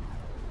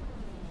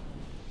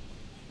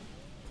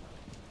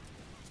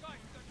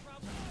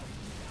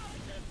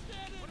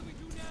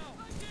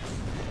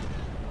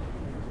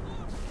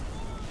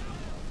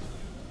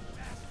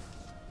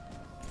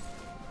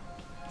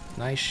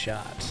 Nice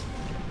shot.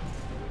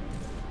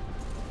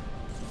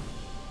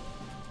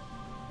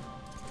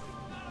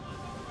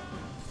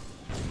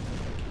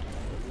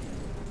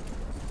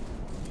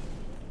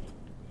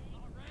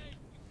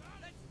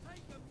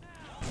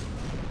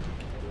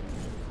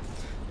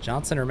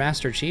 Johnson or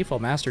Master Chief? Well,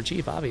 Master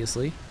Chief,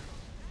 obviously.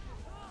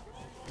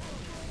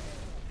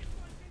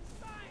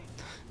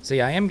 So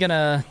yeah, I am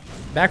gonna...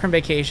 Back from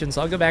vacation,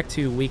 so I'll go back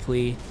to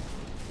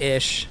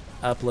weekly-ish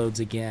uploads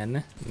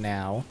again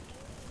now.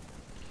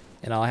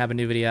 And I'll have a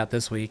new video out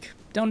this week.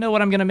 Don't know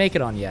what I'm going to make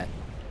it on yet.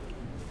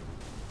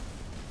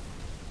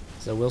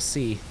 So we'll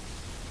see.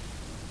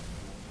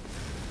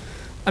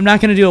 I'm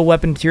not going to do a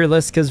weapon tier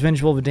list because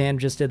Vengeful Vadan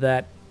just did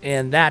that,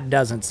 and that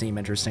doesn't seem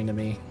interesting to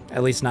me.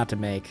 At least not to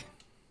make.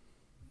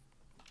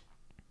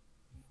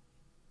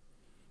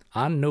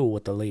 I know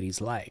what the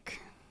ladies like.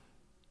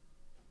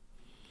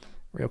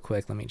 Real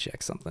quick, let me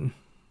check something.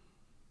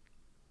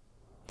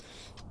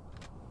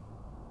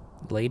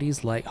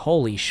 Ladies like...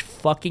 Holy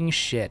fucking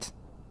shit.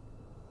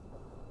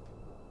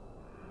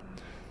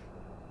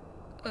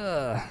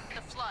 The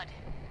flood.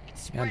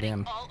 It's spreading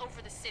Goddamn. all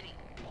over the city.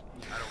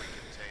 How do we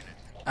contain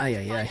it? Ay, ay,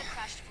 ay. Find a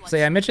crashed flood So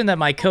yeah, I mentioned that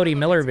my Cody zone.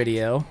 Miller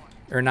video,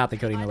 or not the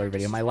Cody Miller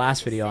video, my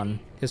last video on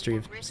history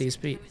of CE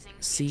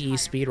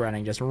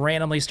speedrunning just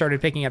randomly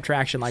started picking up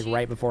traction like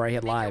right before I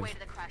hit Make your live. way to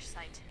the crash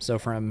site. So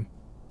from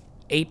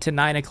 8 to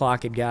 9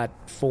 o'clock, it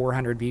got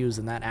 400 views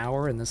in that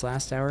hour, and this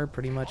last hour,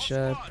 pretty much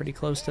pretty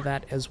close to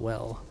that as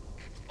well.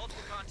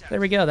 There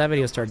we go. That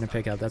video's starting to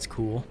pick up. That's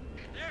cool.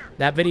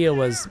 That video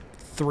was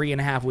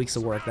 3.5 weeks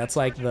of work. That's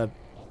like the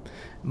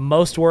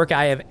most work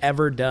I have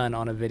ever done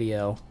on a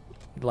video.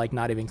 Like,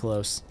 not even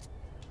close.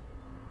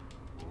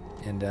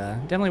 And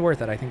definitely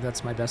worth it. I think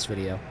that's my best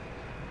video.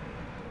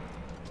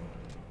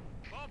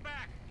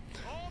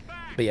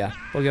 But yeah,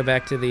 we'll go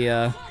back to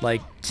the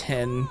like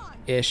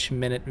 10-ish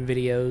minute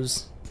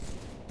videos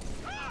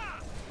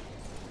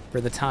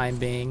for the time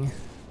being.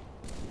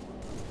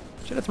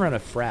 Should have thrown a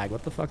frag.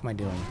 What the fuck am I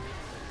doing?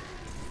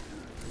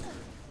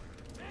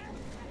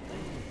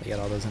 They got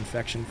all those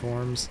infection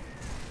forms.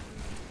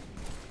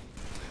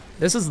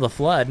 This is the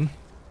flood.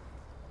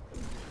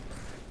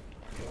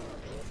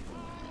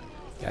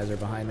 Guys are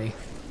behind me.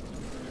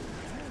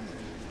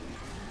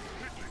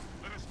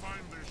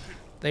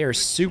 They are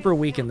super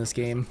weak in this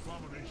game.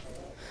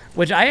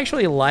 Which I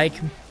actually like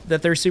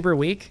that they're super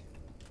weak.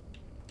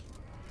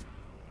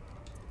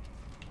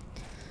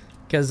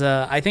 Because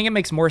I think it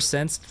makes more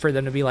sense for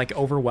them to be like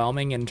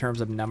overwhelming in terms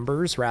of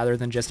numbers rather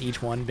than just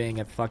each one being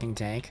a fucking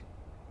tank.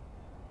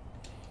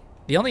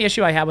 The only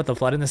issue I have with the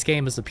flood in this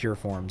game is the pure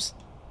forms.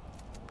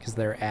 Because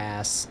they're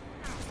ass.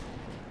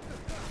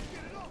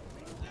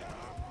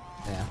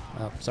 Yeah,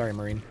 oh, sorry,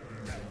 Marine.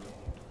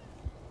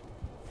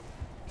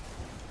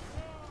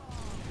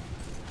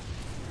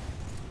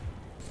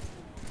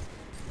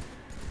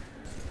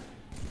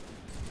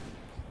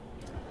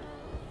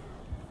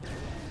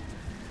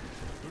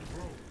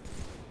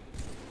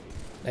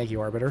 Thank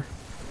you, Arbiter.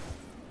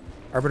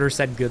 Arbiter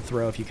said good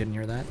throw if you couldn't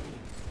hear that.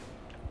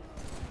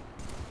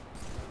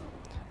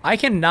 I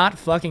cannot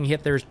fucking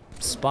hit their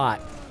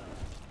spot.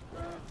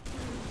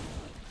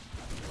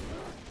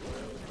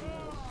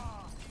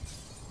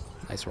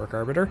 Nice work,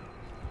 Arbiter.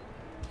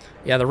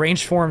 Yeah, the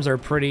ranged forms are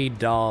pretty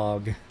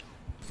dog.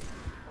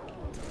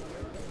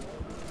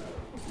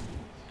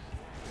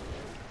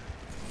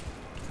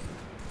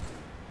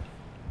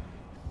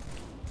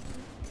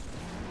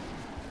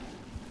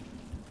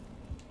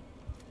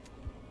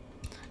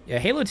 Yeah,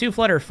 Halo 2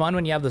 Flood are fun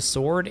when you have the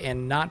sword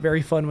and not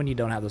very fun when you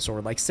don't have the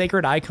sword. Like,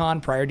 Sacred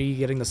Icon prior to you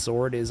getting the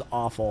sword is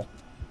awful.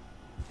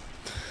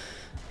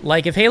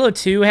 Like, if Halo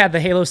 2 had the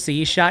Halo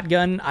C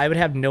shotgun, I would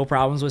have no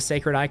problems with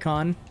Sacred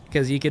Icon.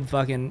 Because you could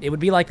fucking... It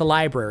would be like the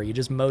library. You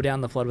just mow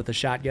down the flood with a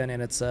shotgun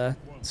and it's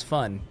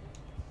fun.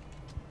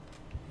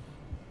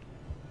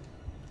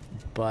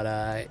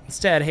 But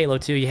instead, Halo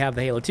 2, you have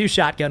the Halo 2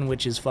 shotgun,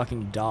 which is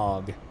fucking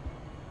dog.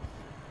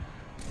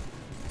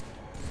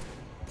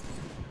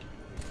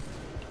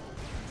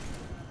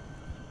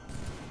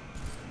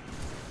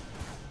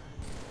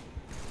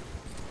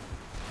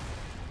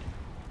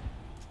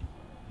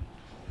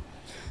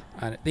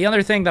 The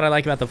other thing that I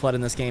like about the flood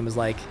in this game is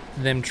like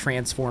them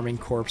transforming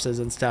corpses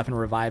and stuff and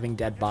reviving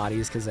dead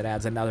bodies because it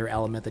adds another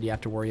element that you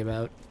have to worry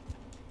about.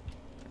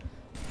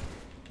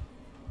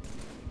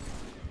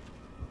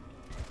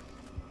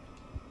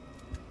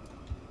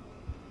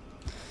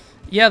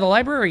 Yeah, the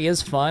library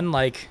is fun.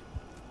 Like,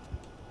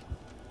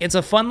 it's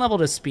a fun level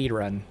to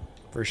speedrun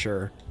for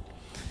sure.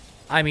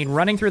 I mean,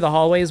 running through the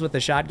hallways with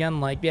the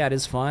shotgun, like, yeah, it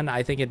is fun.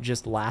 I think it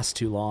just lasts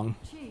too long.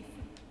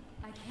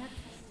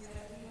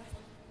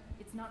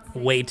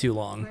 Way too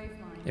long,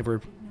 if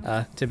we're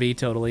to be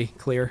totally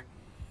clear.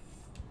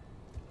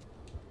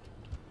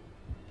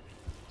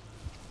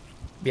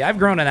 Yeah, I've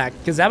grown on that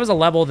because that was a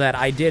level that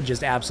I did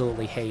just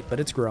absolutely hate,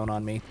 but it's grown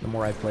on me the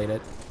more I've played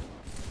it.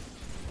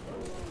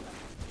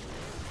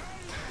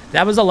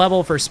 That was a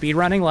level for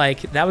speedrunning,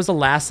 like that was the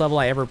last level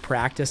I ever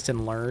practiced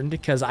and learned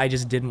because I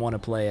just didn't want to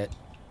play it.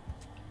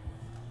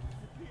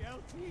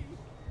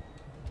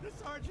 The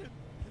sergeant,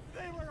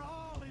 they were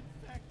all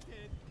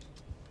infected.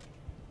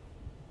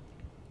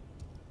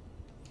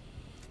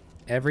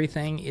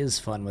 Everything is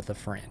fun with a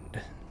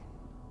friend.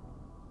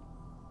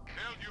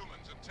 Hail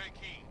humans and take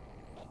heed.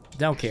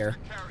 Don't care.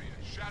 Carry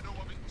a shadow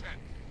of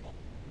intent.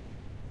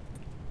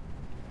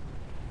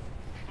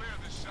 Clear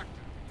this sector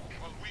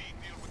while we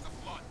deal with the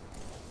flood.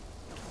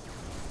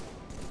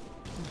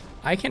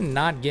 I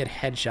cannot get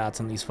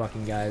headshots on these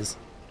fucking guys.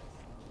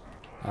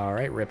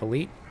 Alright, Rip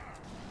Elite.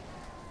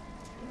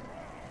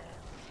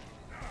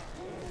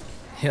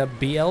 Yeah,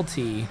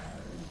 BLT.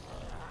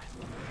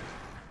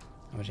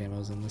 much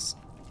ammo is in this?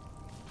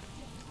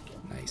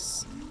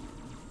 Nice.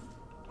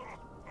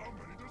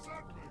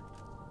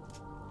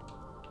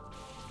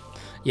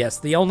 Yes,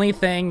 the only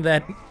thing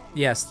that...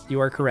 Yes,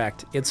 you are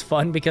correct. It's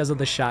fun because of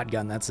the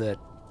shotgun, that's it.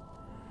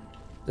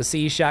 The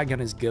CE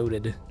shotgun is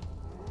goated.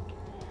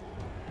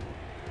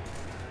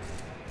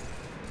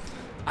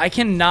 I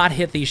cannot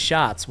hit these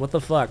shots. What the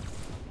fuck?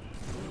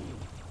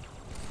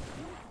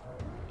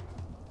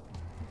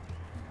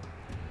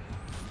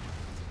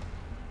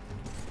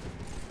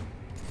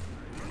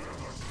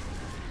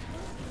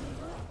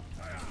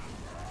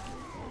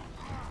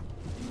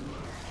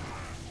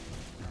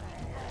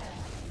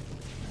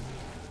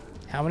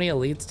 How many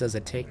elites does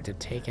it take to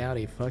take out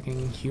a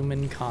fucking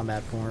human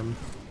combat form?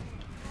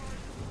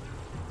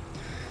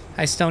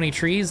 Hi, Stony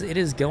Trees. It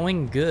is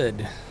going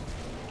good.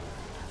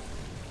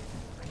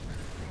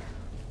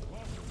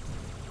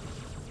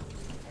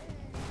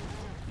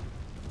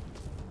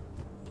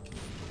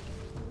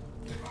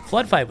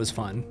 Flood fight was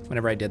fun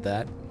whenever I did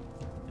that.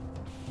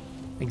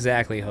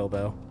 Exactly,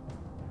 Hobo.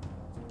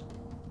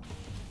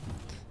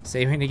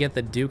 Saving to get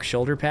the Duke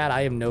shoulder pad?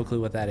 I have no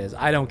clue what that is.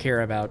 I don't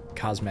care about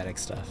cosmetic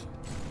stuff.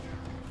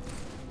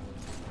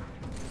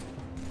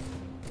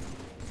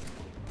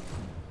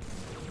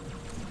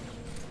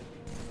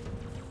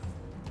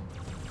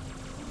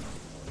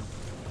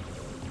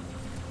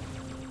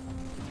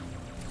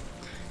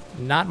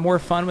 Not more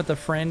fun with a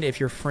friend if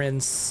your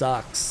friend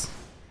sucks.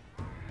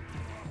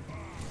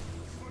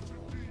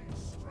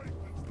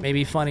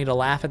 Maybe funny to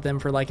laugh at them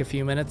for like a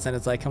few minutes, and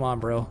it's like, come on,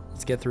 bro,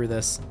 let's get through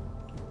this.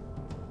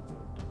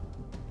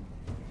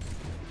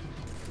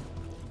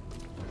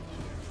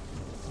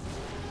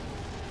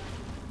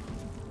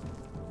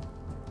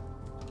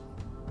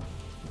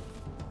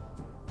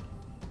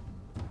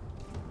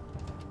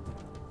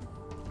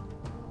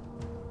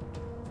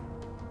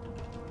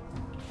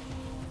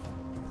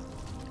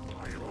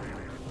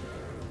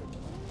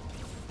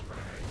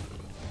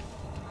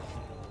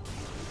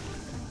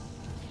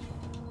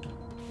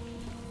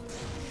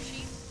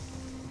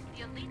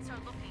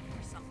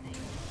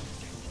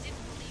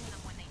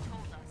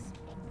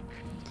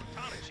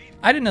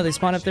 I didn't know they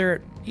spawned up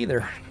there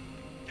either.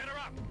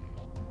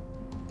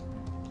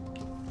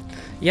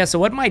 Yeah, so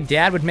what my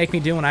dad would make me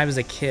do when I was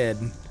a kid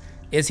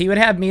is he would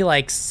have me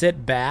like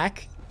sit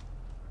back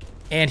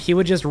and he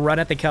would just run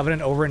at the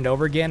Covenant over and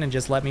over again and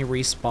just let me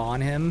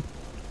respawn him.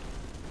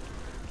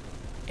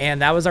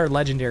 And that was our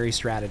legendary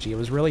strategy. It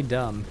was really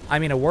dumb. I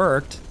mean, it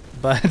worked,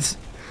 but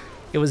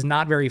it was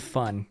not very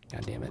fun.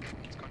 God damn it.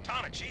 It's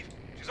Cortana, Chief.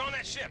 She's on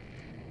that ship.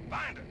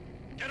 Find her.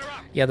 Get her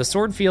up. Yeah, the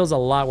sword feels a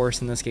lot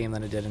worse in this game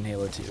than it did in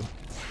Halo 2.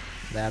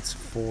 That's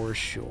for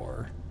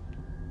sure.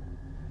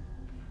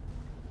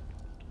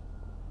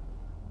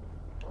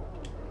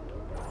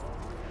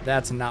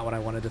 That's not what I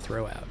wanted to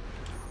throw out.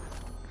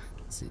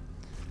 Let's see.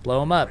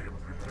 Blow him up.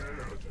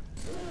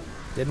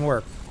 Didn't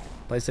work.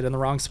 Placed it in the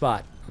wrong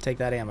spot. I'll take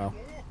that ammo.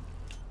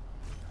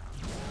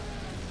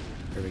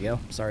 There we go.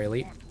 Sorry,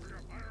 Elite.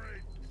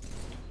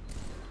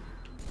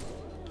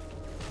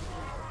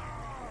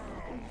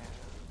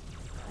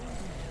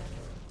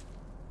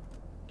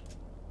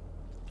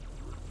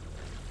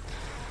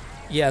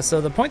 Yeah,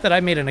 so the point that I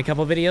made in a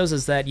couple videos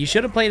is that you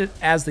should have played it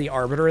as the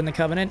Arbiter in the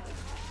Covenant.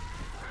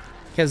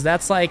 Because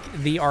that's like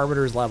the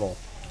Arbiter's level.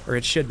 Or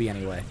it should be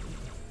anyway.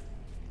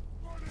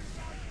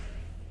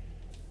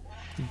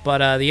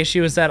 But the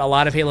issue is that a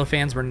lot of Halo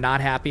fans were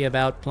not happy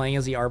about playing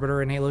as the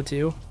Arbiter in Halo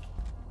 2.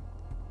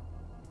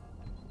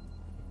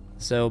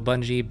 So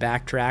Bungie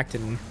backtracked,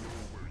 and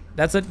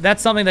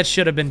that's something that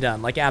should have been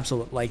done. Like,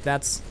 absolute. Like,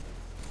 that's...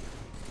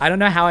 I don't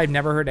know how I've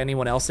never heard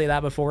anyone else say that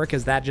before,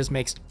 because that just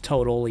makes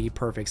totally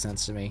perfect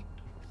sense to me.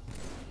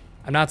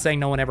 I'm not saying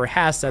no one ever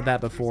has said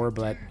that before,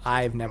 but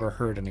I've never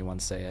heard anyone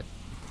say it.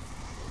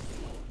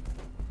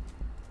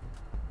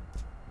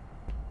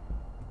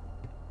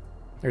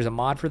 There's a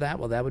mod for that?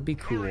 Well, that would be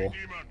cool. Hurry,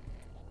 Demon.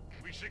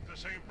 We seek the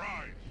same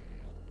prize,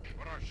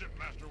 but our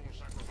shipmaster will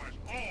sacrifice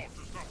all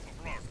to stop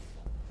the blood.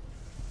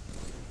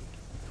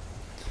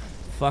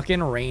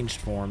 Fucking ranged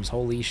forms.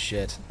 Holy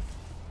shit.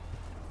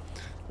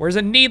 Where's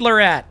a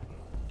Needler at?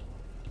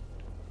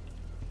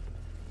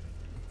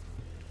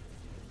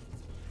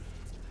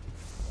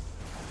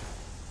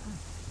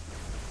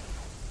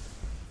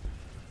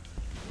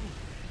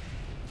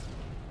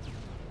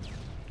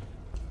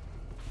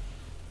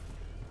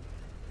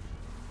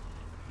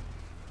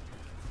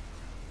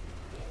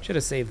 Should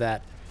have saved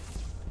that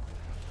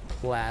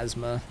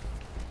plasma.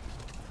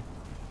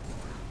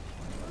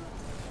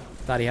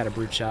 Thought he had a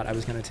brute shot I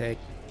was gonna take.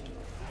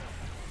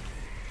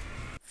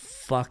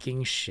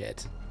 Fucking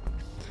shit.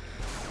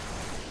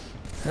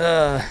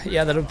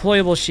 Yeah, the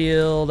deployable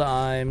shield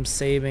I'm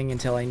saving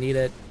until I need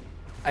it.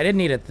 I didn't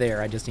need it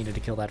there, I just needed to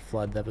kill that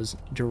flood that was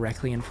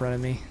directly in front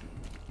of me.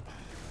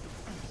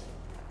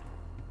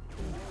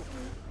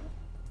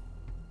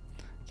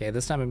 Okay,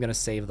 this time I'm gonna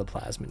save the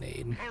plasma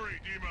nade. Hurry,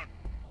 Demon.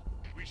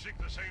 We seek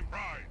the same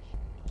prize,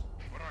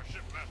 but our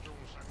shipmaster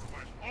will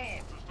sacrifice all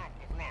to stop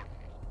the blood.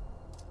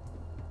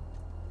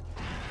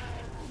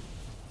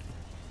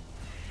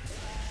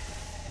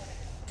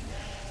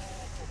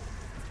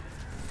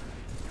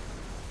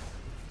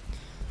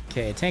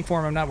 Okay, tank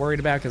form I'm not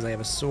worried about because I have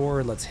a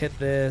sword. Let's hit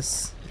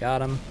this.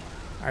 Got him.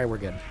 Alright, we're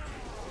good.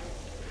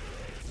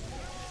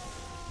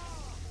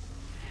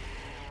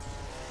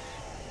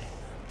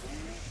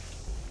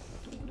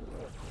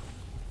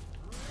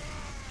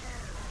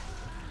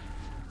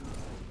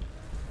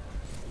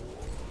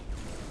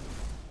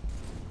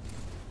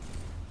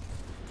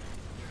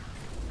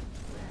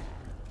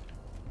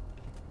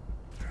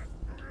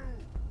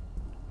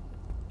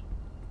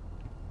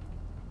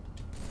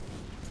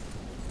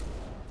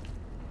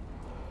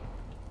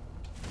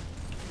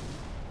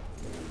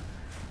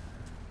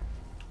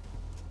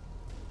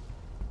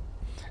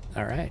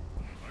 All right.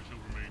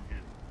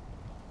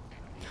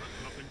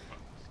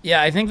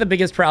 Yeah, I think the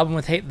biggest problem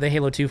with the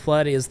Halo 2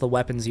 Flood is the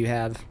weapons you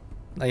have.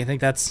 I think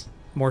that's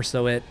more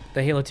so it.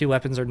 The Halo 2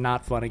 weapons are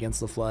not fun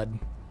against the Flood.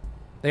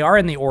 They are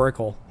in the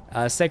Oracle.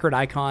 Sacred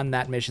Icon,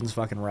 that mission's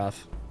fucking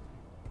rough.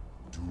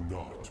 Do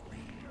not be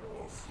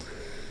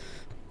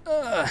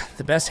afraid.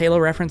 The best Halo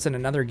reference in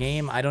another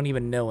game? I don't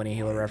even know any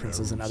Halo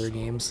references in other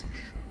games.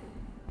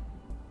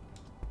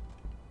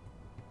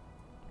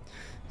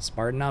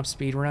 Spartan Ops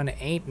speedrun?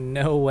 Ain't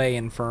no way,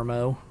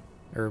 Infermo.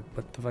 Or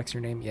what the fuck's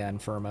your name? Yeah,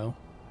 Infermo.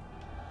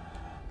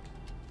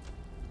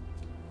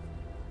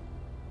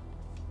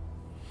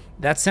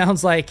 That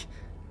sounds like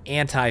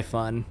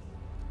anti-fun.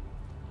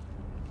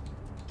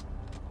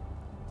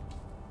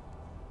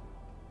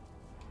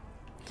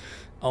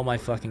 Oh my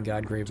fucking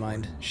god,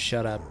 Gravemind.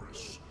 Shut up.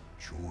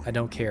 I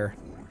don't care.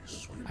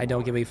 I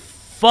don't give a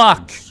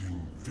fuck!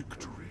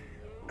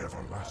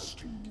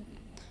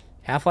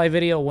 Half-Life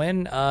video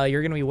win?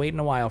 You're gonna be waiting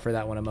a while for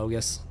that one,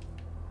 Amogus.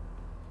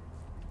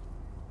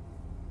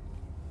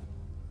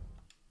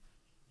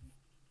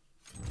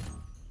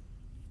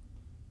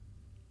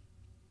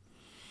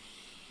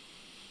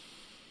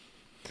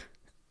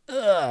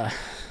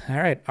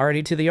 Alright,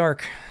 already to the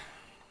Ark.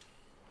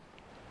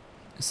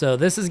 So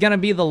this is gonna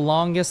be the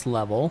longest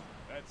level,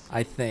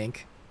 I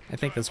think. I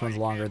think this one's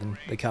longer than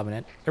the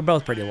Covenant. They're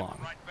both pretty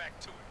long.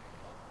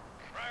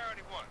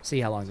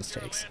 See how long this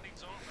takes.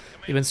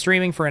 We've been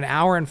streaming for 1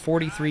 hour and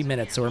 43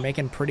 minutes, so we're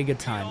making pretty good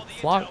time.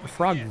 Frog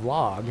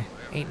vlog?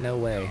 Ain't no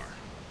way.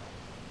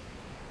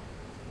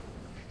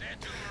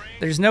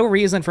 There's no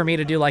reason for me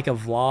to do like a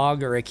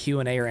vlog or a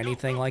Q&A or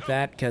anything like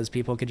that, because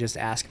people could just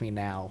ask me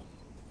now,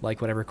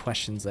 like whatever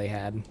questions they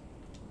had.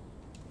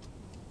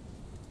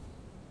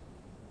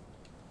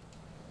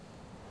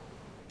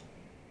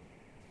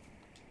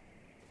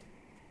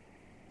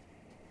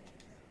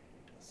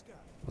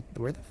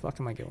 Where the fuck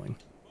am I going?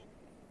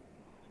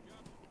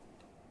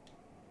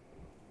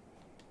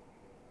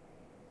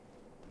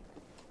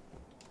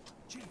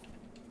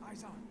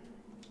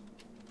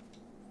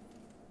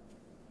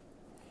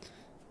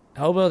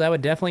 Hobo, that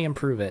would definitely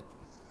improve it.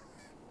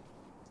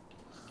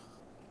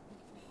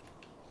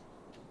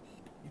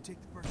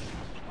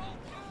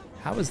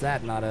 How is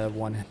that not a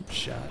one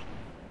shot?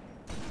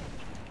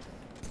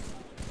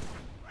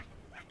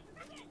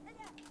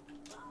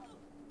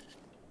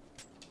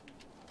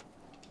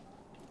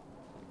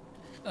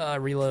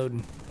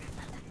 Reload.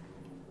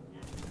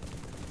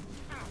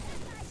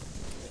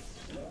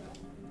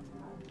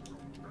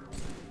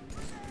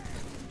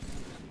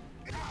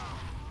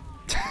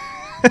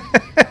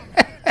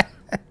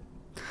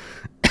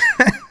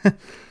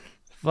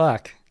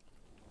 Fuck.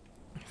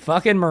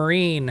 Fucking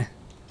Marine.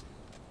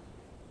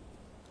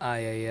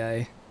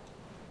 Ay.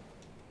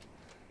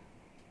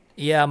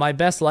 Yeah, my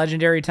best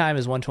legendary time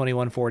is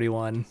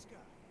 121.41.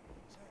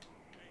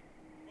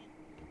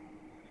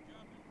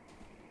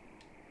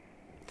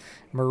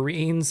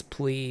 Marines,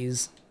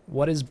 please.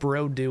 What is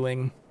bro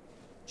doing?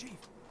 Chief,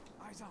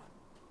 eyes on.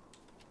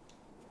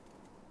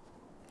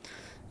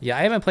 Yeah,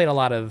 I haven't played a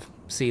lot of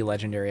Sea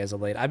Legendary as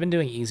of late. I've been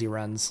doing easy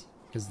runs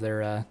because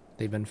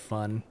they've been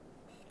fun.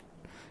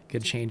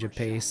 Good change of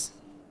pace.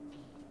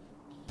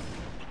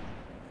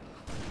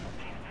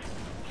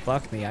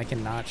 Fuck me, I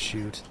cannot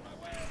shoot.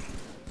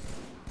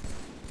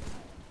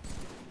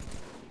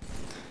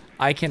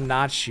 I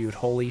cannot shoot,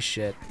 holy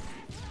shit.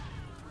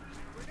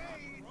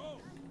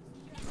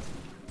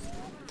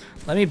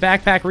 Let me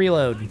backpack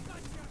reload.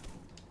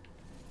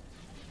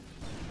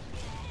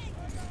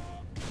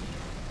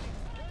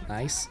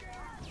 Nice.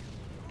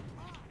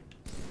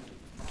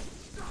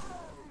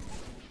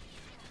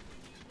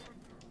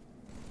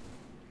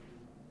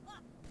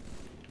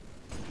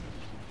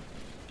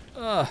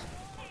 Ugh.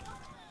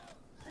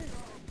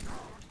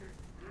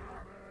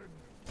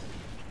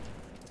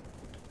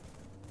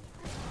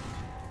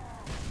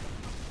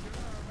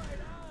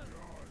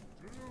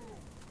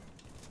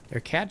 Their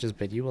cat just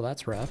bit you. Well,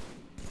 that's rough.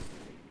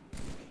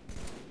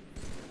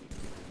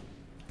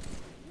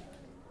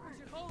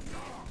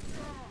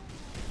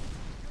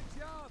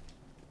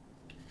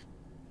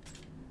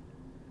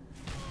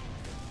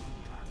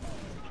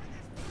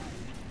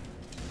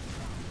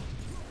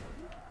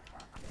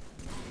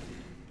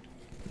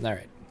 All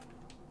right.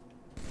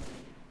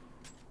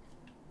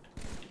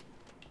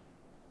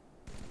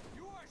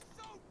 You are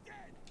so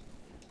dead.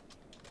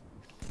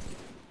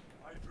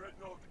 My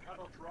dreadnought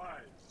cannot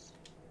rise.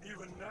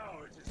 Even now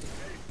it is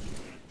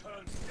safe.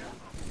 Turns down.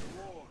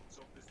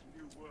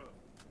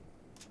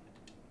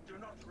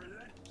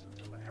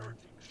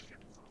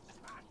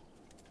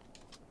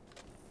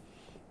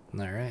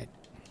 All right.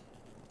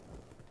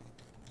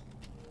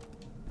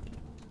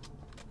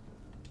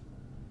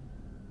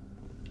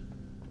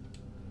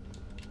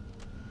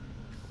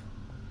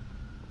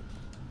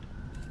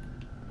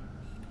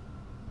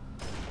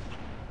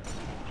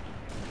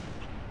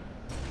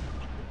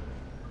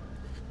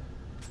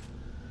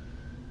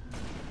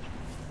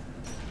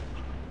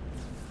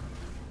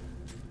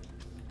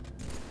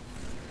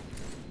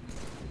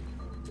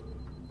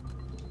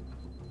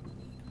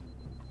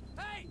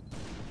 Hey!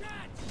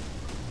 Catch!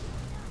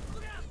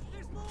 Look out!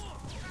 There's more!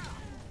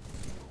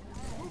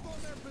 Move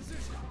on their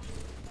position!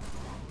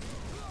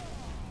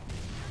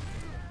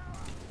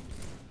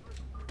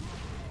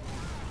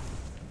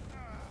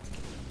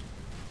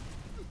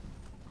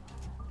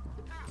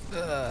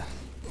 Ugh.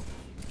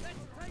 Let's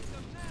take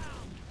them now!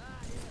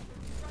 Ah,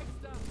 yeah. Great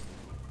stuff.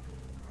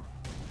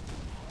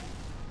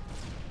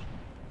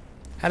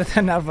 How did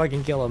that not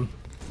fucking kill him?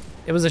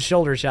 It was a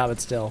shoulder shot,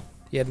 but still.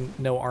 He had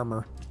no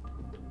armor.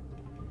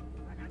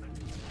 Hey,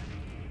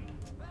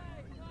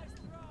 nice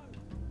throw!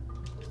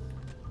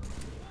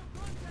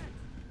 Contact!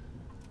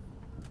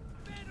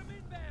 Phantom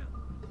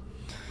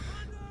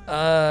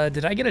inbound!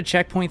 Did I get a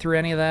checkpoint through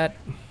any of that?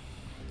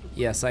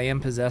 Yes, I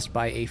am possessed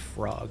by a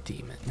frog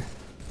demon.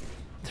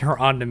 They're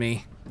onto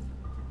me.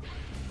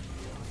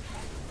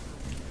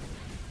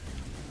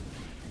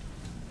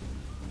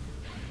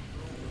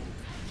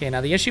 Okay, now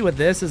the issue with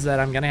this is that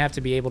I'm gonna have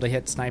to be able to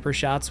hit sniper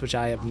shots, which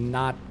I have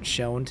not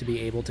shown to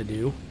be able to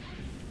do.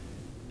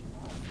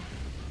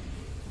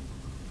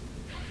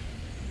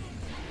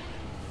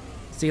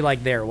 See,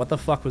 like there, what the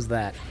fuck was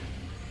that?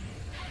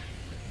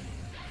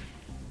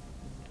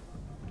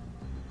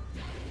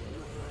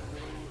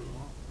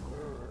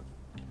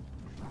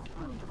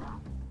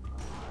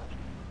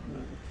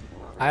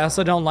 I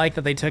also don't like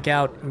that they took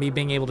out me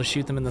being able to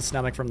shoot them in the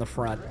stomach from the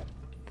front.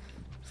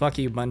 Fuck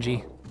you,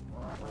 Bungie.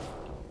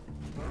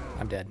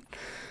 I'm dead.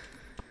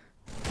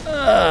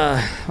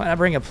 Why not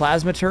bring a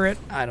plasma turret?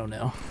 I don't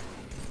know.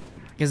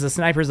 Because the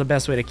sniper's the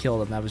best way to kill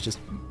them. That was just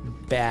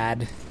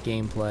bad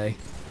gameplay.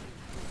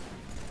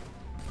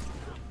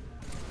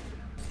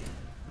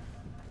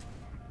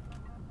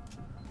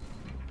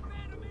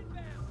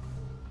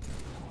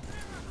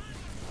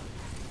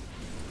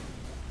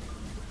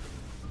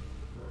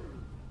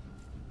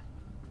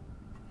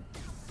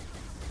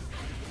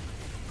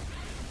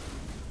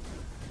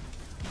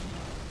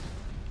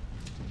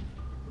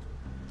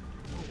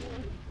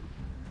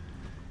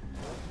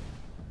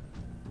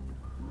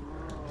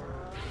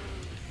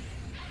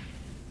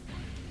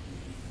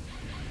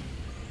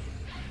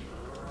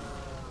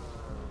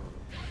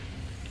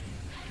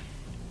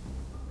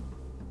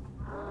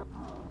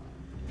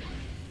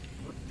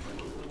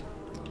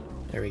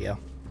 There we go.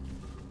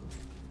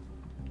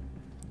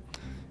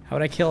 How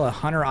would I kill a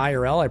hunter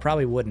IRL? I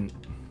probably wouldn't.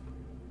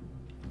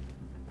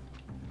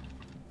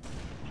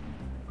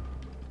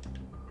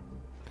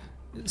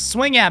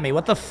 Swing at me.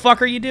 What the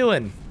fuck are you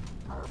doing?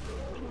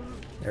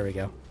 There we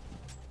go.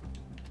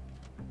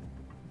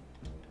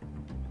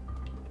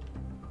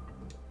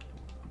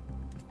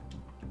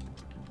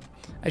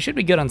 I should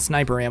be good on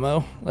sniper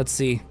ammo. Let's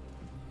see.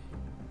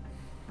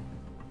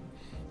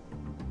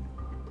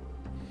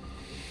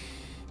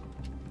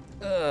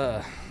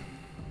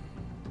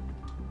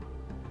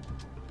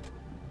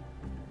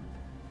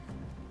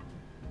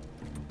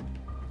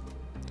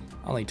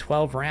 Only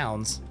 12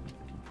 rounds.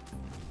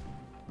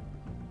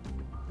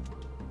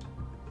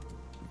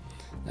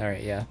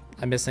 Alright, yeah.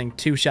 I'm missing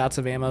 2 shots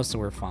of ammo, so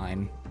we're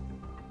fine.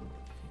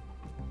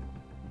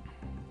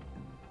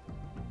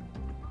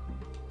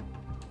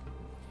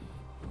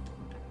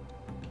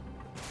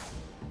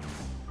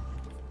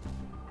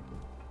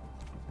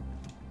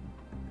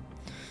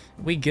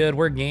 We good,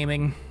 we're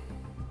gaming.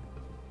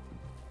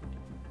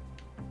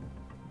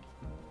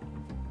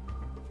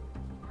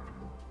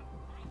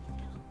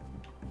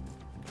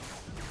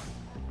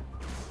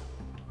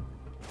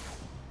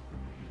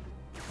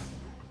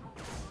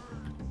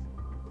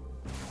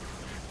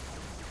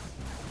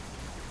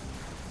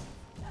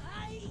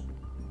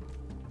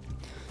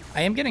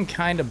 I am getting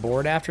kind of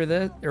bored after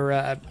this, or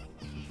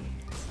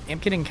I'm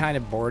getting kind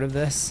of bored of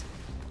this.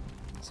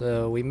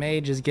 So we may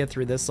just get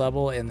through this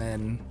level and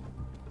then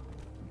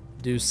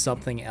do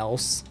something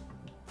else.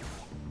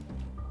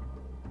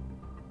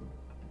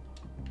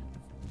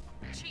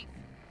 Chief,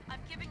 I'm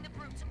giving the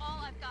brutes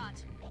all I've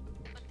got.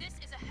 But this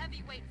is a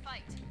heavyweight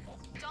fight.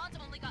 Dawn's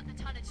only got the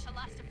tonnage to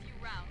last a few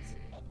rounds.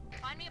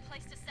 Find me a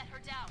place to set her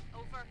down.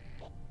 Over.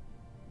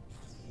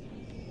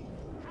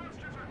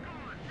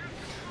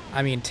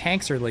 I mean,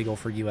 tanks are legal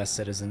for U.S.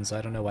 citizens, so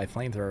I don't know why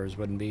flamethrowers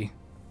wouldn't be.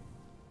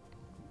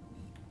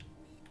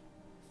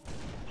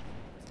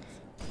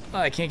 Oh,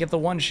 I can't get the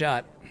one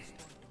shot.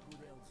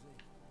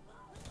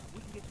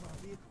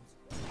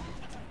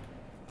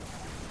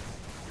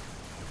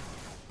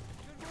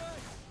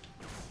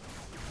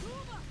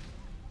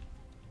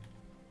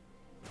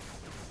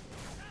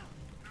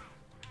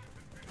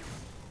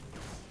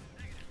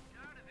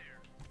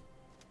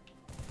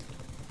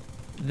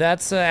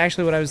 That's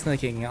actually what I was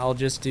thinking. I'll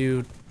just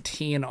do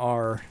T and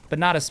R, but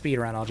not a speed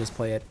run. I'll just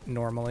play it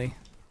normally.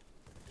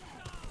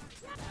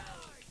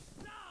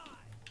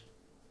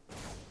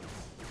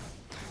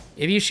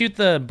 If you shoot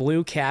the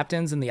blue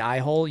captains in the eye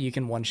hole, you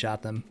can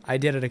one-shot them. I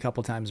did it a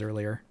couple times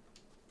earlier.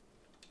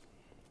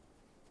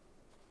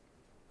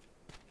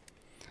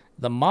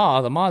 The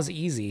Maw's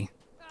easy.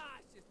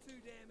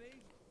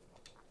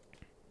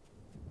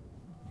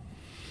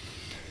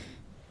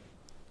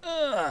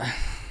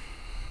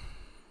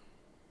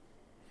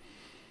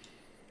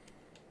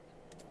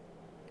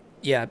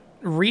 Yeah,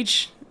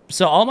 Reach.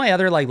 So all my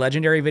other like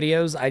legendary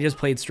videos, I just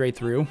played straight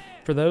through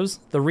for those.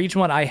 The Reach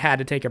one, I had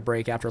to take a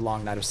break after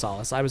Long Night of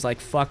Solace. I was like,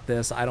 fuck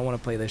this. I don't want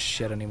to play this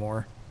shit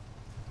anymore.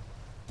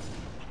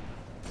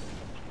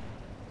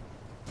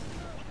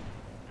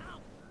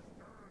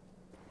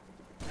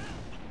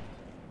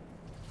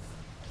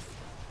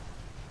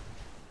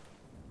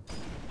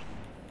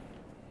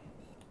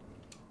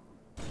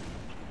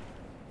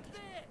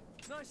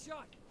 Nice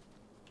shot.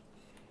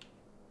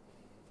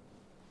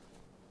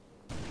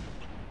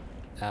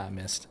 Ah,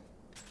 missed.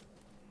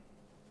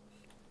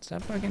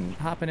 Stop fucking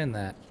hopping in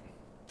that.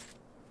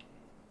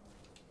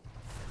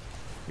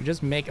 You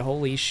just make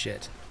holy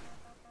shit.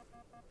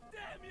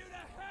 Damn you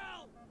to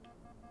hell!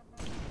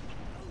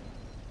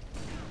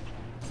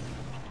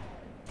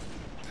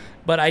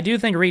 But I do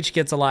think Reach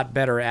gets a lot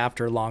better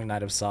after Long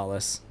Night of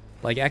Solace.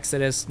 Like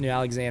Exodus, New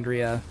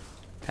Alexandria,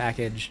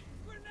 Package,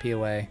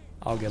 POA,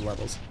 all good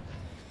levels.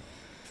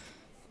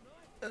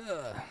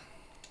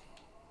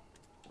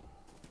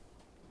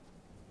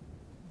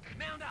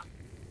 Mount up.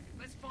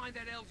 Let's find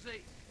that LZ.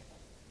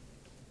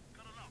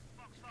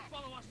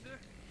 Follow us, sir.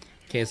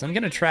 Okay, so I'm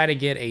gonna try to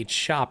get a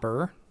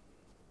chopper.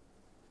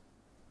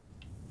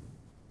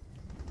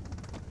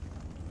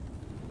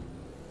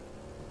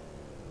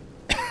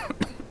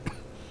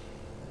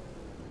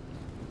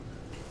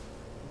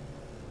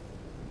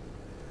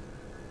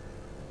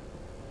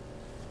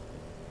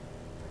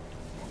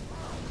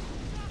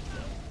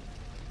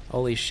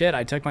 Holy shit,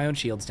 I took my own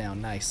shields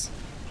down. Nice.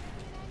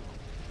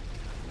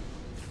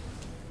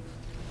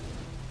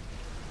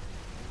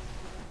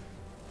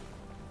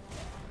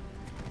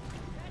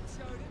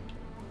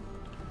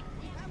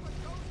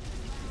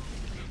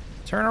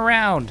 Turn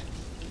around.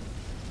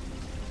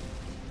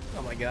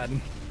 Oh my god.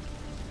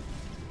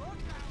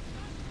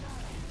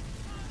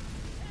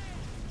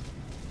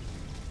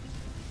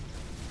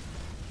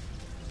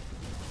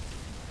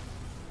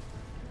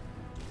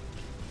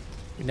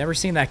 You've never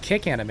seen that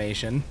kick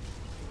animation.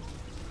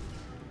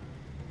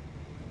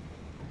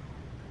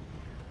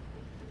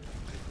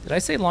 Did I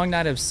say Long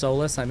Night of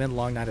Solace? I meant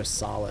Long Night of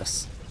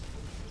Solace.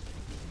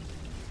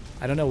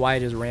 I don't know why I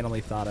just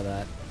randomly thought of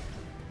that.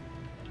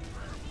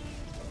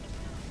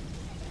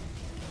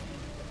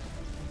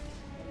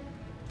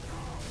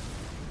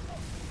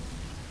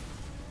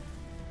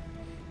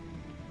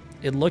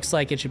 It looks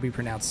like it should be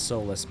pronounced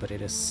Solace, but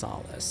it is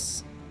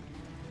Solace.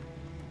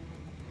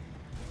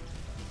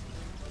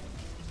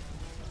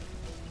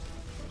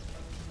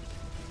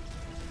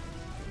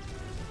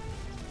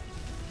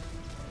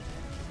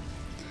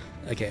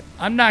 Okay,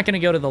 I'm not going to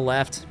go to the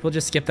left. We'll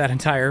just skip that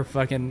entire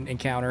fucking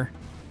encounter.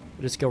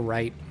 We'll just go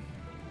right.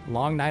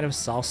 Long Night of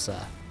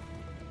Salsa.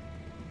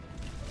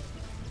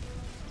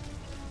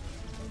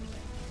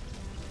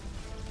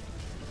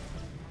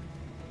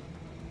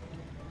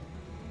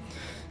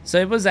 So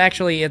it was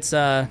actually, it's,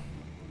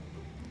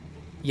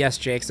 yes,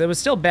 Jake. So it was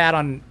still bad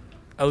on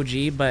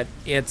OG, but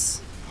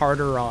it's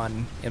harder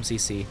on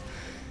MCC.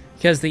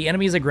 Because the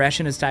enemy's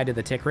aggression is tied to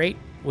the tick rate,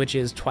 which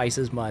is twice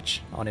as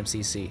much on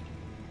MCC.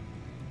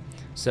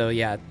 So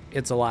yeah,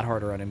 it's a lot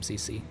harder on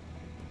MCC.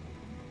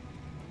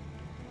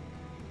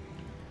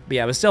 But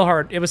yeah, it was still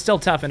hard. It was still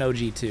tough in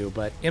OG too,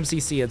 but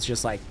MCC it's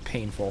just like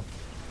painful.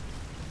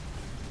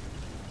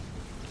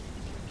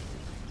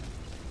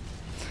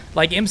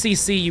 Like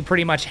MCC, you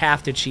pretty much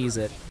have to cheese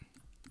it.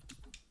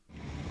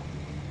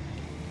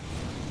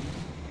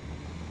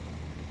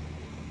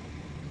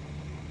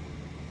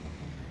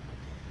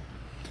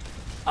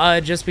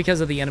 Just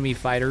because of the enemy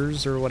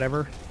fighters or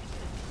whatever.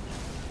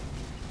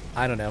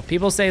 I don't know.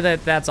 People say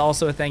that that's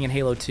also a thing in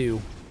Halo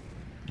 2.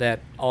 That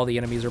all the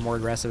enemies are more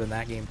aggressive in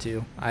that game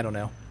too. I don't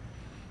know.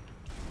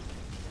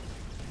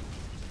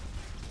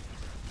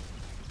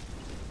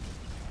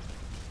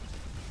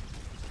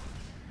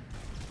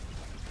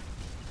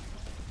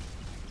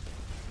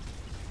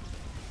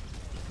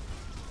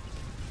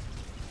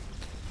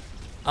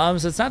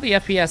 So it's not the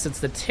FPS, it's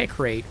the tick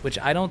rate, which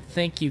I don't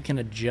think you can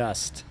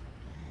adjust.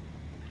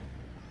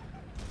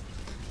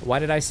 Why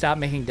did I stop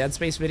making Dead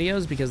Space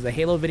videos? Because the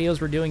Halo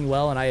videos were doing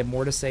well, and I have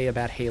more to say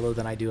about Halo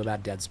than I do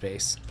about Dead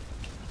Space.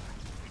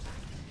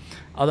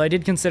 Although I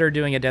did consider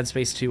doing a Dead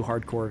Space 2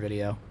 hardcore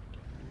video.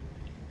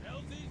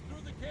 LZ's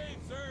through the cave,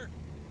 sir.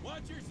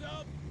 Watch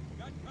yourself.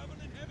 Got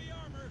Covenant heavy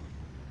armor.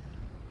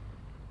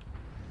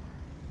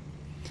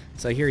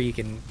 So here you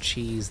can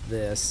cheese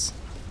this.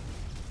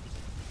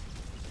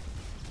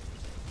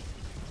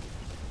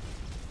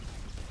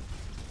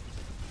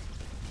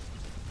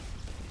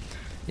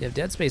 You have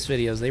Dead Space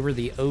videos. They were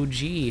the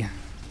OG.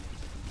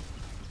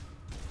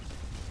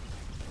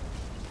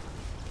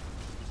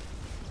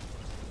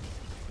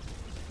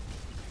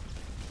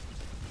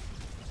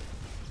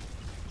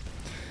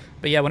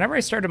 But yeah, whenever I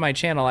started my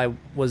channel, I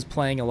was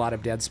playing a lot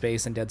of Dead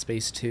Space and Dead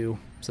Space 2.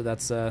 So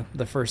that's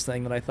the first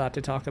thing that I thought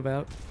to talk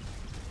about.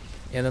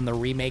 And then the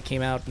remake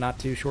came out not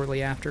too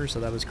shortly after, so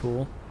that was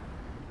cool.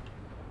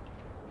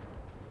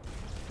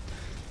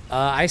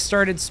 I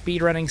started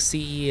speedrunning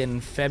CE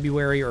in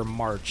February or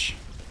March.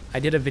 I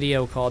did a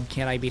video called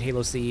Can I Beat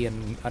Halo CE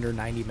in under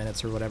 90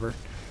 minutes or whatever.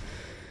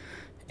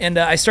 And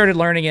I started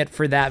learning it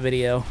for that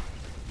video.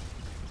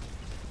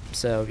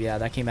 So yeah,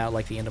 that came out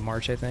like the end of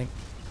March, I think.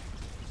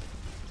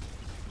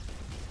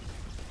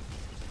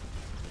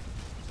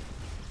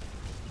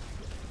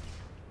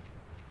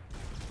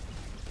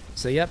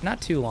 So yep,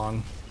 not too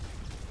long.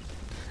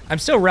 I'm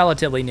still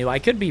relatively new. I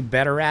could be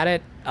better at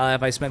it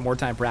if I spent more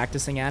time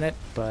practicing at it,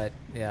 but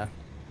yeah.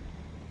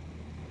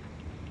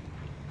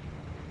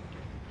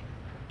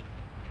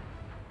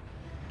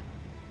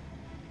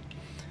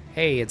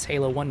 Hey, it's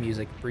Halo 1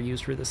 music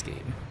reused for this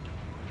game.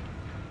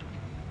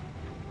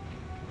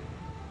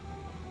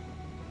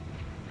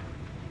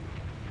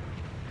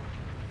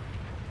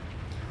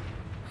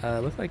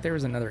 Looked like there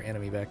was another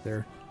enemy back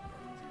there.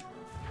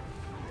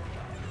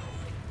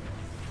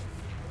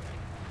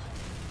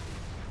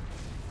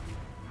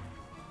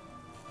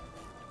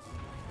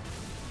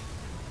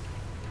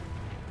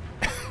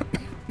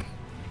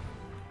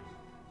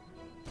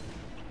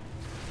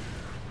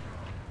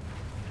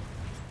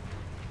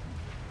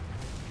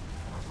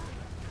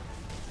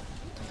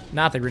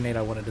 Not the grenade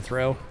I wanted to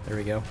throw. There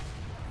we go.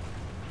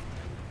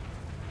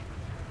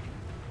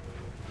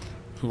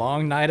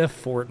 Long night of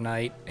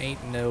Fortnite.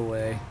 Ain't no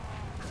way.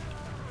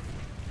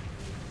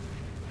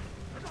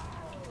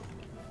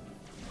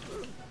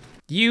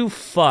 You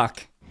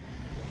fuck.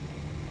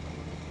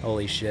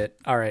 Holy shit.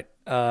 Alright.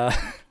 I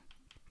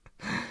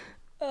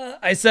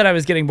said I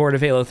was getting bored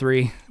of Halo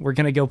 3. We're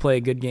gonna go play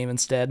a good game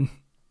instead.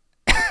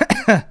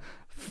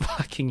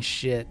 Fucking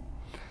shit.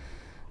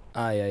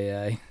 Ay, ay,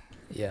 ay.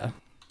 Yeah.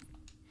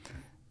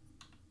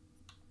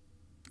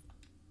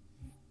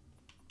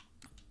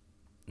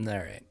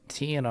 Alright.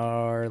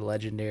 TNR,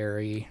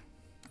 legendary.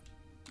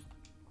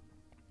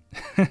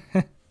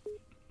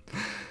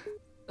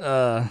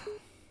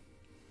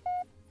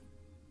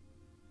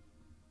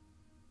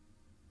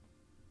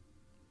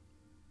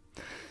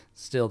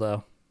 Still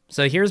though.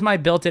 So here's my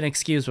built-in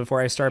excuse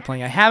before I start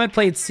playing. I haven't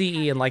played CE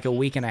in like a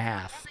week and a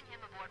half.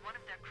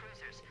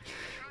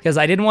 Because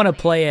I didn't want to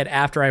play it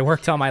after I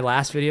worked on my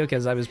last video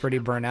because I was pretty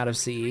burnt out of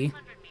CE.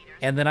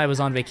 And then I was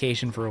on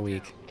vacation for a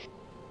week.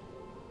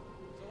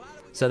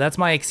 So that's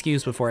my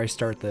excuse before I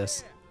start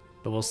this.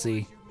 But we'll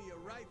see.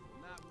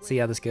 See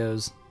how this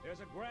goes.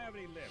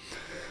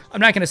 I'm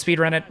not going to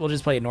speedrun it. We'll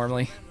just play it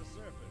normally.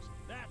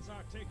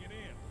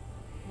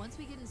 Once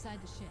we get inside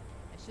the ship,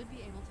 I should be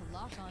able to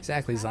lock on.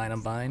 Exactly,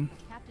 Xynombine.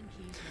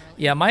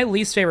 Yeah, my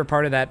least favorite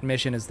part of that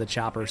mission is the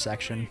chopper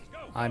section.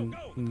 I'm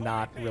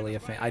not really a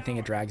fan. I think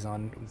it drags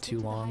on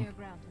too long.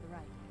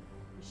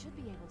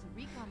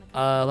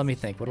 Let me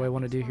think. What do I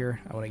want to do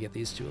here? I want to get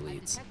these two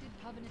elites.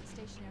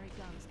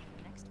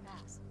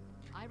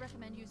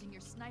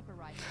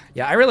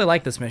 Yeah, I really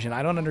like this mission.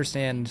 I don't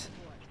understand.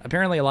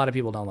 Apparently, a lot of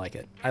people don't like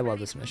it. I love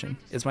this mission.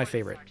 It's my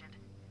favorite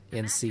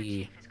in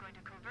CE.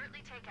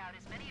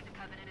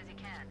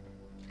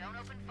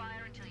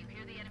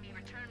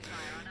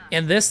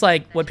 And this,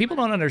 like, what people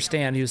don't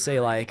understand who say,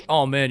 like,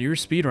 oh, man, you're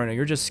speedrunning.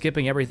 You're just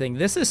skipping everything.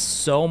 This is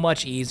so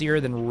much easier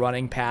than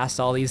running past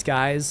all these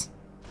guys.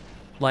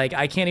 Like,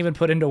 I can't even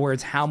put into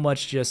words how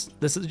much just...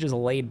 This is just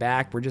laid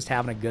back. We're just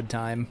having a good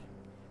time.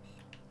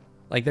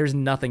 Like, there's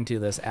nothing to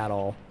this at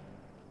all.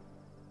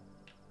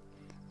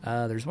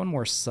 There's one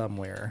more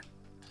somewhere.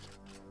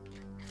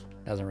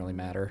 Doesn't really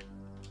matter.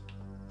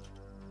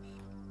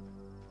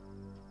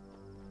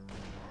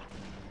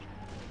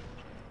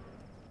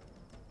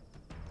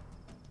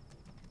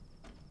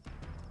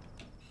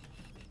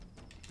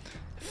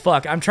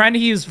 Fuck, I'm trying to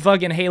use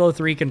fucking Halo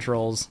 3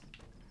 controls.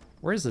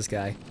 Where is this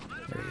guy?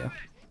 There we go.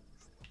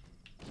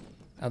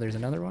 Oh, there's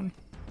another one?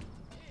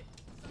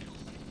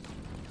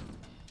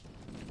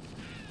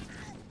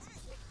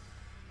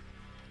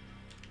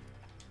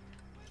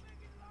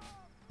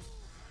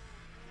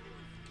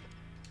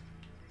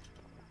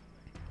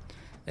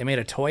 They made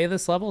a toy of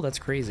this level? That's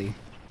crazy.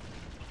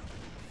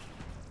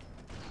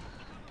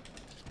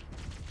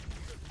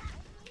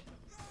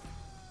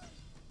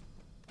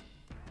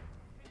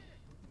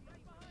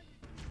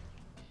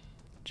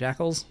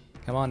 Jackals,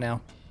 come on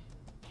now.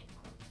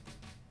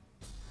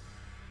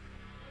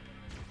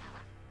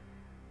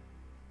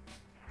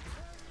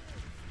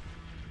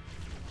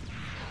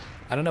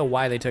 I don't know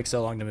why they took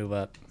so long to move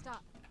up.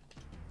 Stop.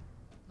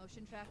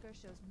 Motion tracker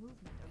shows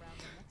movement around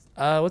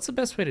the next. What's the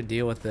best way to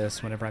deal with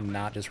this whenever I'm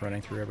not just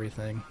running through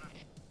everything?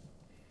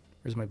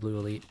 Where's my blue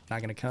elite?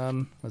 Not gonna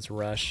come. Let's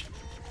rush.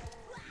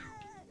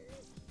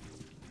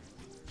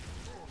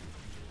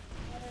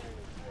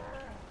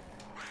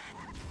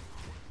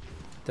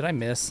 Did I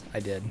miss? I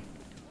did.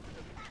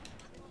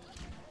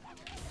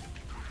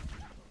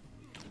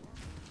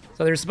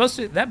 So they're supposed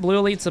to... That blue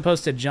elite's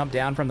supposed to jump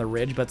down from the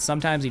ridge, but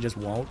sometimes he just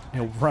won't.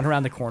 He'll run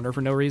around the corner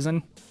for no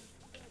reason.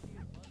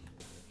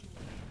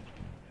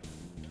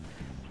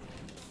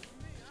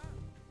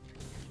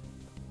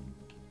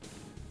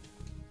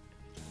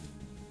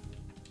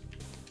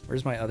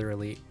 Where's my other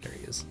elite? There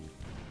he is.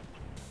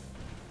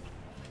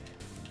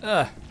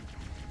 Ugh.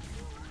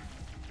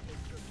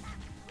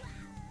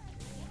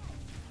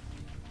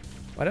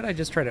 Why did I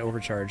just try to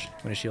overcharge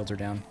when his shields are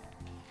down?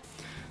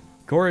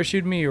 Cora,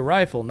 shoot me a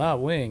rifle, not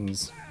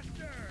wings.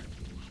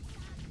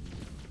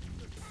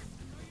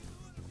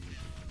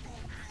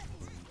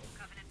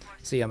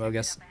 See ya,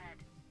 Mogus.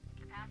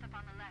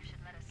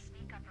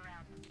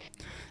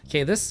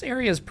 Okay, this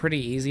area is pretty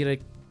easy to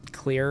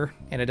clear,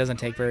 and it doesn't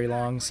take very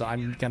long, so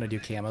I'm gonna do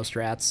camo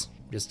strats,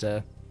 just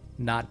to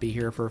not be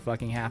here for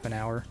fucking half an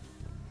hour.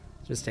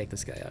 Just take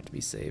this guy out to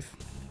be safe.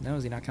 No,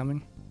 is he not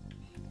coming?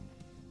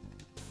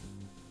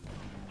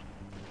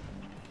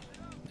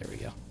 There we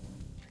go.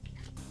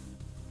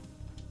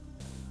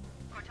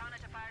 Cortana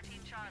to Fire Team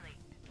Charlie.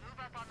 Move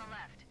up on the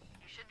left.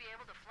 You should be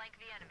able to flank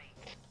the enemy.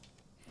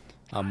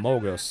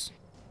 Mogus.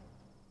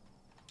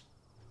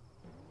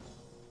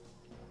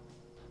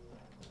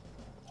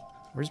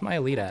 Where's my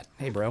elite at?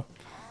 Hey, bro.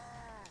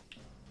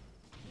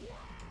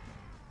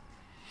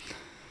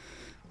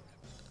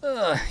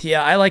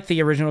 Yeah, I like the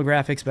original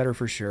graphics better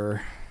for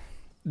sure.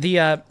 The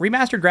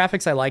remastered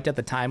graphics I liked at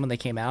the time when they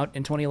came out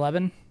in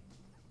 2011.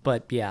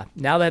 But yeah,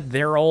 now that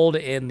they're old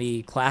and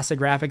the classic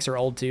graphics are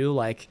old too,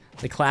 like,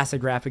 the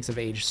classic graphics have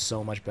aged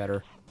so much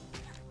better.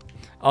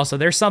 Also,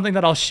 there's something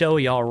that I'll show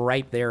y'all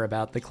right there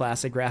about the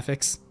classic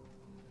graphics.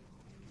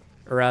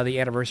 Or the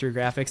anniversary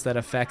graphics that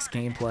affects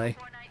gameplay.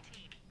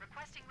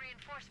 Requesting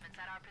reinforcements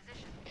at our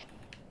position.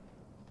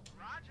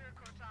 Roger,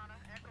 Cortana.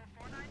 Echo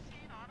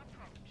 419 on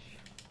approach.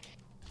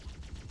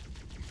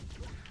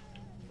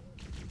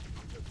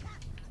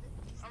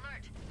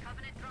 Alert!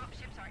 Covenant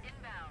dropships are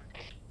inbound.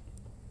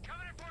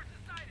 Covenant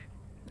forces sighted.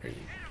 There you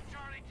Hit him,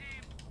 Charlie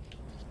team.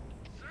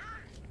 Sir,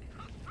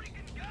 those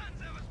freaking guns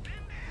have us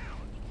pinned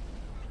down.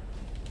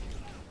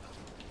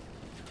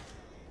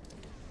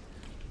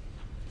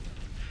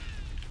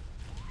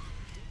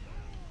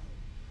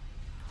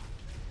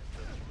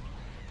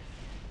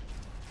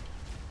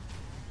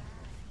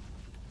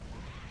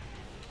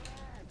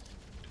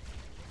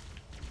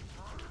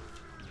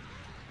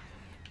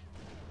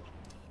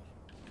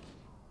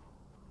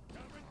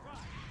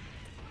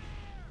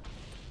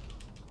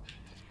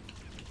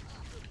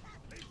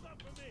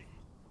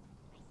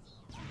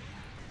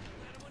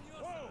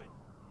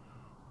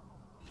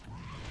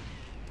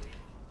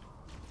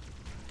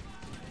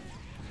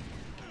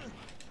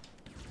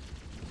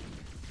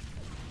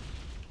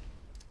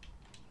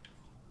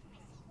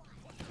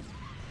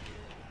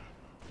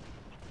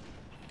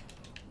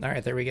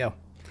 Alright, there we go.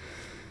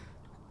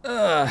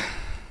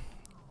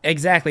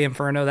 Exactly,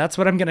 Inferno. That's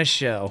what I'm gonna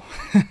show.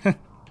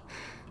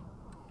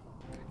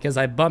 Because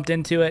I bumped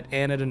into it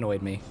and it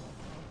annoyed me.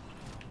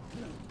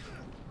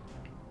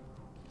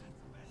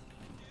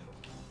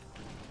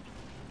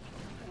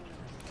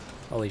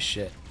 Holy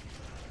shit.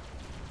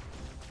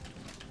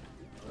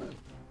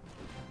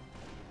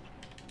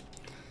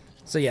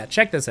 So yeah,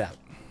 check this out.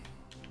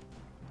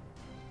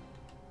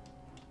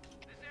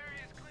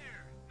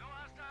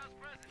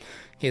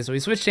 Okay, so we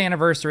switched to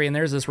Anniversary, and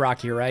there's this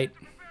rock here, right?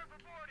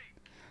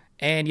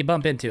 And you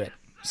bump into it.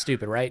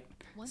 Stupid, right?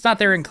 It's not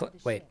there in...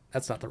 Wait,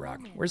 that's not the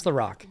rock. Where's the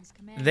rock?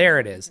 There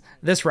it is.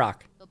 This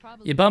rock.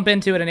 You bump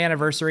into it in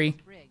Anniversary,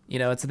 you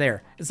know, it's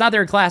there. It's not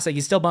there in Classic,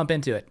 you still bump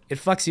into it. It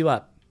fucks you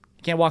up.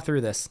 You can't walk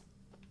through this.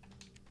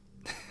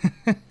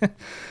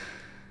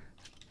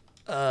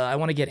 I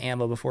want to get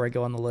ammo before I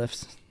go on the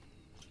lift.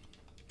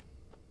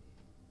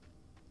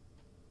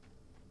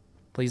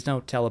 Please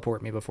don't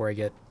teleport me before I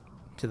get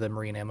to the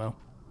marine ammo.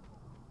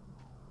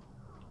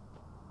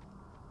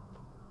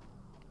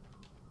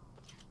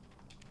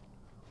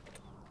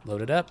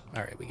 Load it up.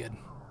 All right, we good.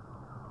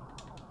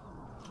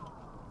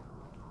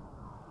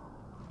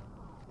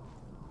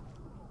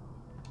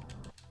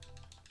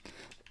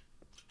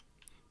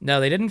 No,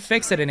 they didn't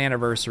fix it in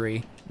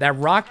Anniversary. That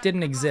rock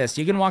didn't exist.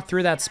 You can walk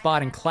through that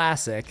spot in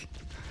Classic,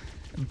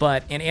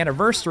 but in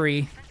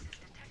Anniversary,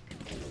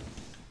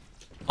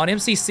 on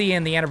MCC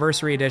in the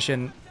Anniversary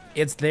Edition,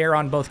 it's there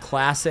on both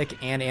Classic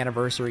and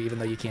Anniversary, even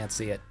though you can't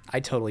see it.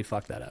 I totally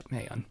fucked that up.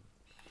 Hang on.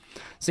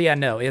 So yeah,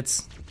 no,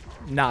 it's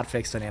not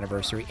fixed on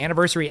Anniversary.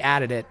 Anniversary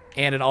added it,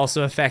 and it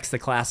also affects the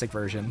Classic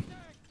version,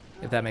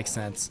 if that makes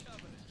sense.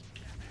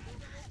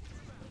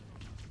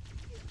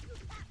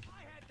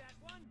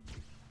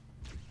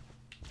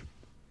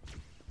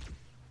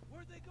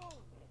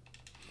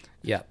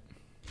 Yep.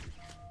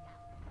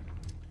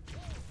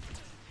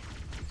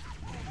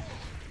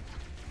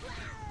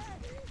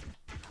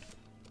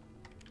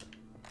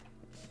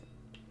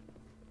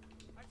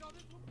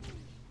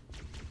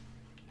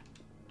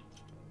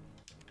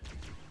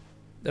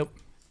 Nope.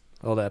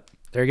 Hold up.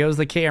 There goes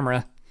the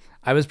camera.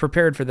 I was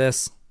prepared for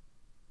this.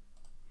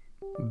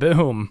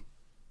 Boom.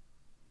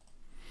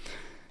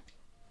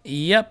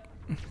 Yep.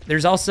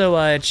 There's also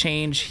a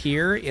change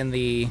here in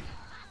the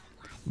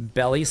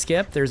belly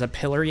skip. There's a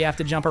pillar you have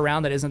to jump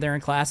around that isn't there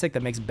in Classic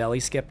that makes belly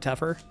skip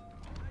tougher.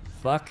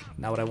 Fuck.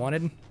 Not what I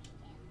wanted.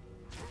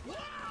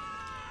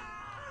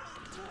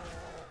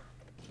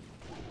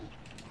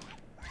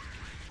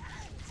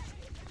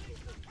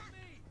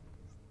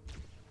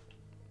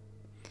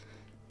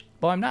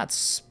 Well, I'm not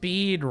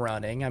speed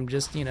running. I'm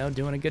just, you know,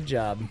 doing a good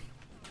job.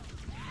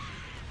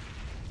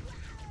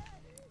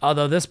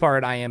 Although this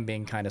part I am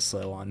being kind of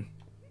slow on.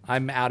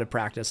 I'm out of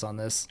practice on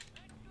this.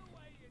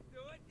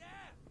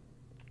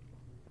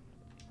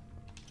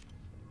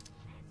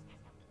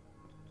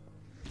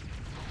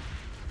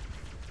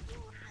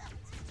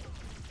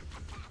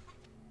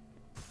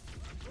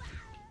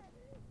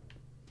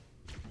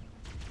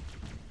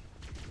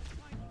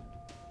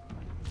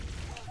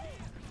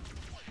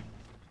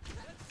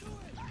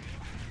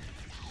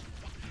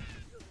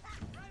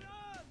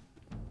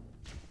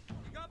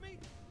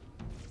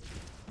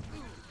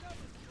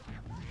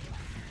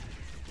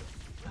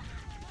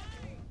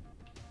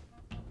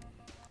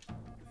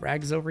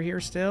 Frags over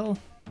here still?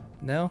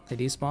 No? They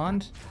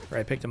despawned? Or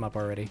I picked them up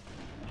already.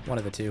 One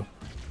of the two.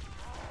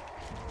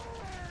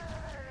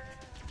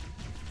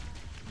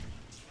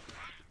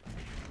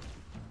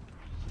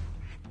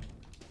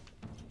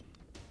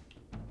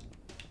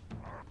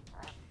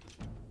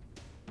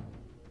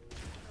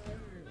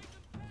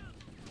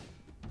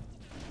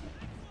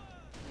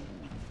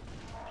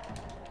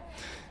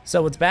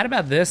 So what's bad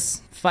about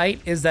this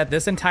fight is that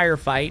this entire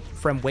fight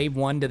from wave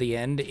 1 to the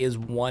end is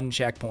one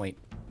checkpoint.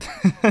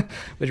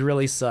 Which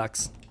really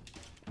sucks.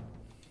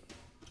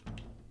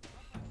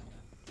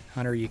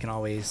 Hunter, you can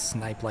always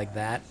snipe like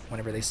that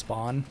whenever they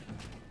spawn.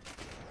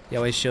 He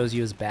always shows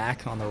you his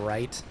back on the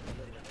right.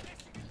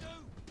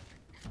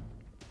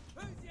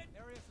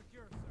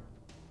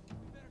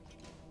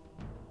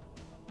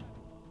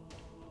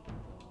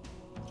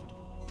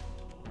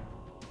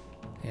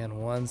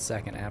 And 1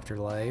 second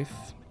afterlife.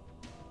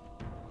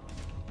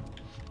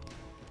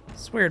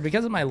 It's weird,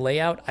 because of my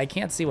layout, I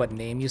can't see what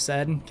name you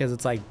said, because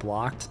it's like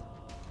blocked.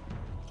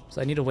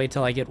 So I need to wait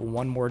till I get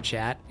one more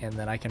chat, and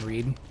then I can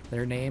read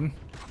their name.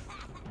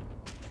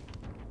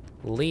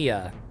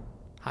 Leah.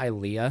 Hi,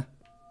 Leah.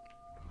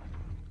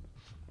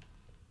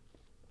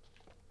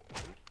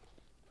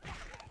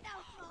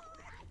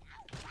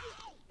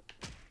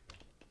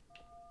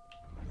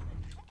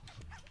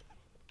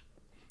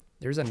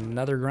 There's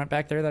another grunt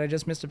back there that I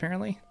just missed,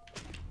 apparently.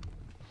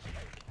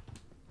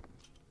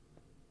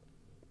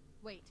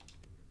 Wait,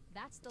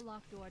 that's the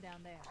locked door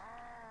down there.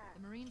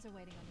 The Marines are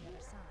waiting on the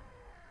other side.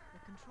 The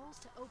controls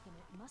to open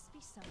it must be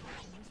somewhere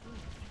in this room.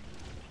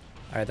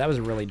 Alright, that was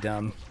really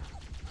dumb.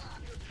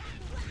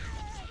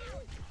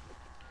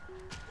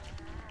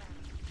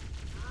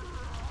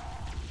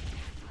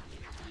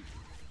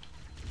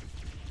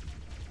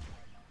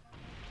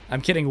 I'm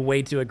getting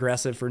way too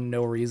aggressive for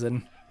no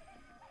reason.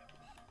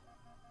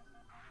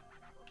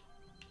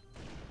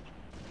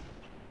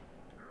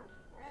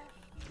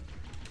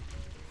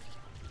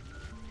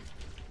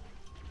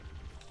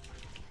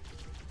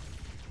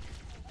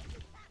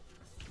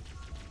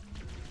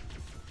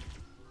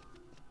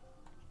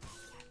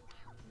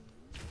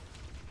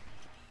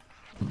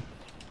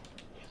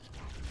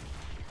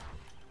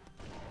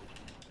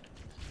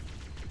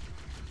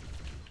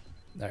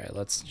 Alright,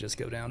 let's just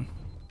go down.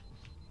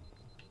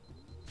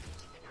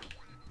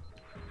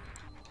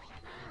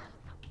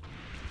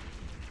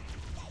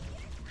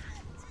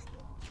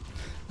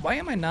 Why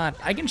am I not?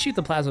 I can shoot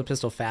the plasma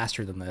pistol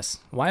faster than this.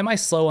 Why am I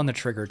slow on the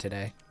trigger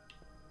today?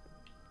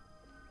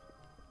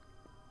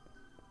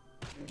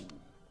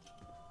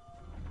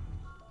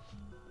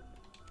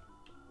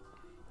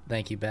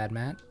 Thank you, Bad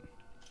Matt.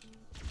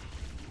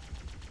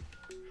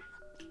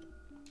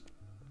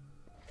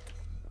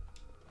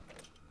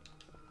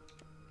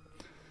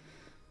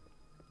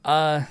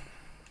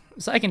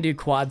 So I can do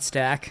quad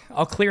stack.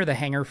 I'll clear the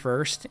hangar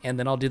first, and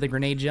then I'll do the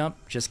grenade jump,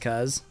 just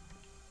cuz.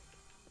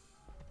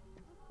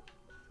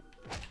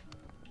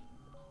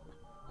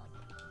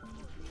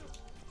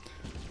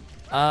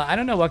 I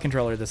don't know what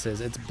controller this is.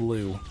 It's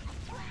blue.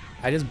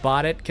 I just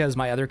bought it because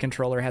my other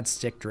controller had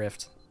stick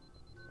drift.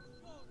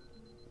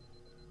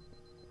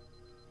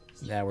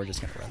 Yeah, we're just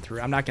gonna run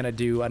through. I'm not gonna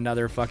do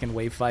another fucking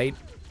wave fight.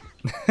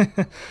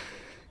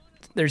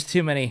 There's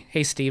too many.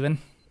 Hey, Steven.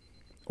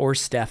 Or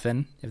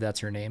Stefan, if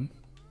that's your name.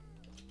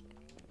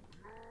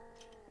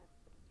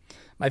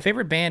 My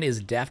favorite band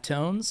is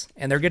Deftones,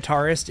 and their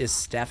guitarist is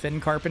Stefan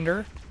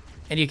Carpenter.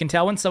 And you can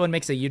tell when someone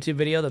makes a YouTube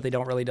video that they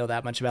don't really know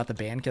that much about the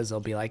band, because they'll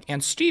be like,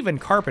 and Steven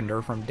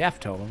Carpenter from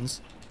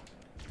Deftones.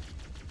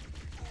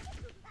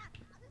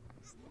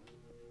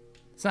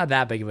 It's not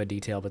that big of a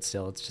detail, but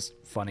still, it's just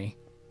funny.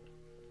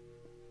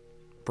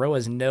 Bro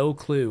has no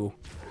clue.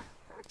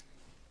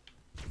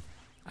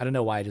 I don't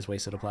know why I just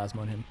wasted a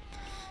plasma on him.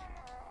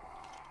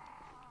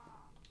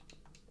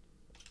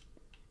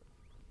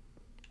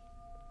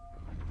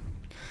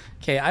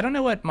 Okay, I don't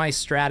know what my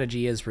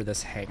strategy is for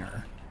this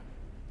hangar.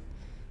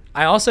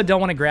 I also don't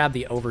want to grab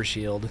the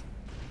overshield,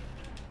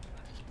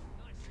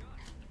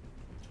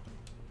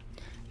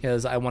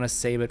 because I want to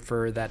save it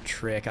for that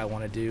trick I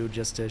want to do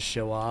just to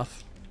show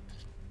off.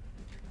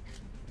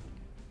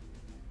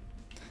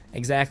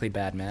 Exactly,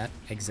 Bad Matt.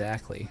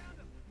 Exactly.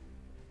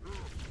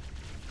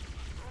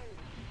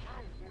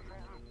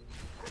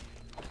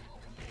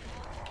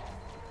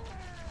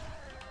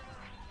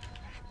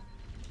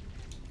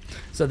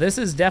 So this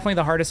is definitely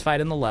the hardest fight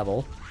in the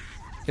level.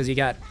 Because you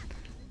got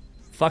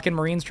fucking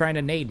Marines trying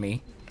to nade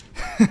me.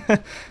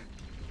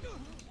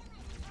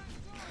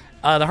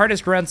 The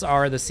hardest grunts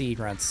are the C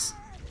grunts.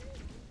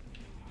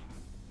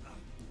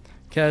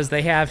 Because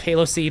they have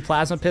Halo C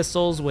plasma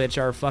pistols, which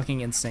are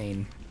fucking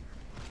insane.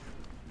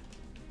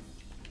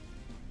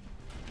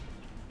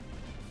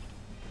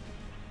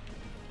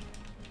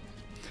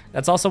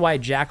 That's also why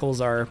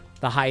Jackals are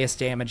the highest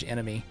damage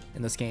enemy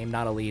in this game,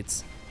 not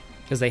elites.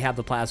 Because they have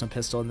the plasma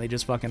pistol and they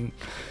just fucking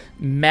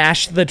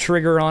mash the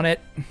trigger on it.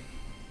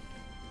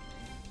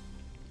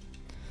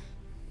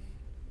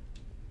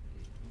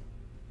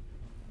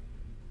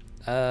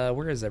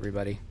 Where is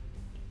everybody?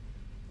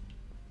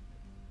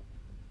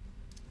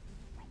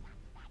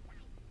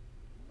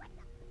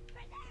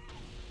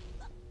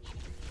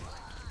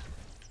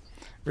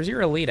 Where's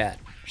your elite at?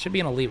 Should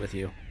be an elite with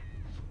you.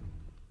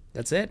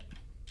 That's it?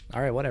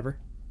 Alright, whatever.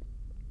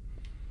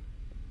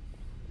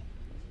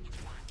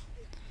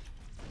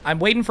 I'm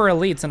waiting for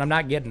elites and I'm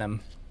not getting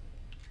them.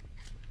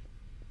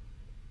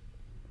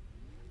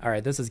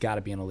 Alright, this has got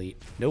to be an elite.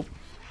 Nope.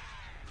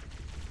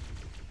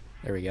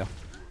 There we go.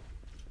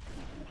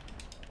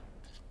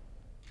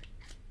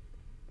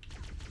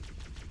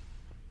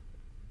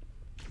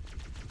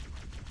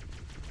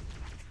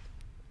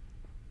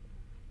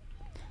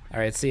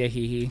 Alright, see ya,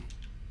 hee-hee.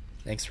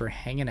 Thanks for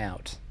hanging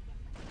out.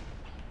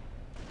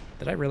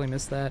 Did I really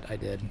miss that? I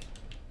did.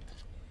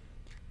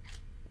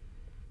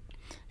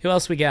 Who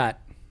else we got?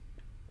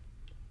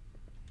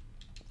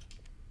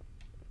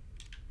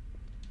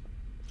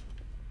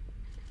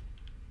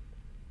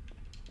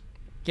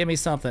 Give me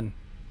something.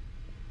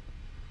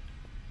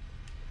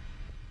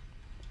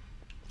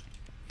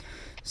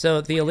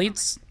 So the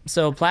elites,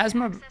 so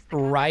plasma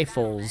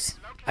rifles.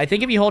 I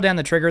think if you hold down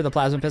the trigger, the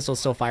plasma pistol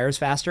still fires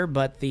faster,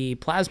 but the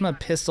plasma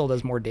pistol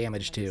does more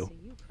damage too.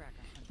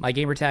 My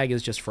gamer tag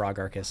is just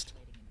Frogarchist.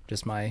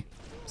 Just my,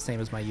 same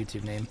as my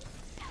YouTube name.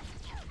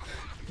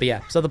 But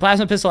yeah, so the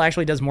plasma pistol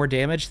actually does more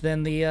damage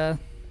than the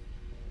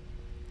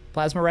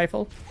plasma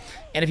rifle.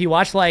 And if you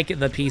watch like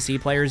the PC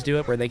players do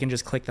it, where they can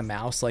just click the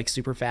mouse like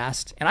super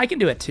fast, and I can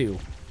do it too.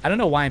 I don't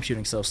know why I'm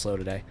shooting so slow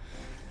today.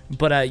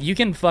 But you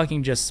can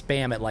fucking just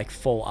spam it like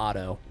full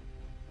auto.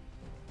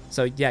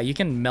 So yeah, you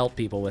can melt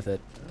people with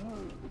it.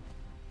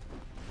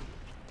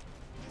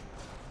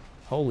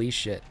 Holy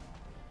shit.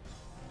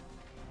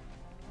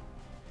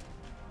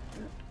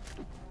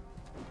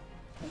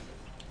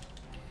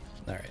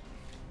 Alright.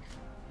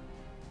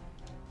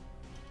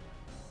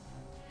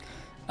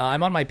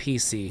 I'm on my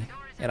PC,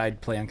 and I'd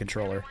play on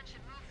controller.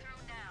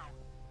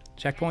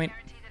 Checkpoint.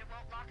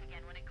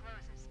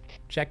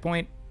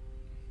 Checkpoint.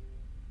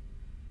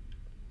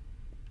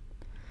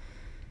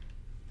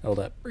 Hold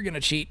up. We're gonna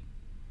cheat.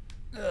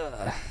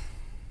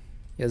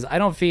 Because I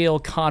don't feel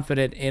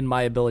confident in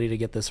my ability to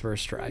get this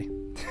first try.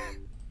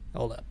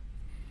 Hold up.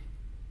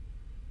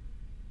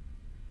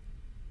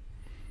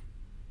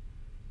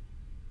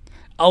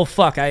 Oh,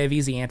 fuck. I have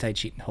easy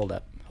anti-cheat. Hold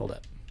up. Hold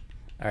up.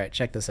 Alright,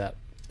 check this out.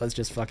 Let's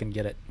just fucking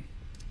get it.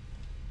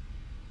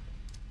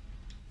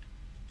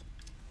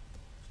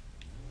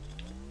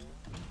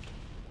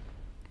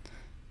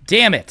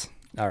 Damn it!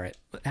 Alright.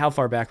 How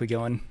far back we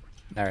going?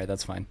 Alright,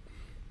 that's fine.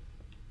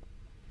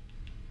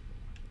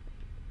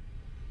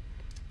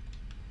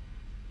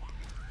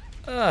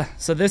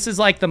 So this is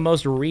like the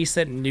most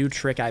recent new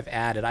trick I've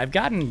added. I've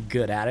gotten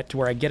good at it to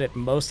where I get it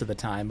most of the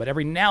time, but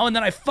every now and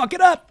then I fuck it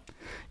up.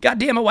 God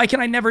damn it, why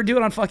can I never do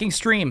it on fucking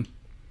stream?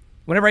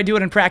 Whenever I do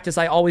it in practice,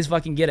 I always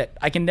fucking get it.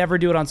 I can never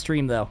do it on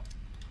stream, though.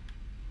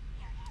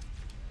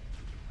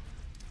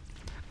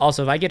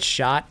 Also, if I get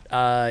shot,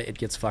 it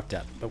gets fucked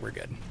up, but we're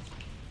good.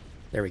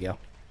 There we go.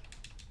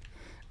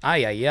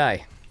 Ay, ay,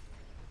 ay.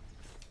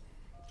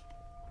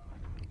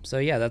 So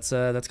yeah,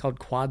 that's called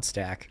quad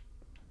stack.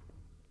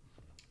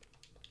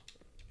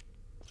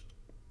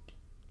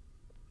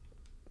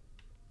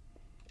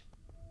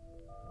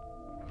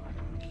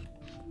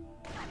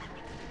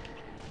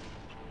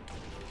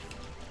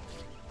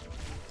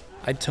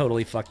 I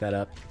totally fucked that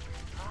up.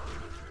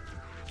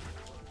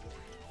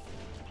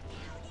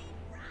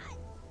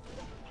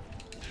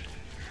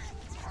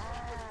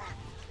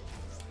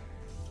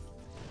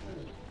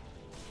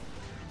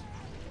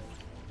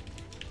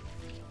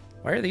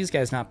 Why are these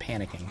guys not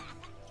panicking?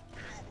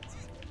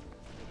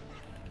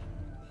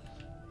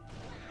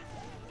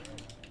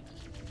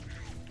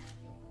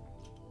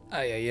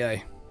 Ay,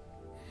 ay,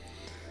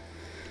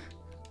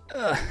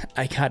 ay.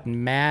 I got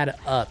mad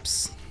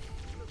ups.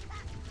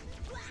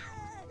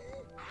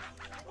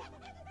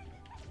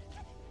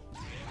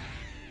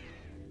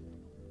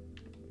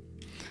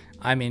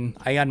 I mean,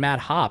 I got mad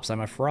hops.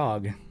 I'm a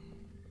frog.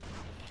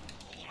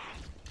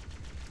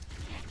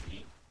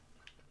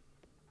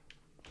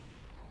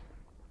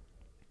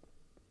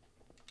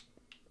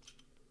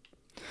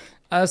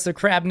 So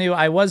Crab knew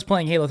I was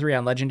playing Halo 3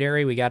 on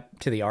Legendary. We got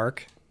to the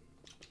Ark,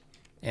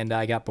 and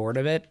I got bored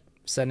of it.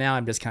 So now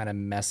I'm just kind of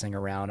messing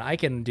around. I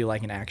can do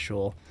like an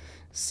actual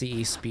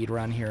CE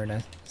speedrun here in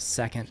a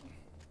second.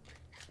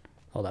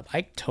 Hold up.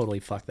 I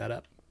totally fucked that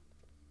up.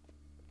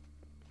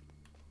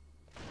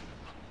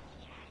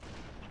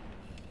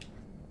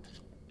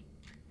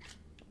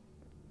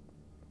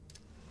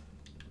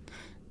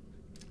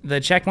 the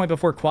checkpoint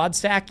before quad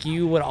stack,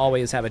 you would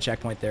always have a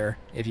checkpoint there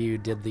if you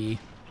did the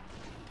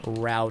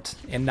route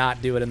and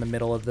not do it in the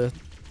middle of the,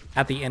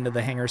 at the end of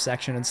the hangar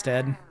section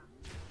instead.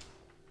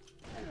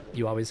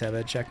 You always have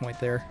a checkpoint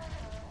there.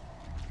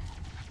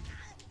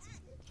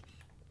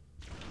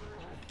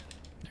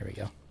 There we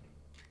go.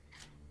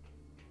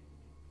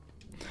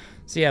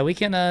 So yeah, we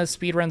can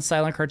speedrun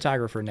Silent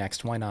Cartographer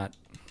next. Why not?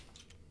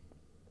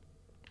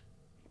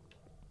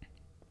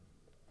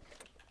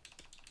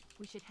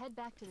 We should head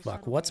back to the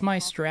Fuck, shuttle what's bay my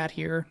and strat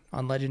here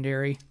on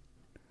Legendary?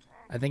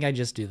 I think I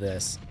just do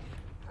this.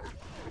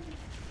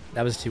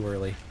 That was too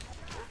early.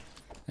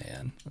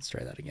 Man, let's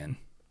try that again.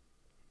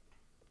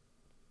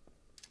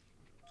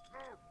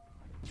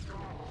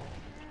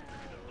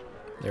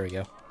 There we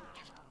go.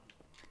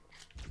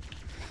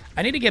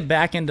 I need to get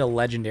back into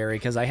Legendary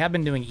because I have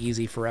been doing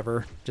easy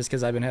forever just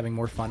because I've been having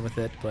more fun with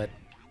it, but...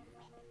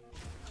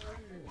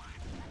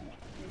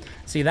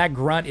 See, that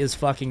grunt is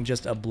fucking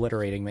just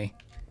obliterating me.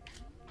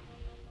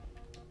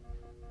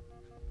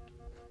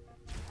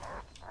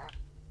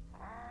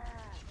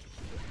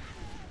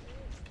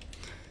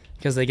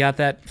 Because they got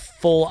that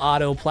full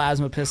auto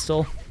plasma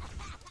pistol.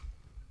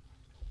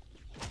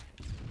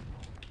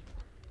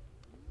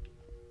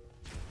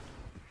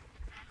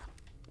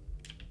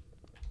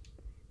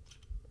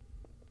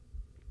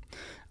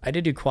 I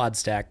did do quad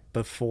stack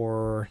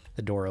before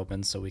the door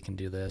opens, so we can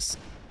do this.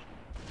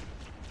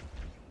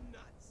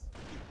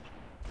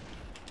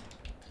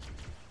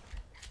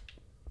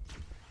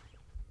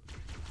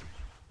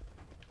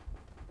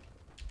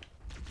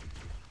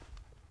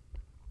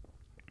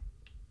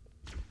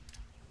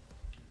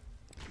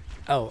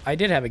 Oh, I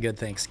did have a good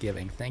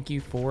Thanksgiving. Thank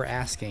you for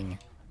asking.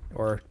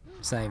 Or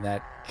saying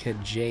that.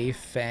 Kajay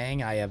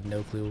Fang. I have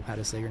no clue how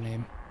to say your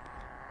name.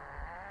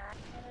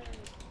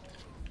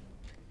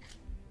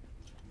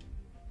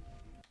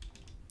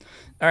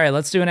 Alright,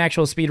 let's do an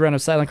actual speedrun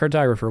of Silent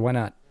Cartographer. Why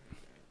not?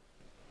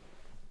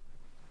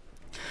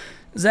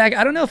 Zach,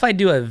 I don't know if I'd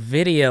do a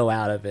video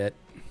out of it.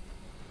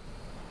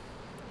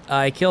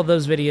 I killed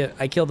those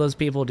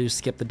people who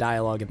skip the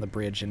dialogue in the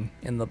bridge and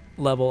in the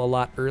level a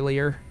lot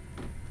earlier.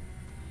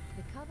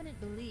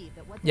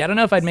 Yeah, I don't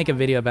know if I'd make a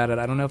video about it.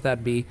 I don't know if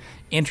that'd be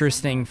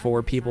interesting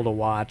for people to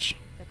watch.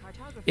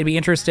 It'd be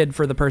interesting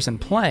for the person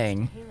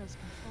playing,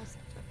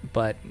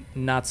 but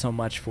not so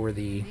much for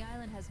the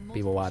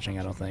people watching,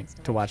 I don't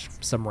think. To watch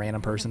some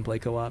random person play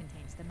co-op.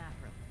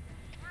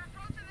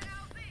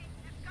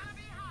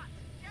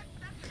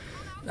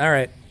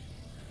 Alright.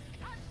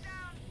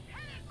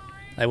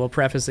 I will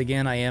preface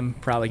again, I am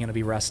probably going to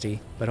be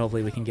rusty, but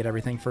hopefully we can get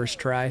everything first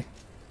try.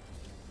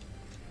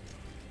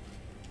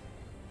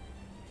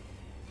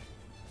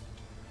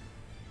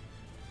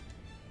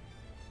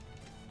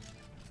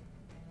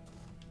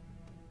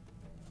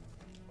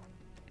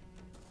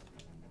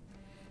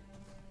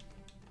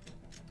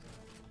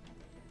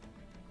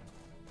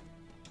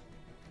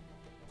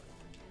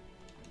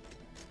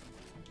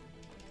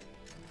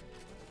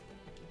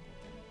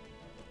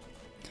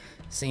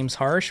 Seems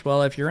harsh.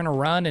 Well, if you're in a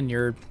run and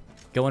you're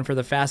going for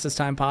the fastest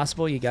time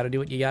possible, you got to do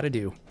what you got to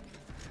do.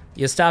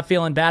 You stop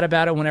feeling bad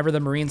about it whenever the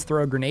Marines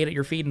throw a grenade at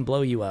your feet and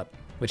blow you up,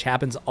 which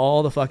happens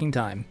all the fucking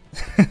time.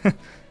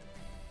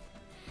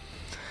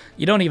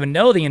 You don't even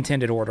know the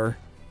intended order.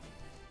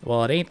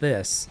 Well, it ain't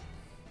this.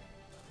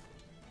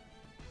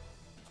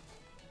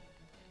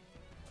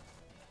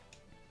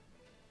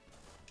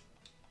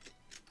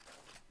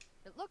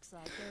 It looks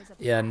like there's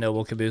a Yeah,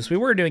 Noble Caboose. We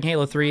were doing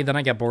Halo 3, then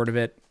I got bored of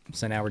it,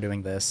 so now we're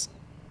doing this.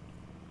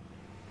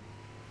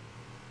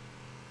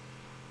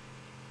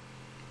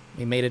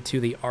 We made it to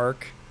the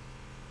Ark,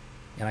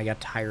 and I got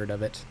tired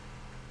of it.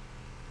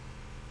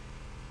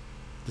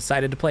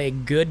 Decided to play a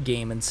good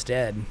game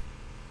instead.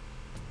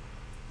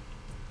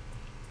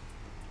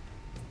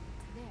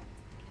 there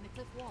in the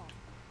cliff wall.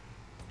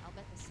 I'll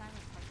bet the silent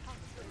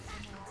cartographer is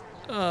somewhere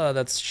inside. Oh,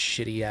 that's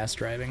shitty ass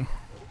driving.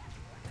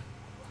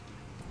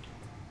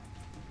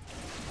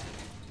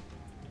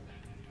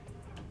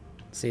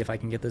 See if I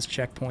can get this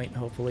checkpoint,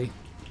 hopefully.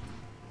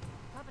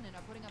 Covenant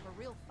are putting up a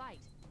real fight.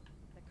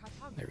 The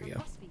cartographer There we go.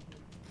 must be here.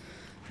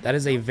 That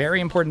is a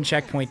very important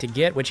checkpoint to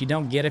get, which you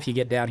don't get if you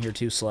get down here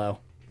too slow.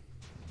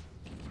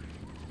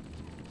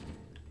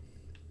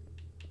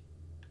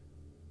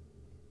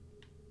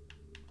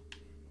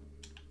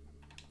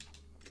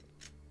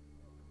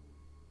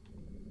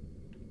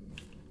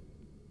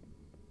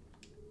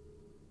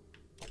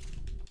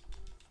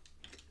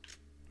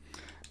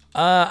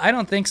 I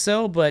don't think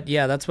so, but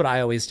yeah, that's what I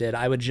always did.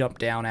 I would jump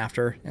down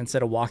after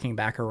instead of walking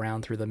back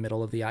around through the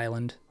middle of the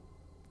island.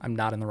 I'm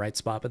not in the right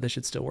spot, but this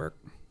should still work.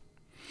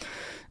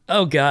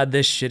 Oh god,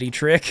 this shitty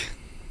trick.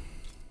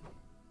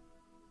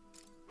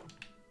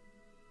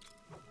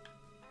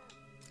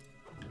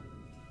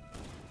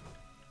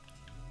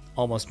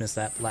 Almost missed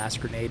that last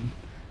grenade.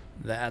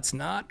 That's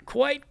not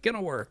quite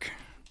gonna work.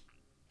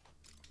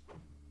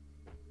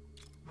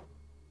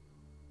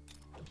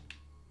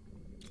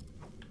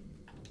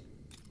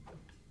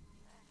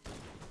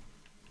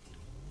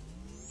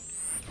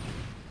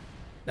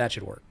 That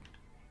should work.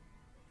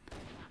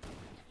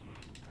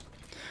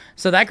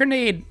 So that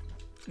grenade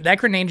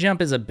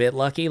jump is a bit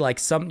lucky. Like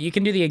you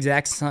can do the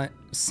exact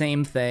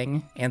same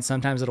thing, and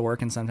sometimes it'll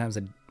work and sometimes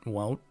it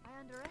won't.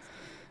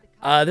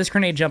 This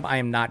grenade jump I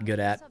am not good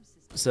at,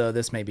 so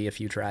this may be a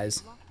few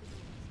tries.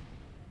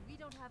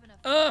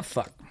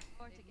 Fuck.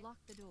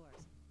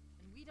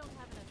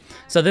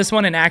 So this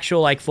one in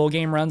actual like full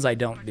game runs I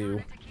don't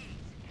do.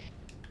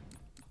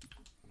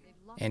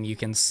 And you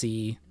can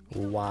see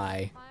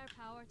why.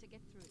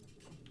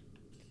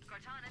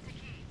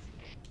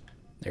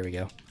 There we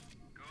go.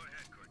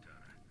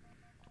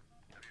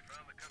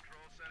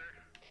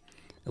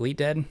 Elite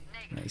dead.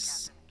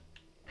 Nice.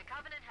 The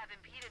Covenant have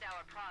impeded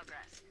our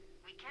progress.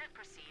 We can't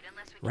proceed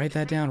unless we Write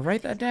that down.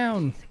 Write that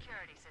down.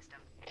 security system.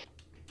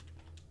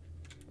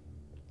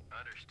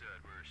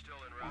 Understood. We're still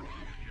en route to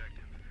the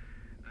objective.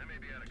 I may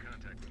be out of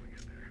contact when we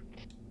get there.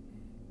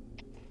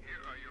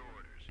 Here are your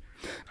orders.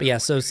 But yeah,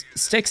 so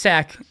stick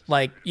stack,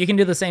 like you can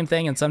do the same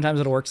thing and sometimes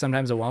it'll work,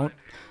 sometimes it won't.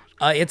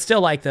 It's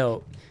still like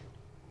though,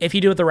 if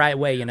you do it the right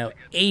way, you know,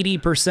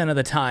 80% of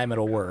the time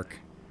it'll work.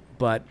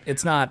 But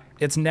it's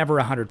never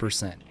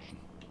 100%,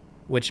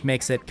 which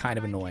makes it kind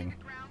of annoying.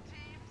 Ground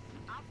teams,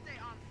 I'll stay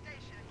on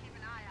station and keep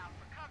an eye out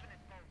for Covenant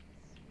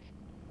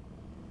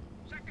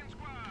bogies. Second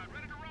squad,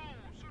 ready to roll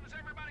as soon as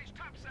everybody's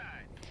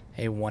topside.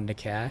 Hey, 1 to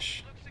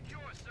cash. Look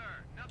secure,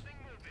 sir. Nothing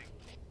moving.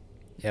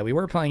 Yeah, we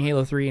were playing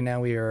Halo 3 and now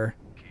we are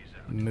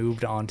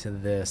moved on to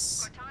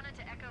this. Cortana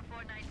to Echo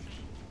 419.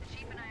 The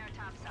chief and I are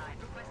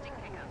topside, requesting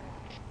pickup.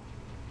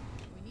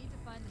 We need to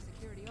find the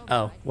security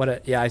Oh,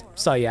 yeah, I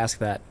saw you ask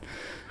that.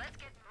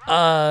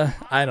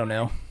 I don't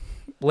know.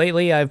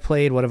 Lately, I've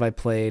played, what have I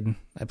played?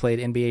 I played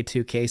NBA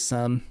 2K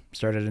some,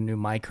 started a new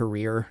My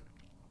Career.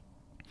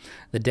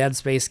 The Dead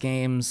Space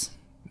games,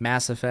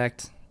 Mass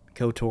Effect,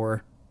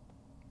 KOTOR.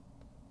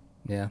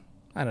 Yeah,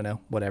 I don't know,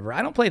 whatever.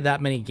 I don't play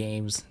that many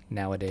games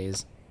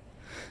nowadays.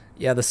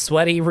 Yeah, the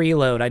sweaty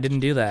reload, I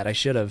didn't do that. I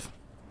should have.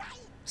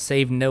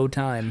 Saved no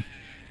time.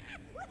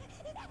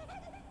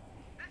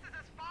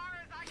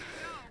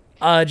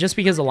 Just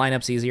because the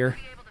lineup's easier.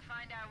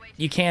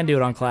 You can do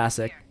it on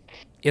Classic.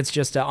 It's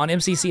just, on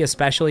MCC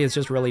especially, it's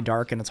just really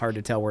dark and it's hard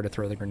to tell where to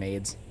throw the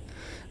grenades.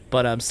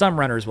 But some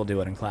runners will do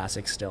it in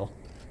Classic still.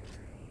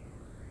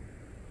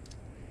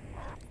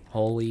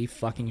 Holy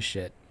fucking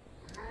shit.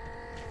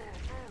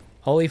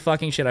 Holy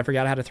fucking shit, I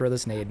forgot how to throw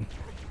this nade.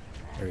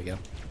 There we go.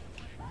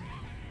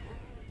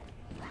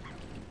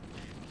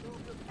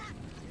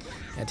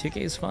 Yeah, 2K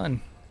is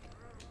fun.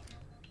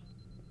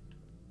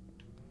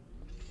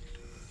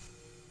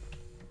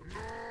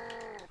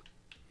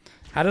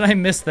 How did I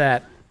miss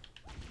that?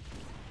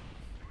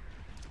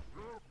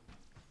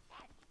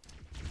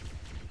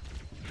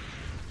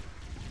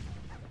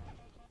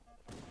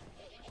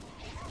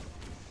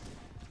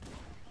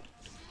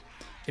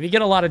 If you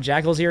get a lot of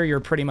jackals here, you're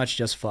pretty much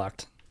just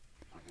fucked.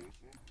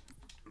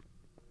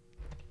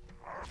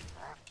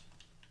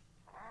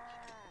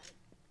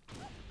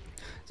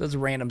 So it's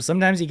random.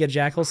 Sometimes you get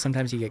jackals,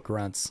 sometimes you get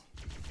grunts.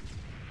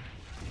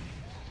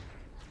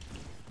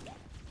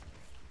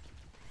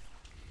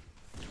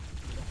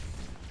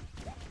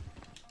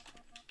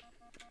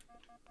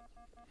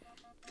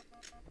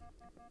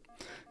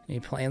 Any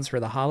plans for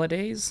the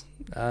holidays?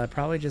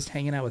 Probably just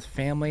hanging out with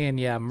family, and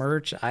yeah,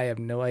 merch. I have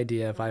no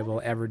idea if I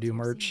will ever do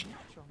merch.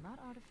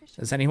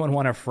 Does anyone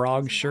want a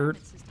frog shirt?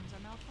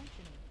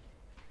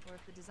 Or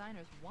if the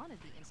designers wanted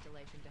the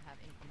installation to have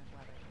inclement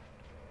weather.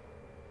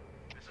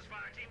 This is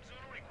Fire Team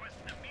Zulu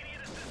requesting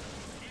immediate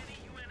assistance from any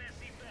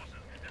UNSC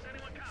forces. Does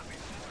anyone copy?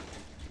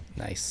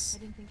 Nice. I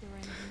didn't think there were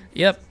any.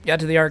 Yep, got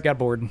to the Ark, got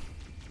bored.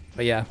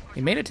 But yeah,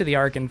 we made it to the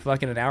Ark in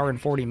fucking an hour and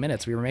 40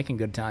 minutes. We were making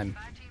good time.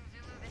 Fire Team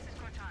Zulu, this is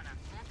Cortana.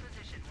 Hold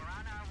position. We're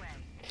on our way.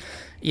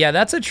 Yeah,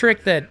 that's a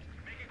trick that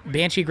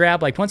Banshee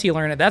grab, like once you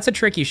learn it, that's a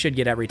trick you should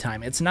get every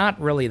time. It's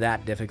not really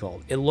that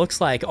difficult. It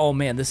looks like, oh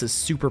man, this is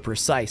super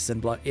precise,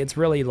 and it's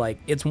really like,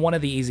 it's one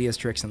of the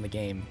easiest tricks in the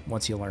game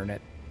once you learn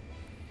it.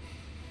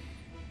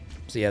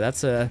 So yeah,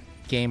 that's a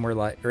game where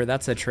like, or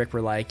that's a trick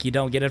where like, you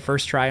don't get it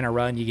first try in a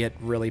run, you get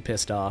really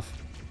pissed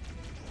off.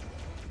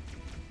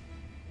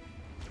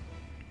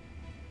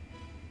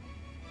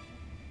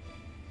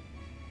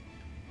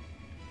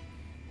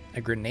 A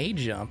grenade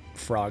jump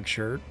frog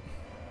shirt.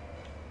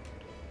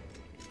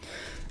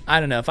 I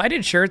don't know. If I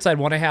did shirts, I'd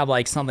want to have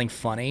like something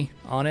funny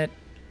on it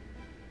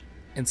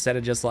instead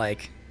of just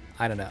like,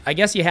 I don't know. I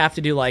guess you have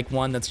to do like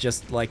one that's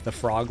just like the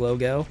frog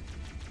logo.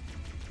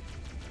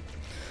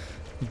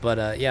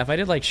 But yeah, if I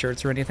did like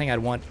shirts or anything, I'd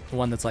want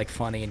one that's like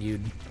funny and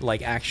you'd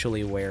like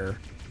actually wear.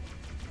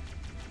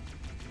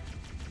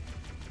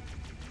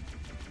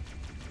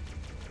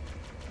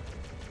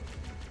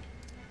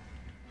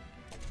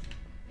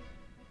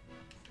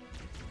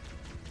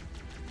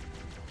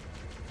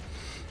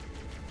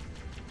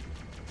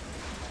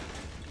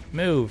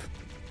 Move.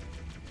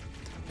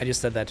 I just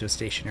said that to a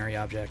stationary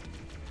object.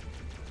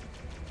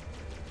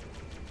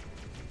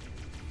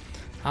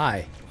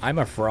 Hi, I'm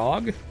a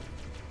frog.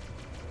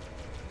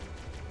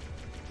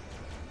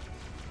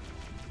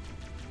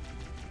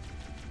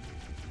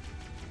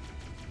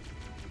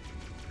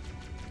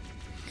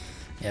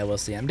 Yeah, we'll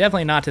see. I'm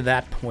definitely not to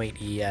that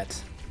point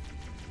yet.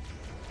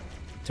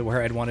 To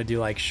where I'd want to do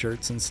like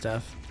shirts and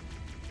stuff.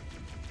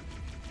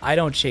 I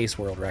don't chase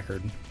world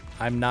record.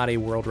 I'm not a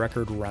world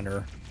record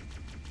runner.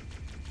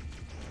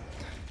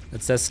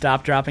 It says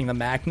stop dropping the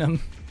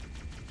Magnum.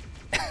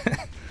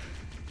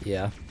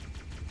 Yeah.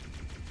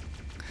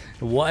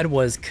 What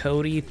was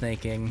Cody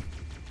thinking?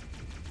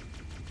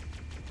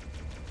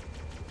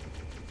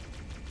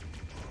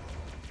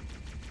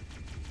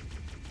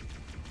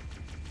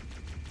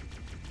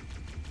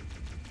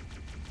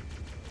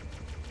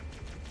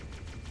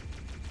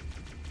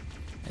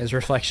 His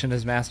reflection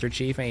as Master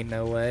Chief? Ain't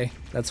no way.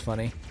 That's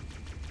funny.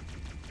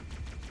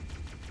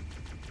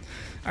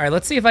 Alright,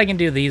 let's see if I can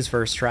do these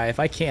first try. If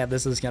I can't,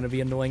 this is going to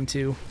be annoying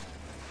too.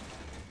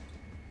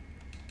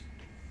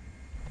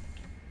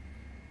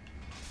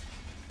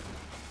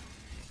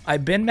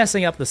 I've been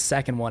messing up the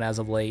second one as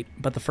of late,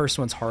 but the first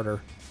one's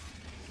harder.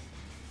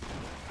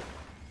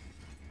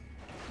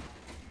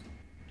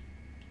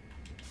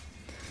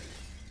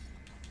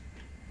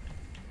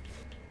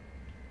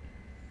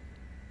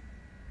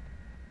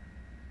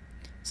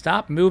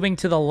 Stop moving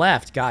to the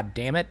left, god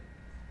damn it.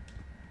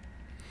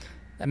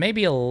 That may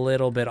be a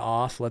little bit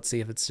off. Let's see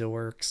if it still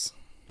works.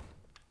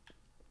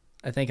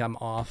 I think I'm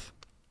off.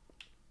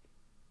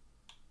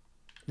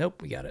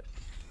 Nope, we got it.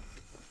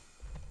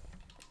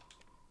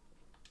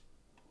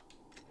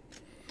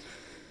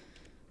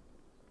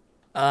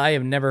 I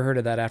have never heard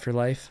of that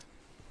afterlife.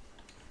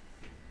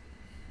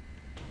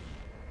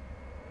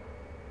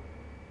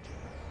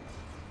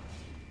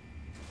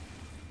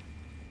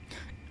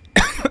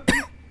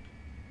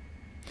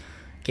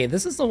 Okay,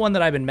 this is the one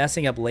that I've been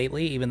messing up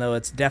lately, even though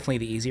it's definitely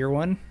the easier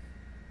one.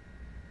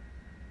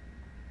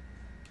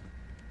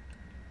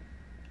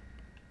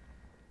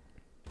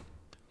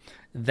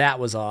 That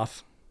was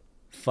off.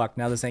 Fuck,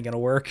 now this ain't gonna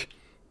work.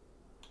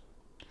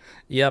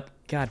 Yep,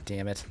 god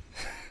damn it.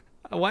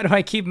 Why do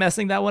I keep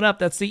messing that one up?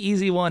 That's the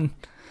easy one.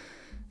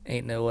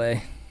 Ain't no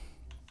way.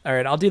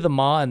 Alright, I'll do the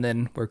maw and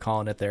then we're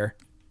calling it there.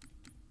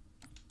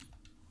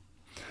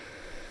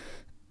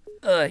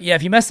 Yeah,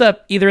 if you mess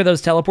up either of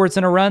those teleports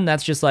in a run,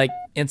 that's just like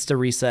insta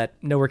reset.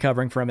 No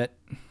recovering from it.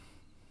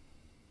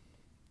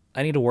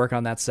 I need to work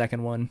on that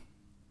second one.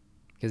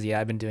 Because, yeah,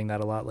 I've been doing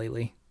that a lot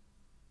lately.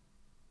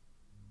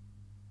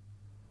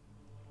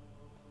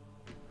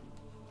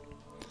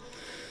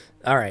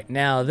 Alright,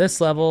 now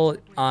this level,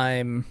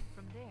 I'm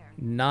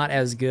not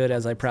as good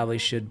as I probably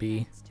should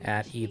be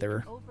at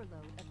either.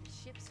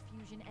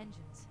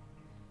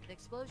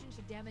 Explosion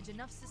should damage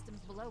enough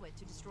systems below it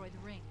to destroy the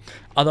ring.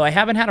 Although I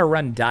haven't had a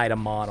run die to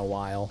Maw in a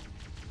while.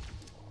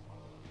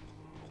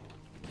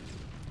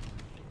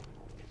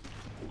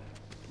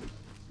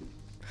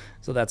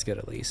 So that's good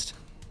at least.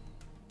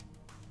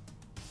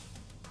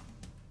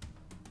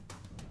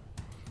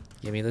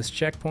 Give me this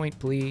checkpoint,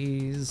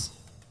 please.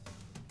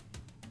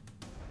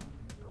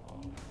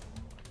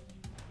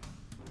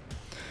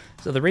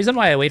 So the reason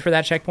why I wait for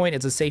that checkpoint,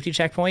 it's a safety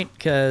checkpoint,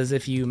 because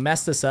if you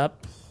mess this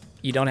up,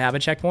 you don't have a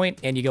checkpoint,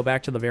 and you go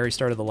back to the very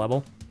start of the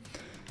level.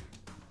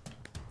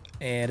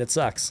 And it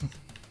sucks.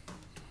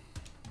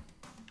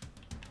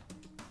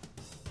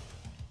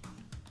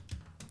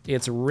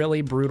 It's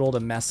really brutal to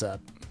mess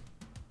up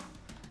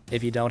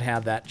if you don't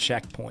have that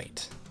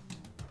checkpoint.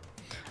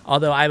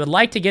 Although I would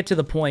like to get to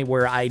the point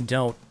where I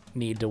don't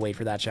need to wait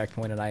for that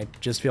checkpoint, and I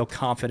just feel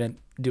confident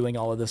doing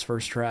all of this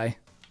first try.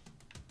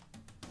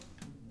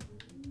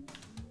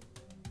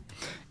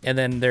 And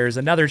then there's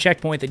another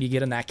checkpoint that you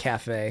get in that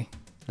cafe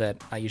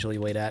that I usually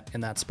wait at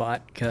in that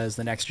spot, because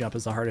the next jump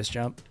is the hardest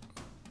jump.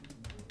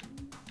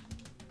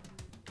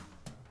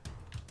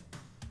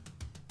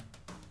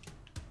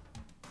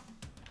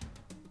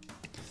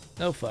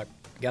 Oh fuck,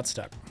 got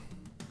stuck.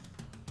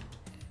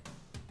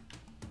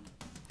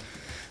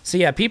 So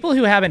yeah, people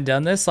who haven't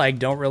done this like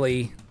don't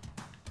really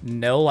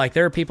know. Like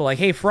there are people like,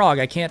 hey Frog,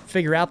 I can't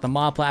figure out the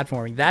Maw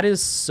platforming. That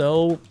is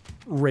so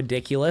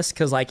ridiculous,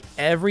 because like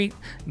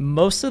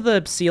most of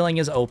the ceiling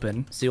is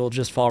open, so you'll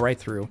just fall right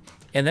through.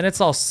 And then it's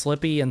all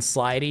slippy and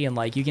slidey, and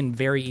like you can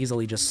very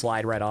easily just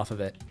slide right off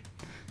of it.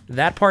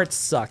 That part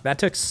sucked. That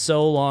took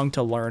so long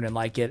to learn and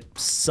like get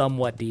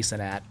somewhat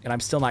decent at, and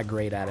I'm still not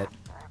great at it.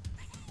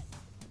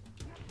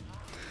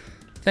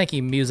 Thank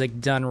you,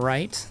 Music Done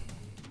Right.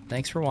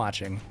 Thanks for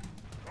watching.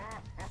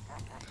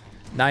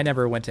 No, I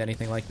never went to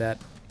anything like that.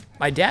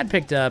 My dad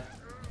picked up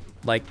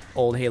like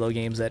old Halo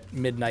games at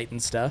midnight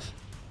and stuff.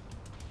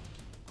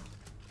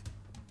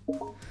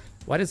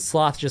 Why did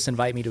Sloth just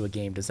invite me to a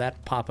game? Does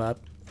that pop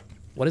up?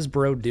 What is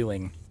bro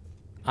doing?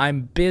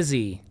 I'm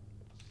busy.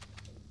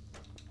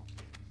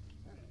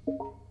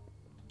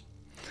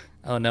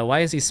 Oh no,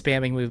 why is he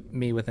spamming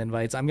me with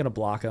invites? I'm gonna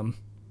block him.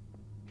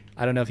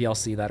 I don't know if y'all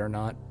see that or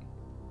not.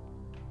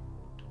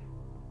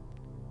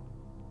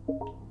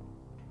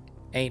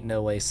 Ain't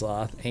no way,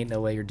 Sloth. Ain't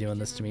no way you're doing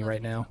this to me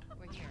right now.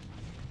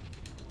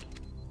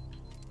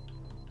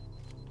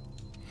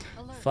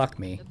 Fuck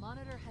me. The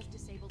monitor has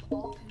disabled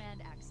all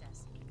command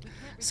access. We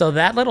can't So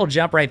that little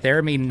jump right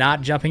there, me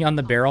not jumping on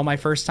the barrel my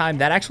first time,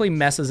 that actually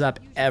messes up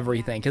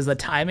everything. Because the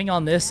timing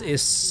on this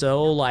is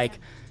so, like,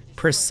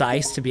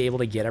 precise to be able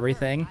to get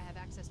everything.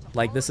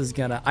 Like, this is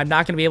gonna... I'm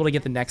not gonna be able to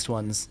get the next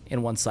ones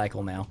in one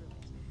cycle now.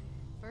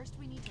 First,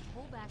 we need to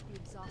pull back the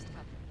exhaust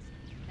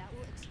couplings. That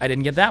will I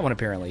didn't get that one,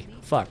 apparently.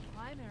 Fuck.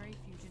 primary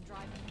fusion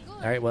drive.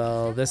 Alright,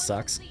 well, this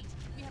sucks. We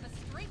have a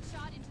straight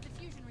shot into the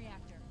fusion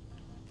reactor.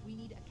 We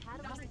need a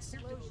catalytic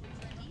explosion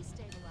to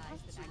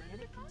destabilize the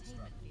magnetic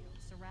containment field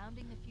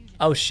surrounding the fusion.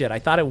 Oh shit, I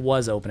thought it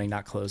was opening,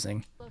 not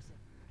closing.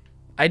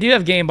 I do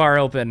have game bar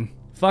open.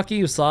 Fuck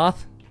you,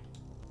 Sloth.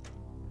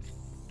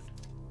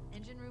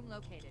 Engine room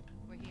located.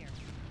 We're here.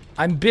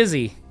 I'm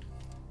busy.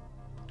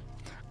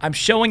 I'm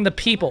showing the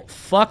people.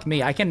 Fuck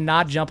me, I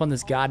cannot jump on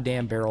this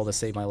goddamn barrel to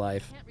save my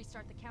life. Can't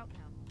restart the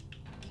countdown.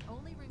 The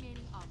only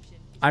remaining option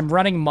is I'm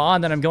running Maw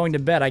and then I'm going to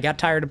bed. I got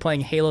tired of playing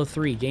Halo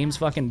 3. Game's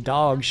fucking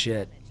dog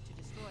shit.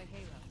 to destroy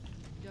Halo.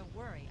 Don't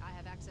worry, I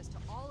have access to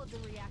all of the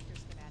reactor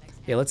schematics.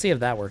 Yeah, let's see if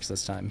that works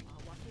this time.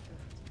 I'll walk you through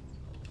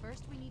it.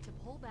 First, we need to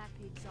pull back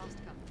the exhaust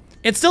couplings.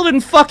 It still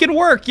didn't fucking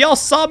work. Y'all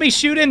saw me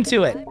shoot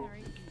into it.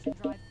 Primary fusion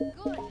drive.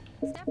 Good.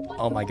 Step one.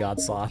 Oh my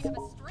god, Sloth. We have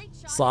a straight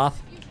shot Sloth.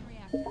 into the fusion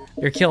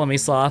reactor. You're killing me,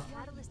 Sloth.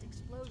 Catalyst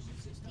explosion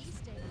to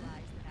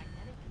destabilize the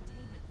magnetic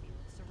containment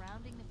field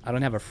surrounding the I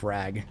don't have a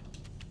frag.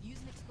 Use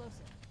an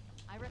explosive.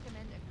 I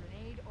recommend a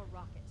grenade or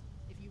rocket.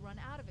 If you run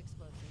out of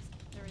explosives,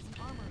 there is an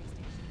armory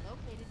station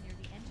located near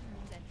the engine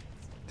room's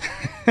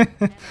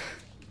entrance.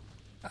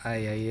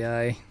 Ay, ay,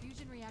 ay.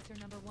 Fusion reactor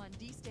number 1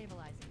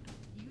 destabilizing.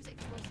 Use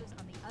explosives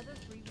on the other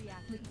 3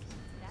 reactors.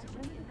 That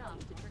should be enough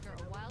to trigger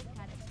a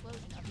wildcat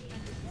explosion of the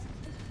engine system.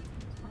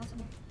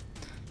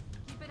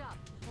 Keep it up.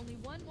 Only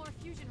one more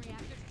fusion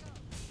reactor to go.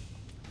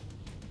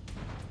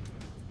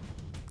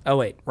 Oh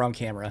wait, wrong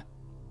camera.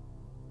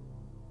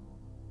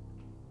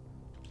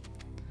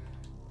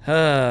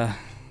 Uh.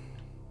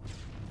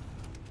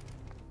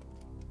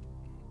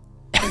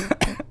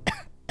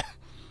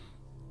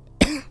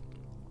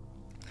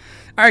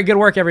 All right, good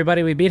work,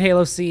 everybody. We beat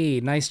Halo C.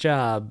 Nice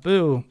job.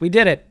 Boo. We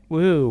did it.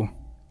 Woo.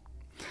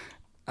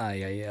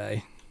 Ay, ay,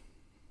 ay.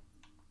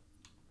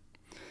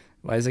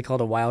 Why is it called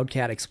a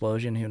wildcat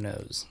explosion? Who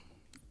knows?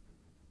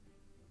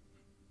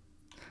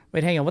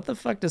 Wait, hang on. What the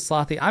fuck does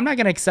Slothy... I'm not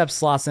going to accept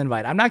Sloth's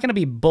invite. I'm not going to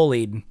be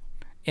bullied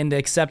into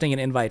accepting an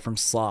invite from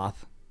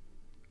Sloth.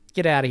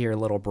 Get out of here,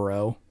 little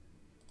bro.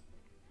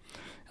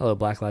 Hello,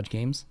 Black Lodge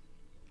Games.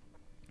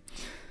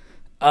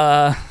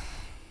 Yeah,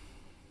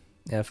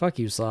 fuck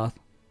you, Sloth.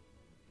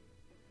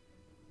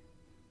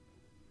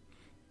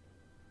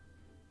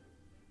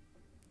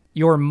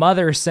 Your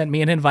mother sent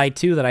me an invite,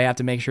 too, that I have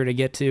to make sure to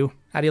get to.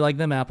 How do you like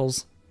them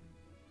apples?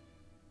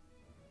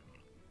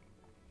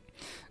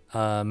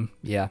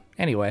 Yeah.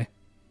 Anyway.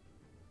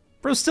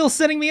 Bro's still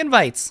sending me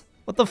invites.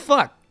 What the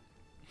fuck?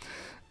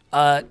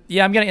 Yeah,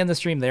 I'm gonna end the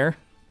stream there.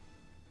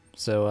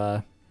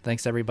 So,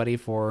 thanks everybody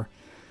for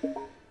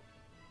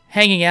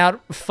hanging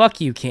out. Fuck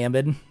you,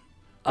 Cambid.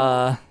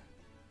 Yeah,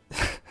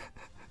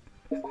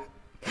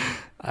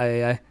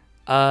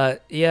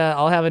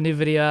 I'll have a new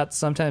video out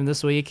sometime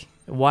this week.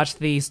 Watch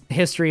the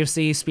History of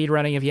C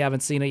speedrunning if you haven't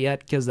seen it yet,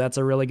 because that's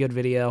a really good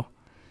video.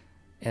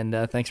 And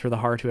thanks for the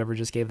heart, whoever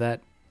just gave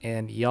that.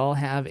 And y'all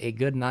have a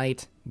good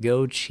night.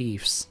 Go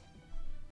Chiefs.